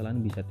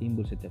permasalahan bisa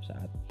timbul setiap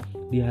saat.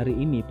 Di hari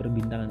ini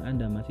perbintangan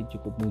Anda masih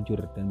cukup mujur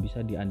dan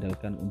bisa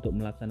diandalkan untuk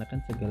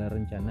melaksanakan segala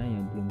rencana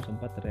yang belum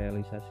sempat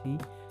terrealisasi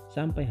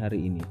sampai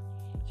hari ini.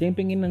 Sing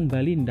pengen nang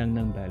Bali ndang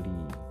nang Bali.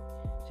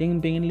 Sing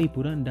pengen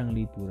liburan ndang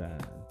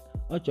liburan.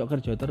 Ojo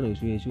kerja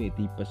terus suwe-suwe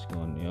tipes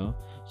kon ya.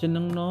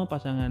 Senengno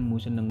pasanganmu,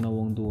 senengno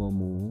wong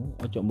tuamu,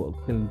 ojo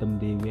mbok gelem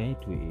dhewe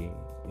duwe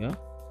ya.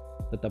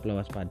 Tetaplah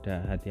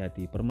waspada,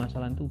 hati-hati.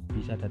 Permasalahan tuh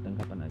bisa datang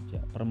kapan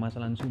aja.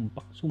 Permasalahan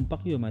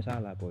sumpak ya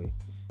masalah boy.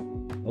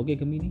 Oke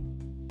Gemini.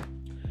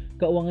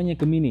 Keuangannya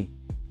Gemini,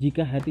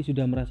 jika hati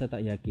sudah merasa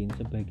tak yakin,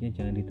 sebaiknya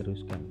jangan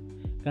diteruskan.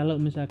 Kalau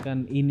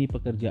misalkan ini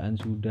pekerjaan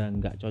sudah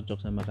nggak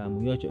cocok sama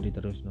kamu, ya cok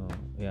diterusno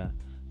ya.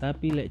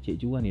 Tapi lek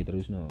cek cuan ya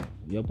terusno.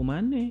 Ya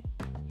pemane?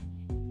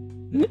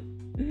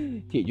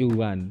 Cek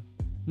cuan,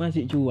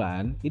 masih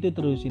cuan itu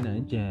terusin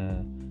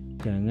aja.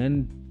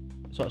 Jangan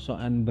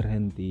sok-sokan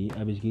berhenti,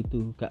 habis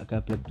gitu gak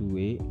gablek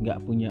duit, gak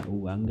punya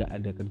uang, gak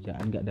ada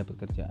kerjaan, gak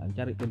dapat kerjaan.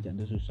 Cari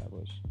kerjaan itu susah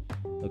bos.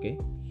 Oke.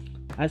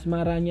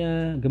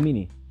 Asmaranya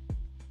Gemini,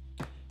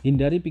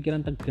 hindari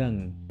pikiran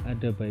tegang,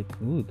 ada baik.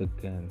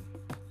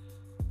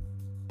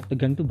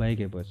 Tegang tuh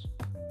baik ya bos.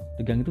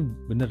 Tegang itu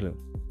bener loh.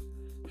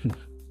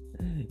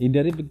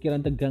 Hindari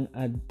pikiran tegang,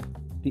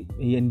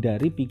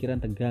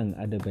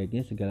 ada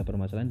baiknya segala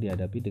permasalahan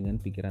dihadapi dengan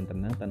pikiran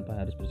tenang tanpa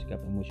harus bersikap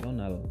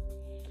emosional.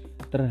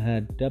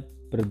 Terhadap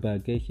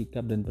berbagai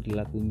sikap dan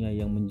perilakunya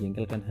yang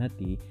menjengkelkan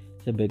hati,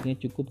 sebaiknya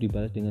cukup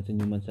dibalas dengan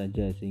senyuman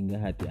saja sehingga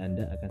hati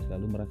Anda akan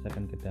selalu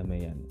merasakan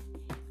kedamaian.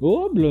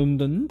 Belum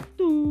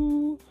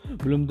tentu.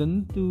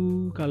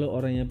 Kalau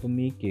orang yang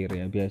pemikir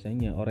ya,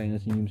 biasanya orang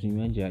yang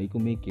senyum-senyum aja iku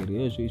mikir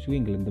ya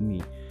suwi-suwi nglentemi.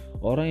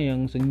 Orang yang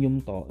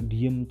senyum tok,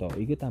 diem tok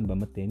iku tambah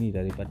medeni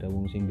daripada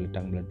wong sing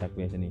meledak-meledak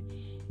biasanya.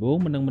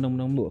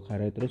 Menang mbok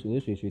kare terus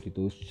suwi-suwi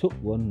ditusuk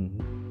won.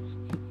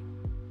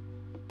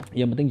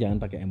 Yang penting jangan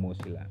pakai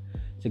emosi lah.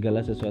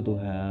 Segala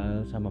sesuatu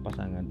hal sama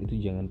pasangan itu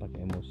jangan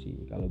pakai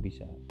emosi kalau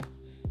bisa.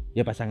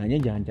 Ya pasangannya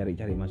jangan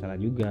cari-cari masalah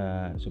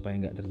juga supaya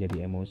nggak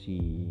terjadi emosi.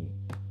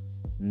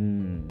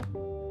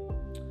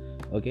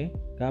 Oke.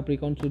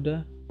 Capricorn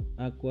sudah,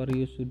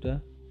 Aquarius sudah,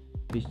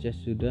 Pisces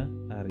sudah,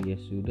 Aries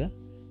sudah,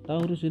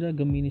 Taurus sudah,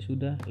 Gemini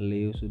sudah,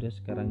 Leo sudah.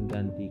 Sekarang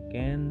ganti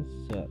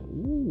Cancer.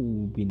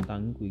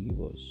 Bintangku iki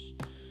bos.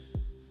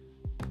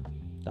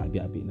 Tak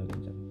api-api no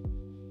Cancer.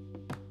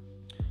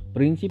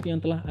 Prinsip yang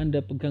telah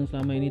Anda pegang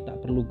selama ini tak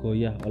perlu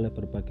goyah oleh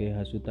berbagai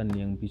hasutan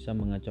yang bisa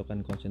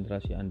mengacaukan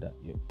konsentrasi Anda.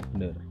 Yuk,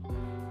 benar.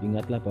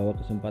 Ingatlah bahwa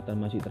kesempatan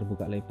masih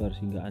terbuka lebar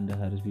sehingga Anda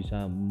harus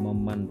bisa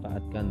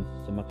memanfaatkan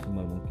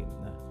semaksimal mungkin.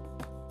 Nah,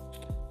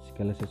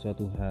 segala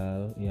sesuatu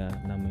hal ya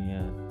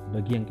namanya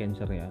bagi yang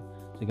Cancer ya,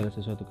 segala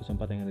sesuatu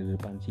kesempatan yang ada di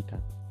depan sikat.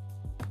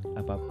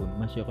 Apapun,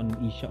 masih akan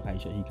iso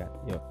sikat.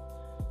 Yo.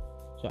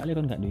 Soalnya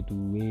kan nggak duit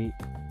duit,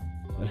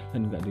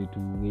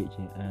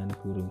 jangan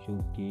kurung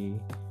suki.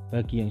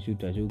 Bagi yang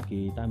sudah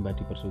suki, tambah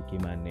dipersuki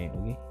maneh,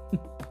 oke?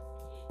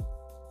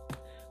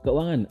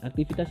 Keuangan,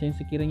 aktivitas yang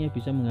sekiranya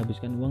bisa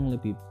menghabiskan uang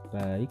lebih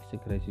baik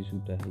segera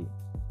disudahi.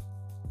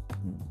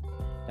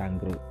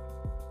 Cangkruk.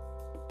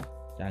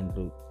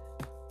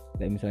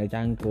 Kayak misalnya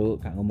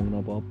cangkruk, gak ngomong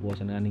apa-apa,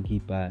 senengane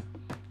gibah.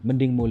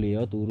 Mending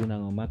mulya turu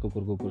nang omah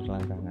kukur-kukur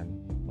selangkangan.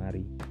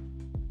 Mari.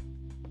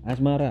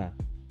 Asmara,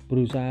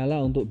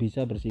 berusahalah untuk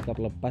bisa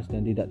bersikap lepas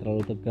dan tidak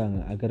terlalu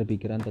tegang agar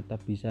pikiran tetap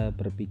bisa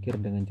berpikir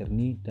dengan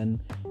jernih dan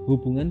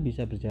hubungan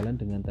bisa berjalan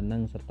dengan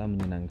tenang serta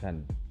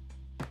menyenangkan.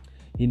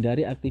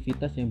 Hindari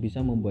aktivitas yang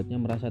bisa membuatnya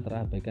merasa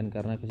terabaikan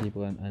karena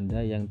kesibukan Anda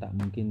yang tak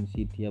mungkin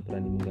dia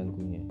berani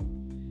mengganggunya.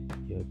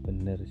 Ya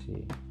bener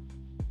sih.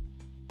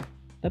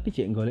 Tapi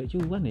cek golek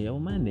cuan ya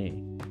mana?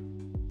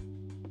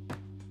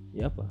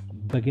 Ya apa?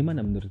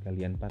 Bagaimana menurut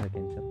kalian para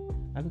Cancer?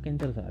 Aku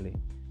Cancer soalnya.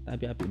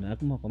 Tapi aku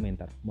mau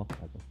komentar, mau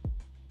aku.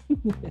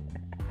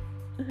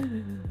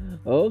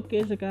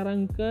 Oke,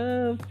 sekarang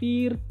ke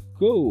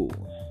Virgo.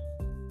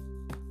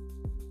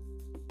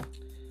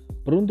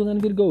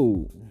 Peruntungan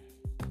Virgo.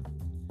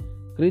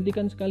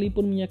 Kritikan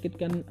sekalipun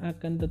menyakitkan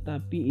akan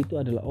tetapi itu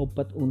adalah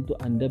obat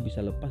untuk Anda bisa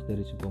lepas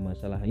dari sebuah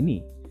masalah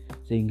ini.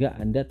 Sehingga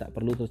Anda tak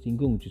perlu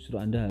tersinggung, justru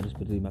Anda harus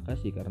berterima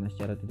kasih karena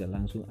secara tidak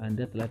langsung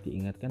Anda telah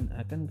diingatkan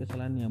akan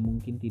kesalahan yang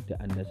mungkin tidak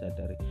Anda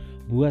sadari.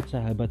 Buat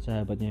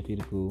sahabat-sahabatnya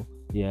Virgo,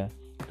 ya,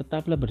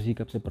 tetaplah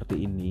bersikap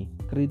seperti ini.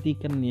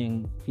 Kritikan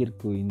yang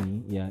Virgo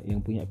ini, ya, yang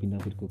punya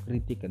bintang Virgo,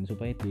 kritikan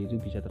supaya dia itu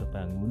bisa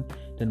terbangun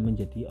dan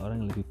menjadi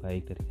orang yang lebih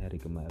baik dari hari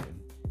kemarin.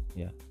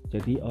 Ya,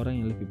 jadi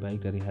orang yang lebih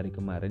baik dari hari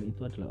kemarin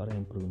itu adalah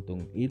orang yang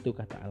beruntung. Itu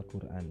kata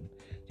Al-Quran.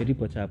 Jadi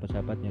buat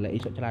sahabat-sahabatnya, lek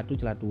isok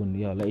celatu-celatuan,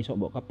 ya, lek isok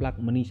mbok keplak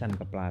menisan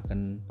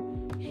keplaken.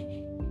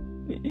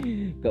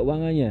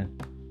 Keuangannya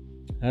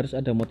harus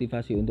ada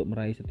motivasi untuk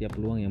meraih setiap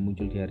peluang yang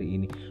muncul di hari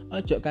ini.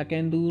 Ojo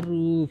kaken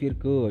turu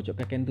Virgo, ojo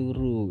kaken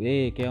turu.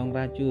 Keong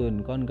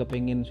racun, kon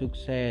kepengin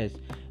sukses,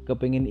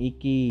 kepengin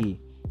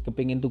iki,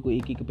 kepengin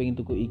tuku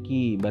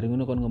iki, bareng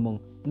ngono kon ngomong,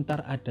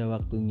 ntar ada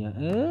waktunya.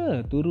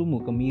 Turumu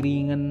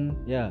kemiringan,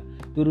 ya,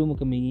 turumu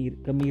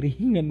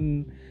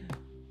kemiringan.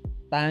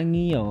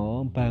 Tangi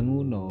yo,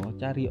 banguno,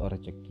 cari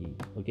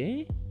rezeki.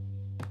 Oke?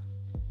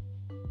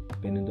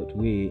 Ben untuk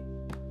duit.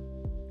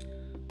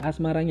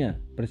 Asmaranya,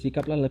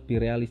 bersikaplah lebih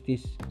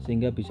realistis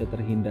sehingga bisa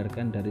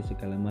terhindarkan dari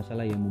segala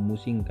masalah yang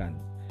memusingkan.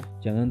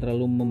 Jangan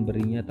terlalu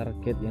memberinya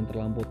target yang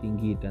terlampau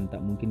tinggi dan tak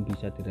mungkin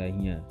bisa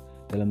diraihnya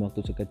dalam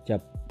waktu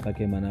sekejap.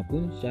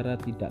 Bagaimanapun secara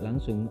tidak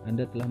langsung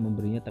Anda telah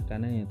memberinya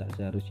tekanan yang tak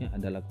seharusnya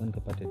Anda lakukan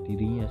kepada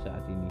dirinya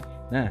saat ini.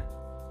 Nah,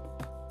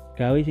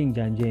 gawe sing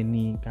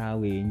janjeni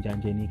kawin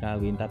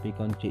tapi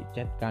kon cek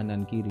chat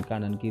kanan kiri,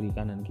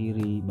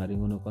 mari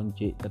ngono kon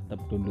cek tetep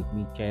download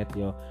mi chat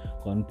yo,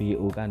 kon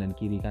BO kanan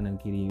kiri.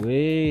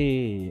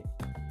 Weh,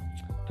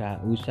 gak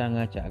usah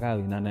ngajak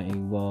kawin anake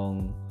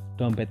wong,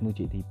 dompetmu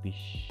cek tipis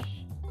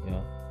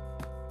yo.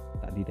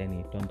 Tak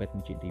diteni,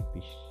 dompetmu cek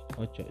tipis.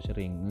 Ojo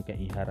sering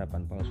ngekei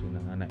harapan palsu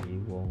nang anake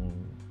wong.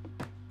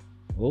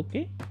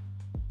 Oke.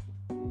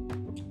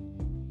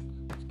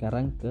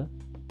 Sekarang ke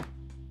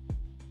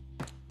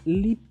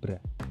Libra,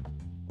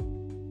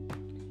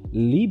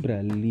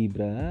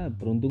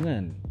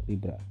 peruntungan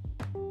Libra.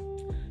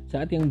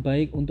 Saat yang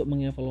baik untuk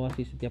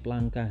mengevaluasi setiap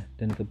langkah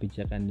dan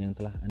kebijakan yang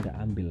telah Anda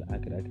ambil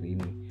akhir-akhir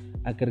ini,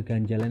 agar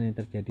ganjalan yang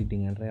terjadi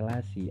dengan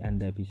relasi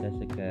Anda bisa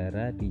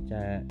segera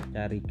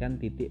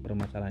dicarikan titik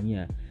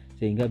permasalahannya,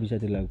 sehingga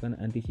bisa dilakukan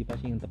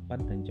antisipasi yang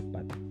tepat dan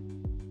cepat.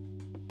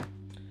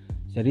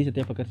 Jadi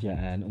setiap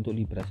pekerjaan untuk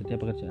Libra,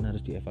 setiap pekerjaan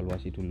harus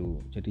dievaluasi dulu.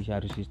 Jadi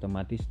harus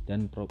sistematis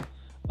dan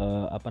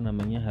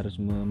harus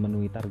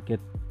memenuhi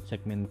target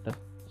segmented,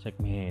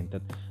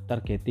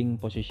 targeting,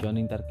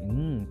 positioning,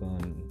 ilmu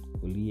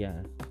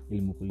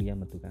kuliah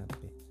metu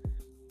kabeh.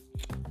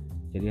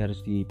 Jadi harus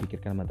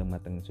dipikirkan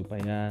matang-matang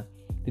supaya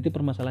titik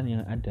permasalahan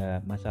yang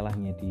ada,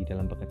 masalahnya di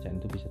dalam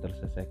pekerjaan itu bisa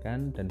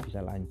terselesaikan dan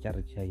bisa lancar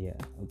jaya.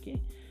 Oke.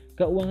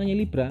 Keuangannya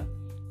Libra,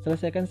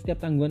 selesaikan setiap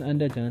tanggungan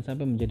Anda, jangan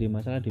sampai menjadi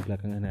masalah di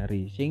belakangan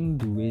hari. Sing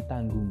duwe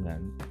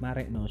tanggungan,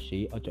 marekno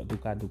sih, ojo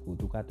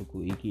tuku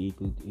iki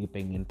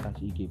pengen tas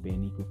iki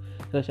pengen iku.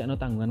 Selesaikan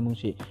tanggunganmu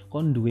sih.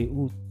 Kon duwe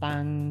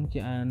utang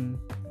jan.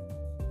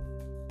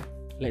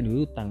 Lek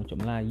duwe utang ojo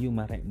melayu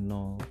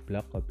marekno,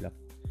 blok.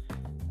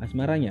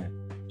 Asmaranya,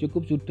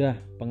 cukup sudah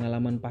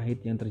pengalaman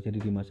pahit yang terjadi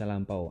di masa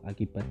lampau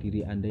akibat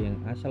diri Anda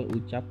yang asal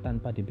ucap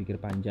tanpa dipikir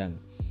panjang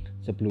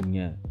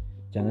sebelumnya.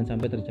 Jangan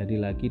sampai terjadi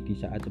lagi di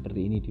saat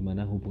seperti ini di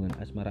mana hubungan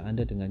asmara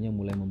Anda dengannya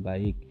mulai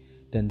membaik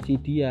dan si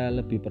dia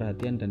lebih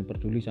perhatian dan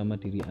peduli sama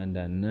diri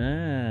Anda.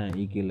 Nah,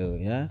 iki lo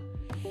ya.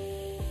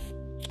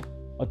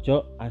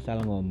 Ojo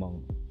asal ngomong.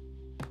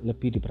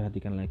 Lebih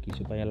diperhatikan lagi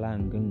supaya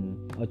langgeng.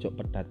 Ojo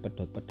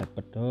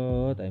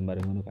pedot. Ayo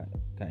bareng ngono gak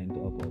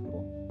entuk apa-apa.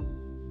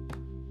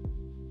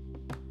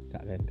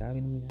 Gak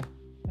kawin ya.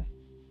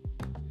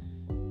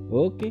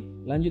 Oke,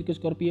 lanjut ke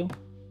Scorpio.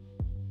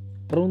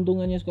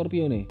 Peruntungannya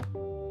Scorpio nih.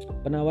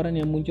 Penawaran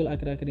yang muncul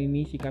akhir-akhir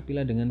ini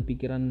sikapilah dengan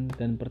pikiran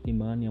dan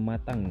pertimbangan yang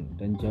matang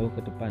dan jauh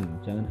ke depan.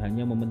 Jangan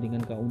hanya mementingkan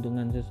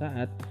keuntungan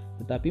sesaat,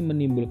 tetapi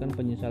menimbulkan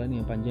penyesalan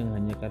yang panjang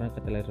hanya karena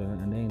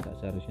keteledoran Anda yang tak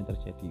seharusnya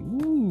terjadi.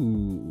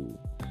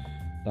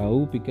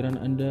 Tahu pikiran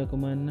Anda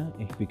kemana?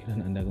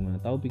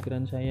 Tahu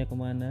pikiran saya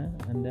kemana?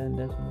 Anda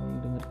semua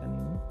yang dengarkan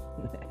ini.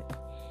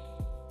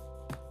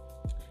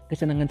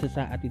 Kesenangan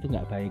sesaat itu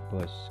nggak baik,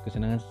 bos.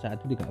 Kesenangan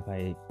sesaat itu nggak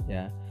baik,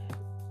 ya.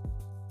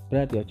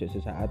 Berarti ojo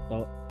sesaat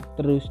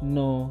terus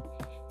no.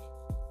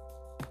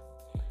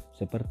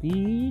 Seperti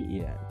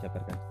ya,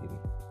 jabarkan sendiri.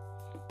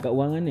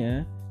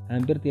 Keuangannya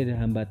hampir tiada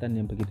hambatan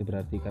yang begitu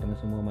berarti karena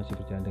semua masih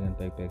berjalan dengan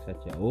baik-baik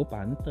saja. Oh,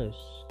 pantes.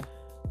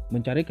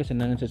 Mencari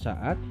kesenangan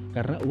sesaat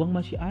karena uang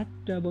masih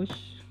ada, bos.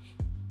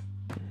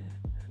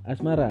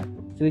 Asmara,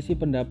 selisih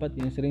pendapat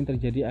yang sering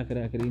terjadi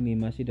akhir-akhir ini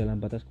masih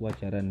dalam batas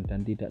kewajaran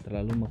dan tidak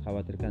terlalu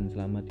mengkhawatirkan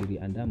selama diri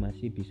Anda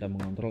masih bisa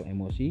mengontrol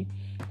emosi,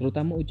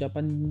 terutama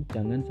ucapan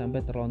jangan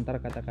sampai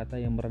terlontar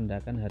kata-kata yang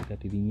merendahkan harga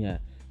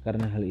dirinya,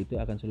 karena hal itu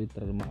akan sulit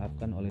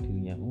termaafkan oleh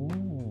dirinya.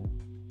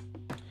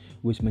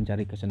 Wis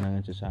mencari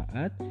kesenangan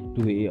sesaat,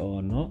 duwe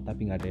ono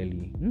tapi nggak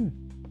deli.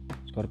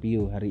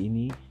 Scorpio, hari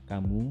ini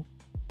kamu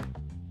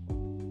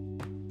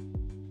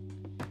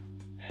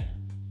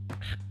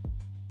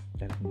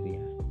cari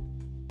sendiri ya.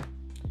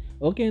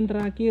 Oke, yang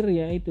terakhir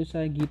yaitu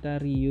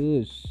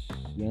Sagittarius.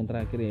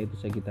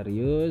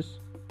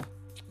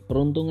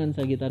 Peruntungan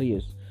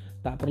Sagittarius.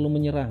 Tak perlu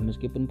menyerah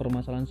meskipun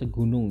permasalahan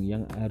segunung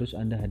yang harus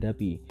Anda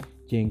hadapi.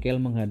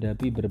 Jengkel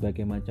menghadapi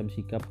berbagai macam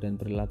sikap dan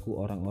perilaku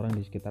orang-orang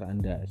di sekitar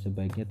Anda.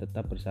 Sebaiknya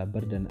tetap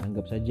bersabar dan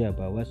anggap saja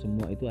bahwa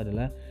semua itu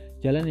adalah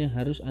jalan yang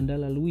harus Anda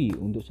lalui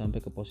untuk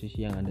sampai ke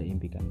posisi yang Anda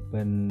impikan.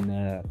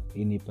 Benar,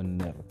 ini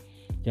benar.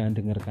 Jangan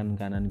dengarkan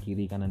kanan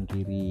kiri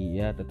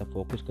ya, tetap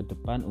fokus ke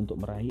depan untuk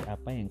meraih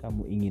apa yang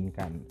kamu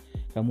inginkan.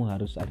 Kamu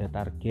harus ada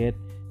target.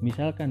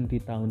 Misalkan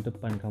di tahun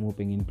depan kamu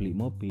pengen beli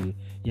mobil,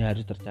 ya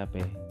harus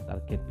tercapai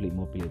target beli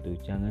mobil itu.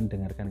 Jangan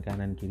dengarkan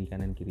kanan kiri.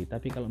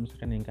 Tapi kalau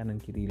misalkan yang kanan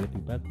kiri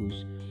lebih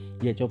bagus,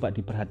 ya coba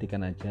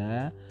diperhatikan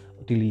aja,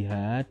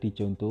 dilihat,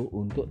 dicontoh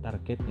untuk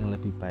target yang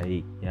lebih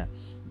baik ya.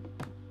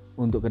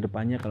 Untuk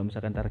kedepannya kalau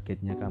misalkan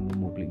targetnya kamu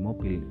mau beli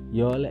mobil,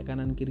 yo lek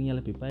kanan kirinya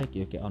lebih baik,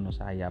 yo kayak ono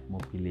sayap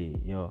mobilnya,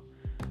 yo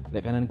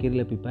lek kanan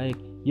kiri lebih baik,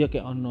 yo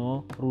kayak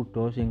ono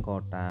rudo sing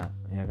kotak,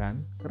 ya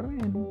kan,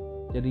 keren.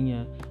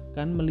 Jadinya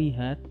kan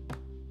melihat,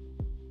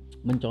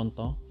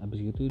 mencontoh,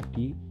 habis itu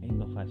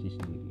diinovasi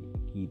sendiri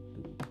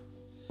gitu.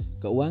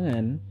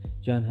 Keuangan,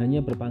 jangan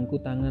hanya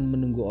berpangku tangan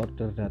menunggu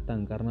order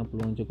datang karena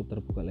peluang cukup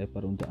terbuka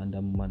lebar untuk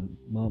Anda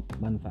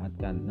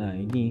memanfaatkan. Nah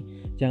ini,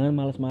 jangan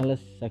malas-malas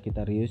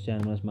Sagittarius,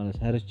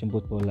 harus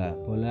jemput bola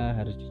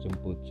harus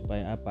dijemput.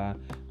 Supaya apa?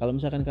 Kalau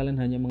misalkan kalian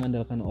hanya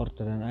mengandalkan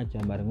orderan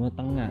aja, bareng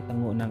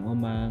tengok nang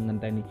omang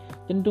ngenteni,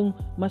 cendung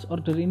mas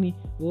order ini,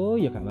 oh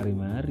ya kak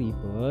mari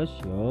bos,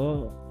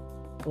 yo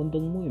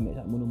untungmu ya mek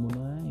sak mono-mono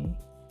ae.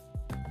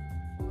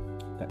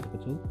 Gak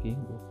cepet-cepet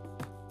kok.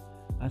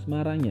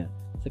 Asmaranya,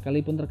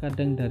 sekalipun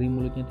terkadang dari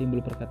mulutnya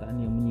timbul perkataan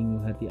yang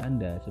menyinggung hati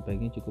Anda,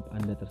 sebaiknya cukup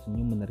Anda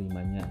tersenyum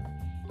menerimanya.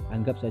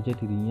 Anggap saja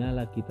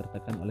dirinya lagi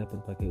tertekan oleh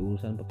berbagai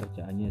urusan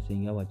pekerjaannya,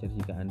 sehingga wajar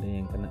jika Anda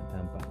yang kena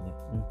dampaknya.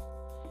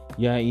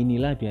 Ya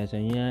inilah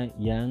biasanya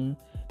yang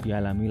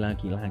dialami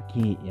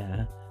laki-laki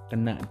ya,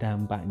 kena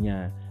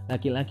dampaknya.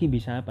 Laki-laki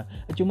bisa apa?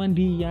 Cuman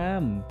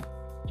diam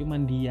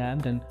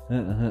dan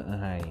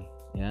hai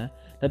ya.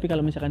 Tapi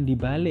kalau misalkan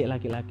dibalik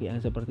laki-laki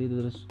yang seperti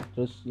itu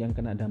terus yang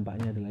kena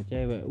dampaknya adalah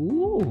cewek,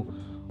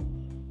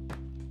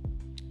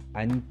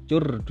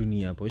 hancur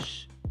dunia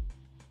bos,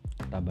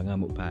 tambah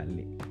ngamuk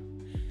balik.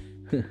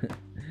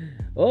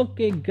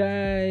 Oke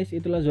guys,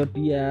 itulah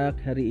Zodiac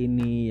hari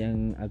ini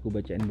yang aku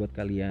bacain buat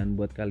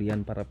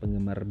kalian para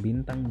penggemar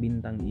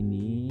bintang-bintang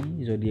ini,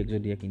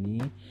 Zodiac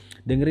ini.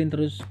 Dengerin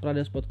terus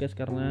Prada Podcast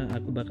karena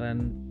aku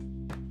bakalan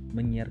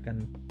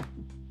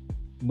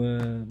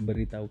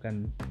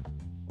memberitahukan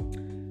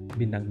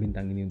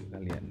bintang-bintang ini untuk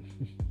kalian.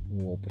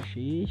 Wow,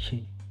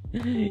 persis.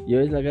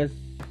 Ya wis lah guys.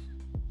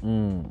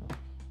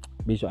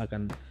 Besok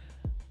akan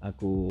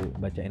aku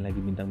bacain lagi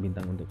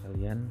bintang-bintang untuk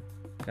kalian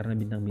karena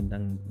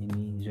bintang-bintang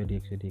ini,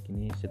 zodiak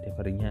ini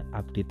setiap harinya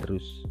update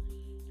terus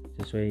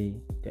sesuai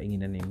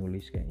keinginan yang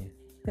nulis kayaknya.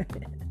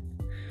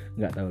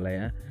 Nggak tahu lah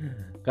ya.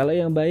 Kalau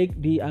yang baik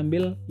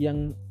diambil,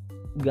 yang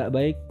nggak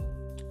baik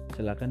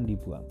silakan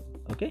dibuang.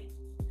 Oke?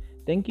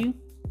 Thank you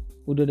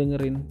udah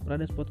dengerin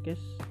Prada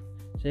Podcast.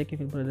 Saya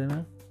Kevin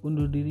Pradana,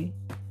 undur diri.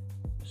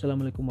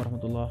 Assalamualaikum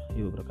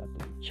warahmatullahi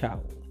wabarakatuh.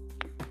 Ciao.